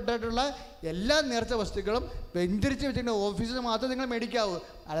ബന്ധപ്പെട്ടിട്ടുള്ള എല്ലാ നേർച്ച വസ്തുക്കളും വെഞ്ചരിച്ച് വെച്ചിട്ട് ഓഫീസിൽ മാത്രം നിങ്ങൾ മേടിക്കാവൂ.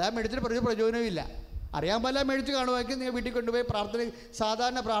 അല്ലാതെ മേടിച്ചിട്ട് പ്രയോജനമില്ല. അറിയാൻ പാടില്ല മേടിച്ച് കാണുമായിരിക്കും. നിങ്ങൾ വീട്ടിൽ കൊണ്ടുപോയി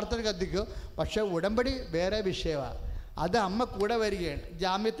സാധാരണ പ്രാർത്ഥന കത്തിക്കും. പക്ഷേ ഉടമ്പടി വേറെ വിഷയമാണ്. അത് അമ്മ കൂടെ വരികയാണ്.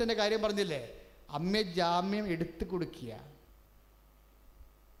 ജാമ്യത്തിൻ്റെ കാര്യം പറഞ്ഞില്ലേ, അമ്മ ജാമ്യം എടുത്തു കൊടുക്കുക.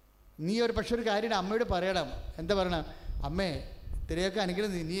 നീ പക്ഷെ ഒരു കാര്യം അമ്മയോട് പറയണം. എന്താ പറയണം, അമ്മേ ഇത്രയൊക്കെ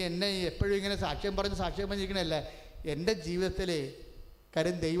അനുഗ്രഹം നീ എന്നെ എപ്പോഴും ഇങ്ങനെ സാക്ഷ്യം പറഞ്ഞിരിക്കണല്ലേ. എൻ്റെ ജീവിതത്തിൽ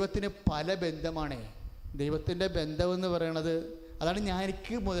കാര്യം ദൈവത്തിന് പല ബന്ധമാണ്. ദൈവത്തിൻ്റെ ബന്ധമെന്ന് പറയണത് അതാണ്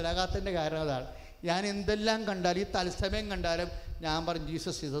എനിക്ക് മുതലാകാത്തതിൻ്റെ കാരണം. അതാണ് ഞാൻ എന്തെല്ലാം കണ്ടാലും ഈ തത്സമയം കണ്ടാലും ഞാൻ പറഞ്ഞു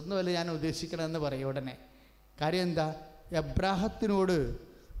ജീസസ് ഇതൊന്നുമല്ല ഞാൻ ഉദ്ദേശിക്കണമെന്ന് പറയും ഉടനെ. കാര്യം എന്താ, എബ്രാഹത്തിനോട്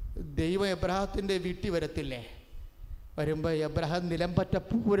ദൈവം എബ്രാഹത്തിൻ്റെ വീട്ടിൽ വരത്തില്ലേ, വരുമ്പോൾ എബ്രാഹാം നിലംപറ്റ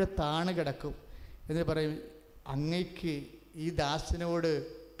പൂരെ താണ് കിടക്കും. എന്ന് പറയും അങ്ങയ്ക്ക് ഈ ദാസനോട്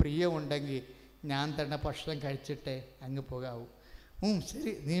പ്രിയമുണ്ടെങ്കിൽ ഞാൻ തന്നെ ഭക്ഷണം കഴിച്ചിട്ടേ അങ്ങ് പോകാവൂ.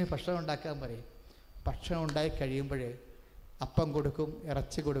 ശരി നീ ഭക്ഷണം ഉണ്ടാക്കാൻ പറയും. ഭക്ഷണം ഉണ്ടാക്കി കഴിയുമ്പോഴേ അപ്പം കൊടുക്കും,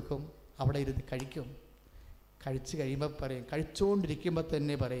 ഇറച്ചി കൊടുക്കും, അവിടെ ഇരുന്ന് കഴിക്കും. കഴിച്ച് കഴിയുമ്പോൾ പറയും, കഴിച്ചുകൊണ്ടിരിക്കുമ്പോൾ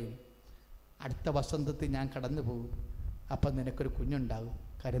തന്നെ പറയും അടുത്ത വസന്തത്തിൽ ഞാൻ കടന്നു പോകും, അപ്പം നിനക്കൊരു കുഞ്ഞുണ്ടാകും.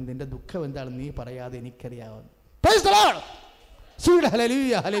 കാര്യം നിൻ്റെ ദുഃഖം എന്താണെന്ന് നീ പറയാതെ എനിക്കറിയാവുന്നു.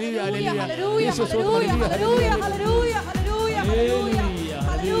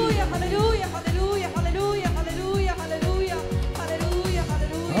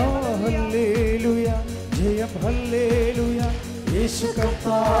 ജയം ഹല്ലേലൂയ യേശു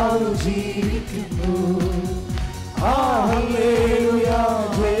കർത്താവ് ജീവിക്കുന്നു. ആ ഹല്ലേലൂയ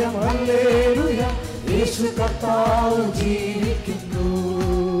ജയം ഹല്ലേലൂയ യേശു കർത്താവ് ജീവിക്കുന്നു.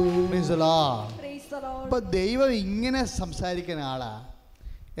 Praise the Lord. Praise the Lord. അപ്പോൾ ദൈവം ഇങ്ങനെ സംസാരിക്കുന്ന ആളാ.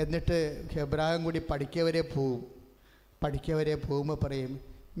 എന്നിട്ട് ഹെബ്രായം കൂടി പഠിക്കവരെ പോകുമ്പോൾ പറയും,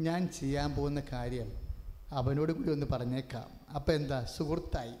 ഞാൻ ചെയ്യാൻ പോകുന്ന കാര്യം അവനോട് കൂടി ഒന്ന് പറഞ്ഞേക്കാം. അപ്പോൾ എന്താ,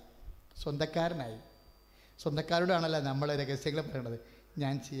 സുഹൃത്തായി, സ്വന്തക്കാരനായി. സ്വന്തക്കാരോടാണല്ലോ നമ്മൾ രഹസ്യങ്ങൾ പറയണത്.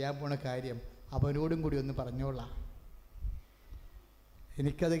 ഞാൻ ചെയ്യാൻ പോകുന്ന കാര്യം അവനോടും കൂടി ഒന്ന് പറഞ്ഞോളാം.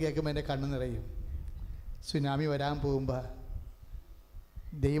 എനിക്കത് കേൾക്കുമ്പോൾ എൻ്റെ കണ്ണ് നിറയും. സുനാമി വരാൻ പോകുമ്പോൾ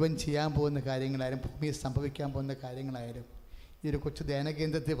ദൈവം ചെയ്യാൻ പോകുന്ന കാര്യങ്ങളായാലും ഭൂമിയിൽ സംഭവിക്കാൻ പോകുന്ന കാര്യങ്ങളായാലും ഈ ഒരു കൊച്ചു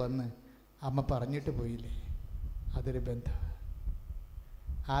ധ്യാനകേന്ദ്രത്തിൽ വന്ന് അമ്മ പറഞ്ഞിട്ട് പോയില്ലേ, അതൊരു ബന്ധം.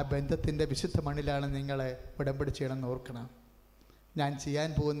 ആ ബന്ധത്തിൻ്റെ വിശുദ്ധ മണ്ണിലാണ് നിങ്ങൾ ഉടമ്പടി ചെയ്യണമെന്ന് ഓർക്കണം. ഞാൻ ചെയ്യാൻ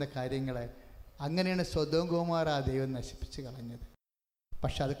പോകുന്ന കാര്യങ്ങൾ അങ്ങനെയാണ് സ്വദോം ഗോമോറ ദൈവം നശിപ്പിച്ച് കളഞ്ഞത്.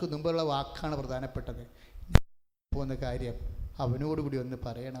 പക്ഷെ അതൊക്കെ മുമ്പുള്ള വാക്കാണ് പ്രധാനപ്പെട്ടത്. ഞാൻ പോകുന്ന കാര്യം അവനോടുകൂടി ഒന്ന്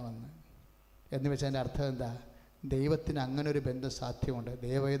പറയണമെന്ന്. എന്ന് വെച്ചാൽ എൻ്റെ അർത്ഥം എന്താ, ദൈവത്തിന് അങ്ങനെ ഒരു ബന്ധം സാധ്യമുണ്ട്.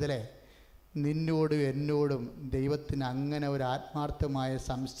 ദൈവവേദലെ നിന്നോടും എന്നോടും ദൈവത്തിന് അങ്ങനെ ഒരു ആത്മാർത്ഥമായ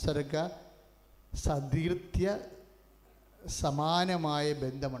സംസർഗ സതീർത്ഥ്യ സമാനമായ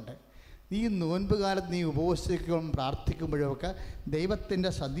ബന്ധമുണ്ട്. നീ നോൻപ് കാലത്ത് നീ ഉപവസിക്കുകയും പ്രാർത്ഥിക്കുമ്പോഴൊക്കെ ദൈവത്തിൻ്റെ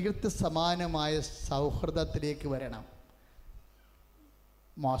സതീർത്ഥ സമാനമായ സൗഹൃദത്തിലേക്ക് വരണം.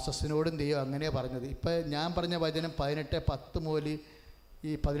 മോസസിനോടും ദൈവം അങ്ങനെ പറഞ്ഞത്. ഇപ്പം ഞാൻ പറഞ്ഞ വചനം 18:10 മുതൽ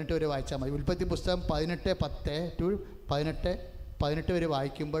ഈ 18 വരെ വായിച്ചാൽ മതി. ഉൽപ്പത്തി പുസ്തകം 18:10 വരെ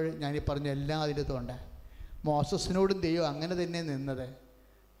വായിക്കുമ്പോൾ ഞാനീ പറഞ്ഞ എല്ലാം അതിൻ്റെതുണ്ട്. മോസസിനോടും ദൈവം അങ്ങനെ തന്നെ നിന്നത്.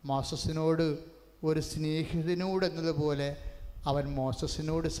 മോസസിനോട് ഒരു സ്നേഹിതനോട് എന്നതുപോലെ അവൻ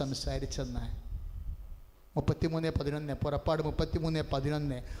മോസസിനോട് സംസാരിച്ചെന്ന് 33:11 പുറപ്പാട്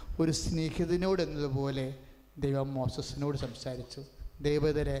 33:11 ഒരു സ്നേഹിതനോട് എന്നതുപോലെ ദൈവം മോസസിനോട് സംസാരിച്ചു.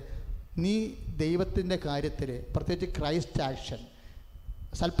 ദൈവതരെ നീ ദൈവത്തിൻ്റെ കാര്യത്തിൽ പ്രത്യേകിച്ച് ക്രൈസ്റ്റ് ആക്ഷൻ,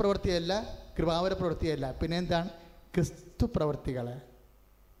 സൽപ്രവൃത്തിയല്ല, കൃപാവര പ്രവൃത്തിയല്ല, പിന്നെ എന്താണ്, ക്രിസ്തു പ്രവൃത്തികൾ.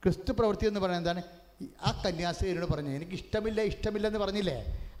 ക്രിസ്തു പ്രവൃത്തി എന്ന് പറയുന്നത് എന്താണ്? ആ കന്യാസ്ത്രീയോട് പറഞ്ഞു എനിക്ക് ഇഷ്ടമില്ലെന്ന് പറഞ്ഞില്ലേ.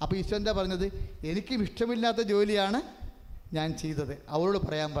 അപ്പോൾ ഈശോ എന്താ പറഞ്ഞത്? എനിക്കും ഇഷ്ടമില്ലാത്ത ജോലിയാണ് ഞാൻ ചെയ്തത്. അവളോട്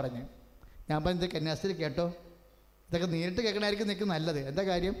പറയാൻ പറഞ്ഞു. ഞാൻ പറഞ്ഞത് കന്യാസ്ത്രീ കേട്ടോ, ഇതൊക്കെ നേരിട്ട് കേൾക്കണമായിരിക്കും നിനക്ക് നല്ലത്. എന്താ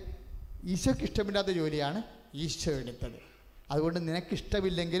കാര്യം? ഈശോയ്ക്ക് ഇഷ്ടമില്ലാത്ത ജോലിയാണ് ഈശോ എടുത്തത്. അതുകൊണ്ട്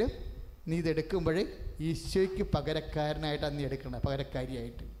നിനക്കിഷ്ടമില്ലെങ്കിലും നീ ഇതെടുക്കുമ്പോൾ ഈശോയ്ക്ക് പകരക്കാരനായിട്ടാണ് നീ എടുക്കണം,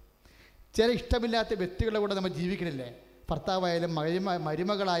 പകരക്കാരിയായിട്ട്. ചില ഇഷ്ടമില്ലാത്ത വ്യക്തികളുടെ കൂടെ നമ്മൾ ജീവിക്കണില്ലേ? ഭർത്താവായാലും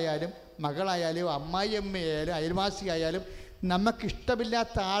മരുമകളായാലും മകളായാലും അമ്മായിയമ്മയായാലും അയൽവാസിയായാലും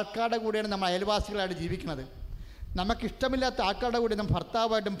നമുക്കിഷ്ടമില്ലാത്ത ആൾക്കാരുടെ കൂടെയാണ് നമ്മൾ അയൽവാസികളായിട്ട് ജീവിക്കുന്നത്. നമുക്കിഷ്ടമില്ലാത്ത ആൾക്കാരുടെ കൂടെ നമ്മൾ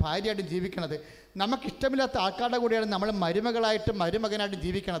ഭർത്താവായിട്ടും ഭാര്യയായിട്ടും ജീവിക്കണത്. നമുക്കിഷ്ടമില്ലാത്ത ആൾക്കാരുടെ കൂടെയാണ് നമ്മൾ മരുമകളായിട്ടും മരുമകനായിട്ടും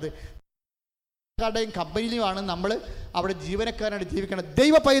ജീവിക്കണത്. യും കമ്പനിയിലുമാണ് നമ്മൾ അവിടെ ജീവനക്കാരനായിട്ട് ജീവിക്കണം.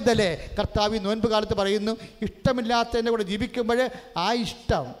 ദൈവ പൈതലേ, കർത്താവ് നോൻപ് കാലത്ത് പറയുന്നു, ഇഷ്ടമില്ലാത്തതിൻ്റെ കൂടെ ജീവിക്കുമ്പോൾ ആ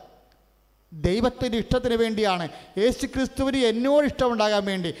ഇഷ്ടം ദൈവത്തിൻ്റെ ഇഷ്ടത്തിന് വേണ്ടിയാണ്. യേശു ക്രിസ്തുവിന് എന്നോട് ഇഷ്ടമുണ്ടാകാൻ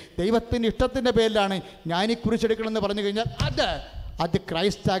വേണ്ടി ദൈവത്തിൻ്റെ ഇഷ്ടത്തിൻ്റെ പേരിലാണ് ഞാൻ ഈ കുരിശെടുക്കണമെന്ന് പറഞ്ഞു കഴിഞ്ഞാൽ അത്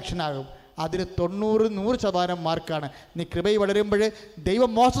ക്രൈസ്റ്റ് ആക്ഷനാകും. അതിന് 90-100% മാർക്കാണ്. നീ കൃപയിൽ വളരുമ്പോൾ ദൈവം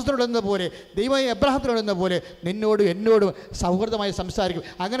മോസസിനോടെന്ന പോലെ, ദൈവം എബ്രഹാത്തിനോടെന്ന പോലെ നിന്നോടും എന്നോടും സൗഹൃദമായി സംസാരിക്കും.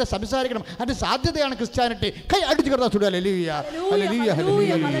 അങ്ങനെ സംസാരിക്കണം. അതിൻ്റെ സാധ്യതയാണ് ക്രിസ്ത്യാനിറ്റി. കൈ അടിച്ചു കിടന്നാ ചൂടുക. ഹല്ലേലൂയ ഹല്ലേലൂയ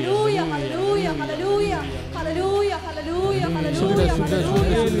ഹല്ലേലൂയ ഹല്ലേലൂയ ഹല്ലേലൂയ ഹല്ലേലൂയ ഹല്ലേലൂയ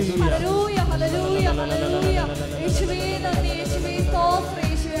ഹല്ലേലൂയ ഹല്ലേലൂയ ഹല്ലേലൂയ യേശുവേ നന്ദി, യേശുവേ സ്തോത്രം,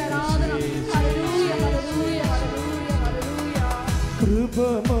 യേശുവേ ആരാധന. ഹല്ലേലൂയ ഹല്ലേലൂയ ഹല്ലേലൂയ ഹല്ലേലൂയ.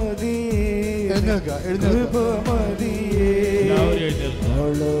 കൃപമതിയേ കൃപമതിയേ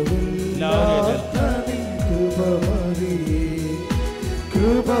അളവില്ലാത്ത നിൻ കൃപമതിയേ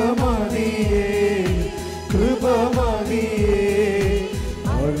കൃപമതിയേ കൃപമതിയേ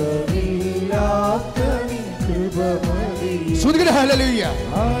അളവില്ലാത്ത നിൻ കൃപമതിയേ. ഹല്ലേലൂയ ഹല്ലേലൂയ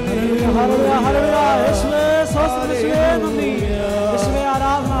ഹല്ലേലൂയ ഹല്ലേലൂയ. യേശുവേ സ്തോത്രം, യേശുവേ നന്ദി, യേശുവേ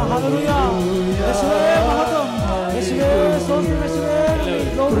ആരാധന. ഹല്ലേലൂയ യേശുവേ മഹത്വം, യേശുവേ സ്തോത്രം, യേശുവേ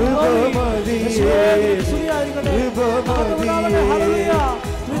കൃപമതിയേ സ്തുതിയായിരിക്കട്ടെ. ഹല്ലേലൂയ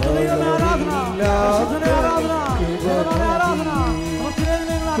ത്രിത്വദൈവമേ ആരാധന, പരിശുദ്ധനേ ആരാധന, ദൈവമേ ആരാധന.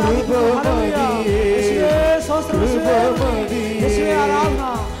 കൃപമതിയേ യേശുവേ സ്തോത്രം, യേശുവേ ആരാധന.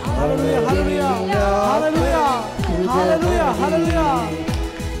 ഹല്ലേലൂയ ഹല്ലേലൂയ ഹല്ലേലൂയ ഹല്ലേലൂയ ഹല്ലേലൂയ.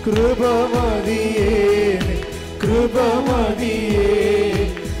 കൃപമതിയേ കൃപമതിയേ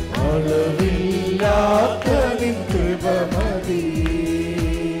അളവില്ലാത്ത നിൻ കൃപമതിയേ.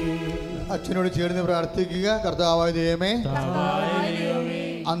 അച്ഛനോട് ചേർന്ന് പ്രാർത്ഥിക്കുക. കർത്താവായ ദൈവമേ,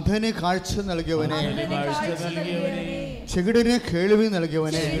 അന്ധന് കാഴ്ച നൽകിയവനെ, ചെകിടന് കേൾവി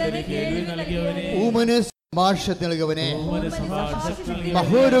നൽകിയവനെ, ഊമന് ഭാഷത്തിൽ നൽകുവനെ,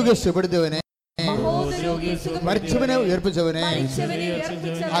 മഹോരോഗ്യ സുഖപ്പെടുത്തവനെ, മരിച്ചവനെ ഉയർപ്പിച്ചവനെ,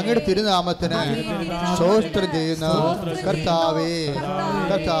 അങ്ങയുടെ തിരുനാമത്തിന് സ്തോത്രം ചെയ്യുന്നു. കർത്താവേ,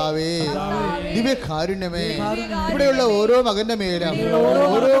 കർത്താവേ, ദിവ്യകാരുണ്യമേ, ഇവിടെയുള്ള ഓരോ മകന്റെ മേലും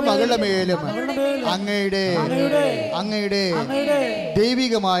ഓരോ മകളുടെ മേലും അങ്ങയുടെ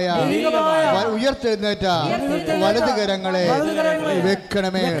ദൈവികമായ ഉയർത്തെഴുന്നേറ്റ വലത് കരങ്ങളെ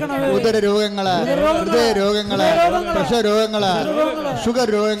വെക്കണമേ. ഉദര രോഗങ്ങള്, ഹൃദയ രോഗങ്ങള്, പ്രഷർ രോഗങ്ങള്, ഷുഗർ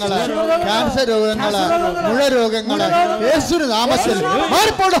രോഗങ്ങള്, ക്യാൻസർ രോഗങ്ങള്, മുഴ രോഗങ്ങള് യേശുവിന്റെ നാമത്തിൽ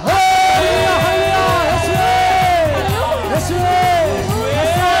മാറിപ്പോട്.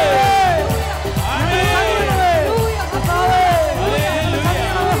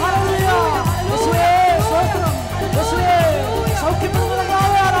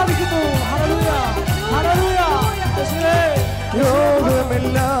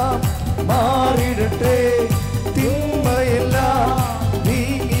 രോഗമെല്ലാം മാറിടട്ടെ, തിന്മയെല്ലാം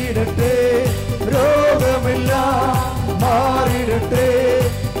നീങ്ങിടട്ടെ. രോഗമെല്ലാം മാറിടട്ടെ,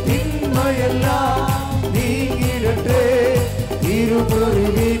 തിന്മയെല്ലാം നീങ്ങിടട്ടെ.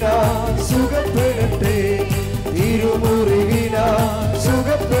 തിരുമുറിവിനാ സുഖപ്പെടട്ടെ, തിരുമുറിവിനാ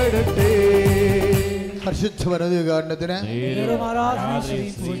സുഖപ്പെടട്ടെ. പരിശുദ്ധ വരദകാരണത്തിന്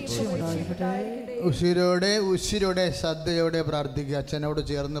ഉശിരോടെ ശ്രദ്ധയോടെ പ്രാർത്ഥിക്കുക. അച്ഛനോട്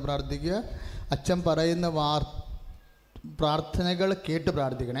ചേർന്ന് പ്രാർത്ഥിക്കുക. അച്ഛൻ പറയുന്ന പ്രാർത്ഥനകൾ കേട്ട്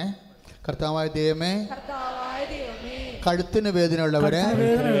പ്രാർത്ഥിക്കണേ. കർത്താവായ ദൈവമേ, കഴുത്തിന് വേദനയുള്ളവരെ,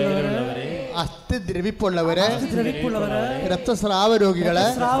 അസ്ഥി ദ്രവിപ്പുള്ളവരെ, രക്തസ്രാവ രോഗികളെ,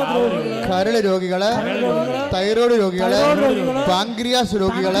 കരള് രോഗികളെ, തൈറോയ്ഡ് രോഗികളെ, പാൻക്രിയാസ്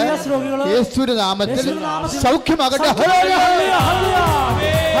രോഗികളെ യേശുവിന്റെ നാമത്തിൽ സൗഖ്യമാകട്ടെ.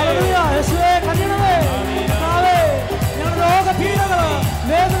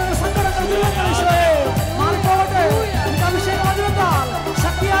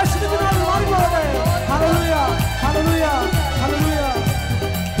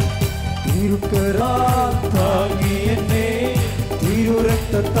 തിരുക്കരാൽ താങ്ങി എന്നെ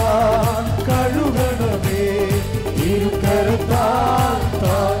തിരുരക്തത്താൽ കഴുകണമേ. തിരുക്കരത്താൽ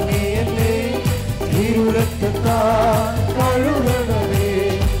താങ്ങി എന്നെ തിരുരക്തത്താൽ കഴുകണമേ.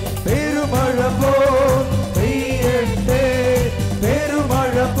 പെരുമഴ പോൽ പെയ്യട്ടെ,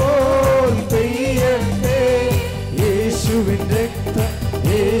 പെരുമഴ പോൽ പെയ്യട്ടെ. യേശുവിൻ രക്തം,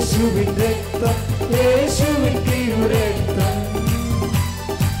 യേശുവിൻ രക്തം, യേശുവിൻ തിരുരക്തം,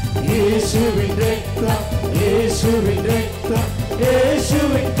 യേശുവിൻ രക്തം, യേശുവിൻ രക്തം,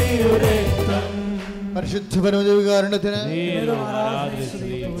 യേശുവിൻ തിരുരക്തം. പരിശുദ്ധ പരമദിവ്യകാരുണ്യത്തിന്,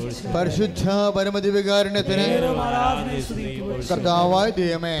 പരിശുദ്ധ പരമദിവ്യകാരുണ്യത്തിന്. കർത്താവായ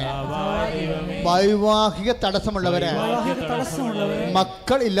ദൈവമേ, വൈവാഹിക തടസ്സമുള്ളവരെ,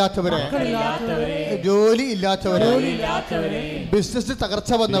 മക്കൾ ഇല്ലാത്തവരെ, ജോലി ഇല്ലാത്തവരെ, ബിസിനസ്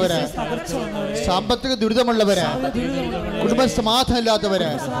തകർച്ച വന്നവരെ, സാമ്പത്തിക ദുരിതമുള്ളവരെ, കുടുംബ സമാധാനം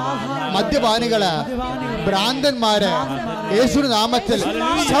ഇല്ലാത്തവരെ, മദ്യപാനികള്, ഭ്രാന്തന്മാര് യേശുവിന്റെ നാമത്തിൽ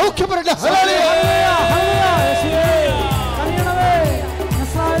സൗഖ്യപ്പെടട്ടെ.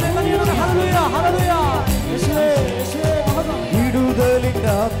 വിടുതലിന്റെ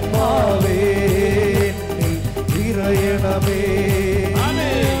ആത്മാവേ നിറയണമേ,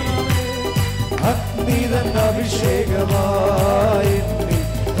 അഗ്നിതൻ അഭിഷേകമായി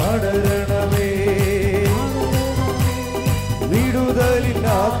പടരണമേ.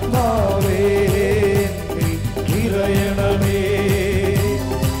 വിടുതലിന്റെ ആത്മാവേ നിറയണമേ,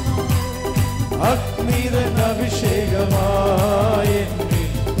 അഗ്നിതൻ അഭിഷേകമായി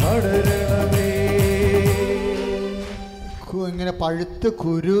പടരണമേ. ഇങ്ങനെ പഴുത്ത്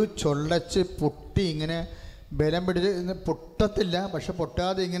കുരു ചൊള്ളച്ച് പൊട്ടി ഇങ്ങനെ ബലം പിടിച്ച് പൊട്ടത്തില്ല, പക്ഷെ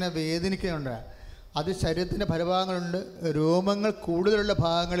പൊട്ടാതെ ഇങ്ങനെ വേദനിക്കുന്നുണ്ട്. അത് ശരീരത്തിൻ്റെ ഫലഭാഗങ്ങളുണ്ട്. രോമങ്ങൾ കൂടുതലുള്ള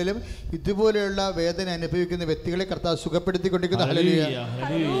ഭാഗങ്ങളിലും ഇതുപോലെയുള്ള വേദന അനുഭവിക്കുന്ന വ്യക്തികളെ കർത്താവ് സുഖപ്പെടുത്തിക്കൊണ്ടിരിക്കുന്നു. ഹല്ലേലൂയ.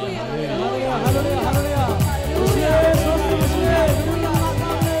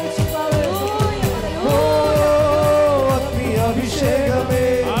 അഭിഷേകമേ,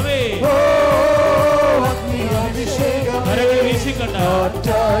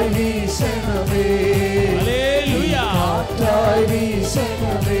 കാറ്റായി വീശണമേ, കാറ്റായി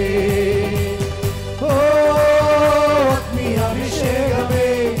വീശണമേ. ഓ അഗ്നി അഭിഷേകമേ,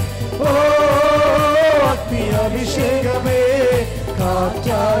 ഓ അഗ്നി അഭിഷേകമേ,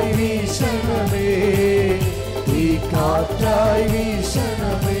 കാറ്റായി വീശണമേ, ഈ കാറ്റായി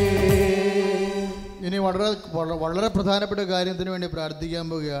വീശണമേ. ഇനി വളരെ പ്രധാനപ്പെട്ട കാര്യത്തിന് വേണ്ടി പ്രാർത്ഥിക്കാൻ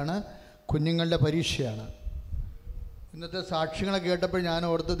പോവുകയാണ്. കുഞ്ഞുങ്ങളുടെ പരീക്ഷയാണ്. ഇന്നത്തെ സാക്ഷ്യങ്ങളെ കേട്ടപ്പോൾ ഞാൻ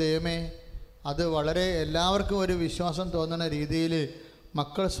ഓർത്ത്, ദൈവമേ, അത് വളരെ എല്ലാവർക്കും ഒരു വിശ്വാസം തോന്നുന്ന രീതിയിൽ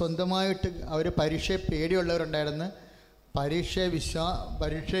മക്കൾ സ്വന്തമായിട്ട് അവർ പരീക്ഷയെ പേടിയുള്ളവരുണ്ടായിരുന്നു.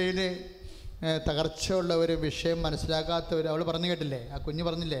 പരീക്ഷയിൽ തകർച്ചയുള്ളവർ, വിഷയം മനസ്സിലാക്കാത്തവർ. അവൾ പറഞ്ഞു കേട്ടില്ലേ, ആ കുഞ്ഞ്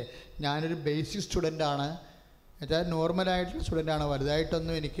പറഞ്ഞില്ലേ, ഞാനൊരു ബേസിക് സ്റ്റുഡൻ്റാണ്, എന്നുവെച്ചാൽ നോർമലായിട്ടുള്ള സ്റ്റുഡൻ്റാണ്,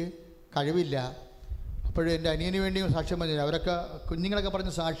 വലുതായിട്ടൊന്നും എനിക്ക് കഴിവില്ല. അപ്പോഴും എൻ്റെ അനിയന് വേണ്ടി സാക്ഷ്യം പറഞ്ഞില്ല. അവരൊക്കെ കുഞ്ഞുങ്ങളൊക്കെ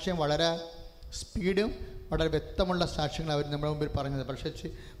പറഞ്ഞ സാക്ഷ്യം വളരെ സ്പീഡും വളരെ വ്യക്തമുള്ള സാക്ഷ്യങ്ങൾ അവർ നമ്മുടെ മുമ്പിൽ പറഞ്ഞത്. പക്ഷേ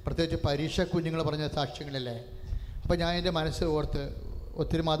പ്രത്യേകിച്ച് പരീക്ഷ കുഞ്ഞുങ്ങൾ പറഞ്ഞ സാക്ഷ്യങ്ങളല്ലേ. അപ്പോൾ ഞാൻ എൻ്റെ മനസ്സ് ഓർത്ത്,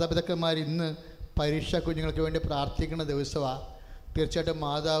 ഒത്തിരി മാതാപിതാക്കന്മാർ ഇന്ന് പരീക്ഷ കുഞ്ഞുങ്ങൾക്ക് വേണ്ടി പ്രാർത്ഥിക്കുന്ന ദിവസമാണ്. തീർച്ചയായിട്ടും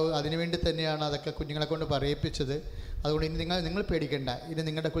മാതാവ് അതിനുവേണ്ടി തന്നെയാണ് അതൊക്കെ കുഞ്ഞുങ്ങളെ കൊണ്ട് പറയിപ്പിച്ചത്. അതുകൊണ്ട് ഇനി നിങ്ങൾ പേടിക്കേണ്ട. ഇനി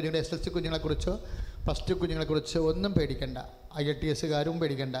നിങ്ങളുടെ കുഞ്ഞുങ്ങളുടെ SLC കുഞ്ഞുങ്ങളെക്കുറിച്ചോ +2 കുഞ്ഞുങ്ങളെക്കുറിച്ചോ ഒന്നും പേടിക്കേണ്ട. IELTSകാരും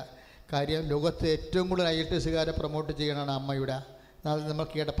പേടിക്കേണ്ട. കാര്യം ലോകത്ത് ഏറ്റവും കൂടുതൽ IELTSകാരെ പ്രൊമോട്ട് ചെയ്യണമാണ് അമ്മയുടെ. നമ്മൾ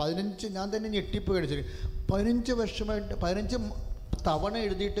കേട്ട 15, ഞാൻ തന്നെ ഞെട്ടിപ്പ് കഴിച്ചിട്ട് 15 വർഷമായിട്ട് 15 തവണ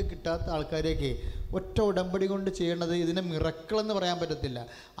എഴുതിയിട്ട് കിട്ടാത്ത ആൾക്കാരേക്ക് ഒറ്റ ഉടമ്പടി കൊണ്ട് ചെയ്യണത് ഇതിനെ മിറക്കിളെന്ന് പറയാൻ പറ്റത്തില്ല.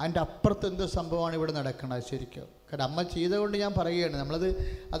 അതിൻ്റെ അപ്പുറത്ത് എന്ത് സംഭവമാണ് ഇവിടെ നടക്കുന്നത് ശരിക്കും. കാരണം അമ്മ ചെയ്തുകൊണ്ട് ഞാൻ പറയുകയാണ്.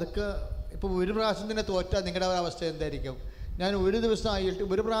 അതൊക്കെ ഇപ്പോൾ ഒരു പ്രാവശ്യം തന്നെ തോറ്റാൽ നിങ്ങളുടെ അവസ്ഥ എന്തായിരിക്കും? ഞാൻ ഒരു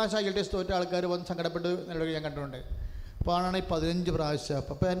പ്രാവശ്യം IELTS തോറ്റ ആൾക്കാർ വന്ന് സങ്കടപ്പെട്ട് നിലവിൽ ഞാൻ കണ്ടിട്ടുണ്ട്. അപ്പോൾ ആണാണ് ഈ 15 പ്രാവശ്യം.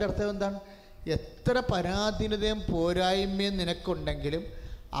 അപ്പോൾ എൻ്റെ അർത്ഥം എന്താണ്? എത്ര പരാധീനതയും പോരായ്മയും നിനക്കുണ്ടെങ്കിലും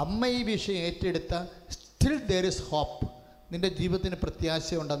അമ്മ ഈ വിഷയം ഏറ്റെടുത്ത സ്റ്റിൽ ദർ ഇസ് ഹോപ്പ്. നിൻ്റെ ജീവിതത്തിന്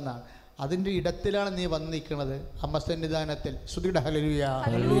പ്രത്യാശയുണ്ടെന്നാണ്. അതിൻ്റെ ഇടത്തിലാണ് നീ വന്ന് നിൽക്കുന്നത്. അമ്മ സന്നിധാനത്തിൽ. സ്തുതിയുടെ ഹല്ലേലൂയ.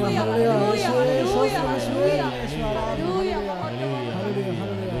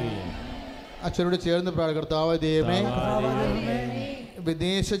 അച്ഛനോട് ചേർന്ന് കർത്താവേ ദൈവമേ,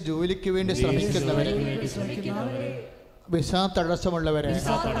 വിദേശ ജോലിക്ക് വേണ്ടി ശ്രമിക്കുന്നവരെ, വിസ തടസ്സമുള്ളവരെ,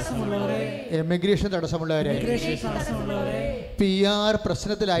 എമിഗ്രേഷൻ തടസ്സമുള്ളവരെ, PR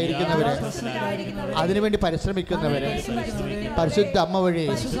പ്രശ്നത്തിലായിരിക്കുന്നവരെ, അതിനുവേണ്ടി പരിശ്രമിക്കുന്നവരെ പരിശുദ്ധ അമ്മ വഴി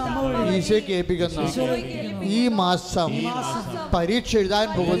ഈശോയ്ക്ക് ഏൽപ്പിക്കുന്നു. ഈ മാസം പരീക്ഷ എഴുതാൻ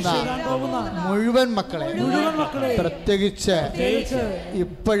പോകുന്ന മുഴുവൻ മക്കളെ, പ്രത്യേകിച്ച്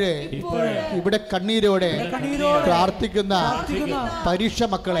ഇപ്പോഴേ ഇവിടെ കണ്ണീരോടെ പ്രാർത്ഥിക്കുന്ന പരീക്ഷ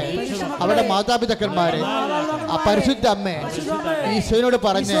മക്കളെ, അവരുടെ മാതാപിതാക്കന്മാരെ, ആ പരിശുദ്ധ അമ്മേ ഈശോയോട്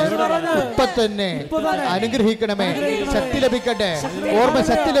പറഞ്ഞ് ഇപ്പൊ തന്നെ അനുഗ്രഹിക്കണമേ. ശക്തി ലഭിക്കട്ടെ, ഓർമ്മ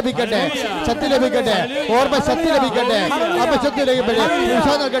ശക്തി ലഭിക്കട്ടെ, ശക്തി ലഭിക്കട്ടെ, ഓർമ്മ ശക്തി ലഭിക്കട്ടെ, അമ്മ ശക്തി ലഭിക്കട്ടെ,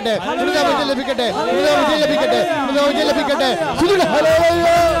 ഉത്സാഹം നൽകട്ടെ, വിജയം ലഭിക്കട്ടെ, വിജയം ലഭിക്കട്ടെ, വിജയം ലഭിക്കട്ടെ.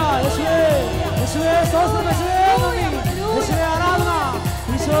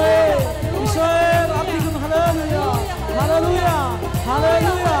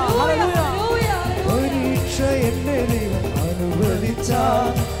 പരീക്ഷ എന്നെ ദൈവം അനുവദിച്ചാൽ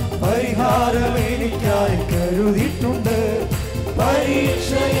പരിഹാരം എനിക്കായി കരുതിയിട്ടുണ്ട്. പരീക്ഷ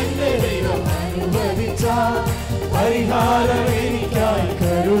എന്നെ ദൈവം അനുവദിച്ചാൽ പരിഹാരം എനിക്കായി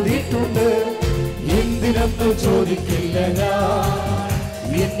കരുതിയിട്ടുണ്ട്. എന്തിനെന്ന് ചോദിക്കില്ല ഞാൻ,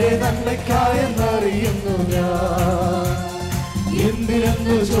 എന്റെ നന്മയ്ക്കായെന്നറിയുന്നു ഞാൻ.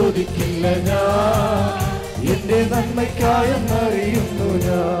 എന്തിനെന്ന് ചോദിക്കില്ല ഞാൻ, എന്റെ നന്മയ്ക്കായെന്നറിയുന്നു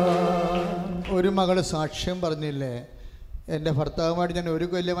ഞാൻ. ഒരു മകള് സാക്ഷ്യം പറഞ്ഞില്ലേ, എൻ്റെ ഭർത്താവുമായിട്ട് ഞാൻ 1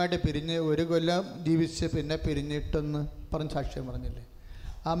 കൊല്ലമായിട്ട് പിരിഞ്ഞ് 1 കൊല്ലം ജീവിച്ച് പിന്നെ പിരിഞ്ഞിട്ടെന്ന് പറഞ്ഞ് സാക്ഷ്യം പറഞ്ഞില്ലേ.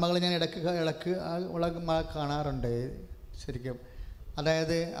 ആ മകൾ ഞാൻ ഇടയ്ക്ക് അവളെ കാണാറുണ്ട് ശരിക്കും.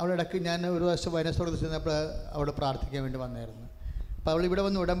 അതായത് അവളിടയ്ക്ക് ഞാൻ ഒരു ദിവസം വൈനസ്തോട് ചെന്നപ്പോൾ അവിടെ പ്രാർത്ഥിക്കാൻ വേണ്ടി വന്നായിരുന്നു. അപ്പോൾ അവൾ ഇവിടെ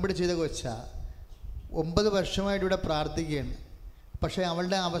വന്ന് ഉടമ്പടി ചെയ്ത കൊച്ചാ. 9 വർഷമായിട്ട് ഇവിടെ പ്രാർത്ഥിക്കുകയാണ്. പക്ഷേ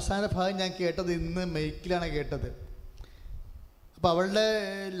അവളുടെ അവസാന ഭാഗം ഞാൻ കേട്ടത് ഇന്ന് മെയ്ക്കിലാണ് കേട്ടത്. അപ്പോൾ അവളുടെ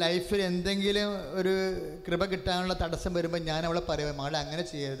ലൈഫിൽ എന്തെങ്കിലും ഒരു കൃപ കിട്ടാനുള്ള തടസ്സം വരുമ്പോൾ ഞാൻ അവളെ പറയുക, മകളെ അങ്ങനെ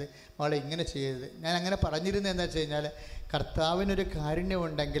ചെയ്യരുത്, മകളെ ഇങ്ങനെ ചെയ്യരുത്. ഞാൻ അങ്ങനെ പറഞ്ഞിരുന്നത് എന്താ വെച്ച് കഴിഞ്ഞാൽ, കർത്താവിനൊരു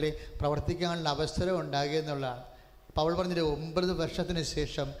കാരുണ്യമുണ്ടെങ്കിൽ പ്രവർത്തിക്കാനുള്ള അവസരം ഉണ്ടാകുക എന്നുള്ളതാണ്. അപ്പോൾ അവൾ പറഞ്ഞിട്ട് 9 വർഷത്തിന്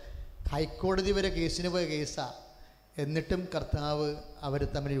ശേഷം ഹൈക്കോടതി വരെ കേസിന് പോയ കേസാണ്. എന്നിട്ടും കർത്താവ് അവർ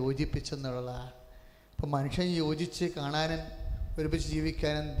തമ്മിൽ യോജിപ്പിച്ചെന്നുള്ളതാണ്. അപ്പോൾ മനുഷ്യൻ യോജിച്ച് കാണാനും ഒരുമിച്ച്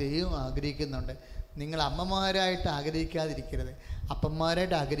ജീവിക്കാനും ദൈവം ആഗ്രഹിക്കുന്നുണ്ട്. നിങ്ങൾ അമ്മമാരായിട്ട് ആഗ്രഹിക്കാതിരിക്കരുത്,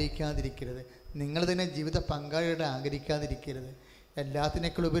 അപ്പന്മാരായിട്ട് ആഗ്രഹിക്കാതിരിക്കരുത്, നിങ്ങൾ തന്നെ ജീവിത പങ്കാളിയായിട്ട് ആഗ്രഹിക്കാതിരിക്കരുത്.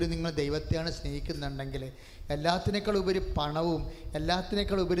 എല്ലാത്തിനേക്കാൾ ഉപരി നിങ്ങൾ ദൈവത്തെയാണ് സ്നേഹിക്കുന്നുണ്ടെങ്കിൽ, എല്ലാത്തിനേക്കാൾ ഉപരി പണവും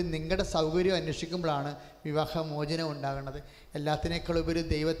എല്ലാത്തിനേക്കാൾ ഉപരി നിങ്ങളുടെ സൗകര്യം അന്വേഷിക്കുമ്പോഴാണ് വിവാഹമോചനം ഉണ്ടാകുന്നത്. എല്ലാത്തിനേക്കാൾ ഉപരി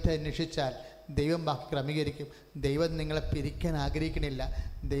ദൈവത്തെ അന്വേഷിച്ചാൽ ദൈവം ബാക്കി ക്രമീകരിക്കും. ദൈവം നിങ്ങളെ പിരിക്കാൻ ആഗ്രഹിക്കണില്ല,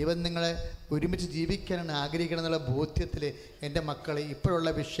 ദൈവം നിങ്ങളെ ഒരുമിച്ച് ജീവിക്കാനാണ് ആഗ്രഹിക്കണം എന്നുള്ള ബോധ്യത്തിൽ എൻ്റെ മക്കളെ ഇപ്പോഴുള്ള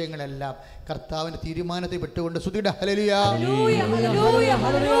വിഷയങ്ങളെല്ലാം കർത്താവിൻ്റെ തീരുമാനത്തെ വിട്ടുകൊണ്ട് സ്തുതിയുടെ ഹല്ലേലൂയ.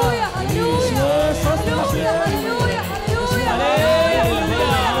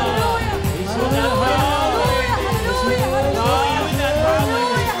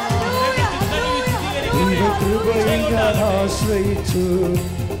 ആശ്രയിച്ചു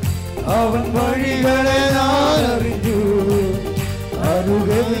അവൻ വഴികളെ ഞാൻ അറിഞ്ഞു,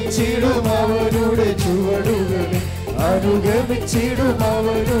 അനുഗമിച്ചിടും അവനുടെ ചുവടുകളെ, അനുഗമിച്ചിടും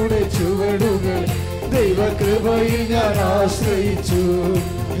അവനുടെ ചുവടുകളെ. ദൈവകൃപയിൽ ഞാൻ ആശ്രയിച്ചു,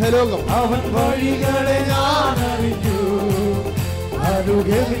 അവൻ വഴികളെ ഞാൻ അറിഞ്ഞു.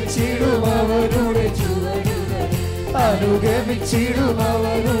 അനുഗമിച്ചിടും അവനുടെ ചുവടുകളെ, അനുഗമിച്ചിടും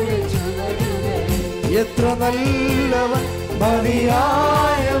അവനുടെ ചുവടുകളെ. എത്ര നല്ലവൻ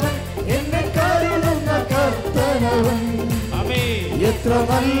മതിയായവൻ, എന്നെ കരുതുന്ന കർത്തനവൻ. എത്ര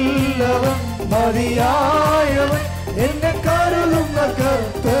നല്ലവൻ മതിയായവൻ, എന്നെ കരുതുന്ന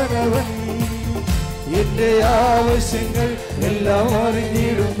കർത്തനവൻ. എന്റെ ആവശ്യങ്ങൾ എല്ലാം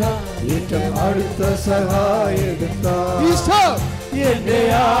അറിഞ്ഞിടുന്ന ഏറ്റവും അടുത്ത സഹായകൻ താൻ. എന്റെ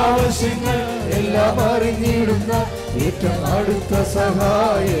ആവശ്യങ്ങൾ എല്ലാം അറിഞ്ഞിടുന്ന ഏറ്റവും അടുത്ത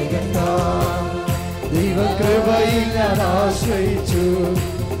സഹായകൻ താൻ. ദൈവകൃപയിൽ ഞാൻ ആശ്രയിച്ചു,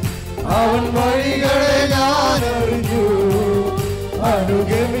 അവൻ വഴികളെ ഞാൻ അറിഞ്ഞു.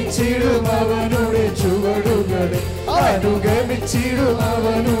 അനുഗമിച്ചിടും അവനുടെ ചുവടുകളെ, അനുഗമിച്ചിടും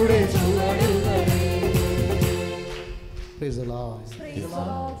അവനുടെ ചുവടുകളെ.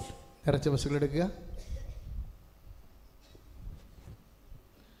 നിറച്ച ബസ്സുകൾ എടുക്കുക.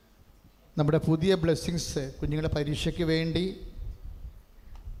 നമ്മുടെ പുതിയ ബ്ലെസ്സിങ്സ് കുഞ്ഞുങ്ങളുടെ പരീക്ഷയ്ക്ക് വേണ്ടി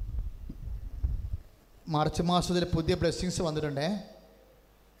മാർച്ച് മാസത്തിൽ പുതിയ ബ്ലെസ്സിങ്സ് വന്നിട്ടുണ്ടേ.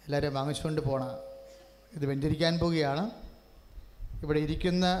 എല്ലാവരും വാങ്ങിച്ചുകൊണ്ട് പോകണം. ഇത് വെഞ്ചരിക്കാൻ പോവുകയാണ്. ഇവിടെ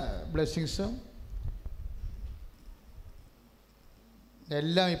ഇരിക്കുന്ന ബ്ലെസ്സിങ്സും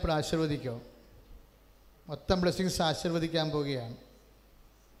എല്ലാം ഇപ്പോൾ ആശീർവദിക്കും. മൊത്തം ബ്ലെസ്സിങ്സ് ആശീർവദിക്കാൻ പോവുകയാണ്.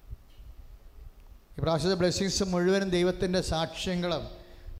 ഇപ്രാവശ്യത്തെ ബ്ലെസ്സിങ്സ് മുഴുവനും ദൈവത്തിൻ്റെ സാക്ഷ്യങ്ങളും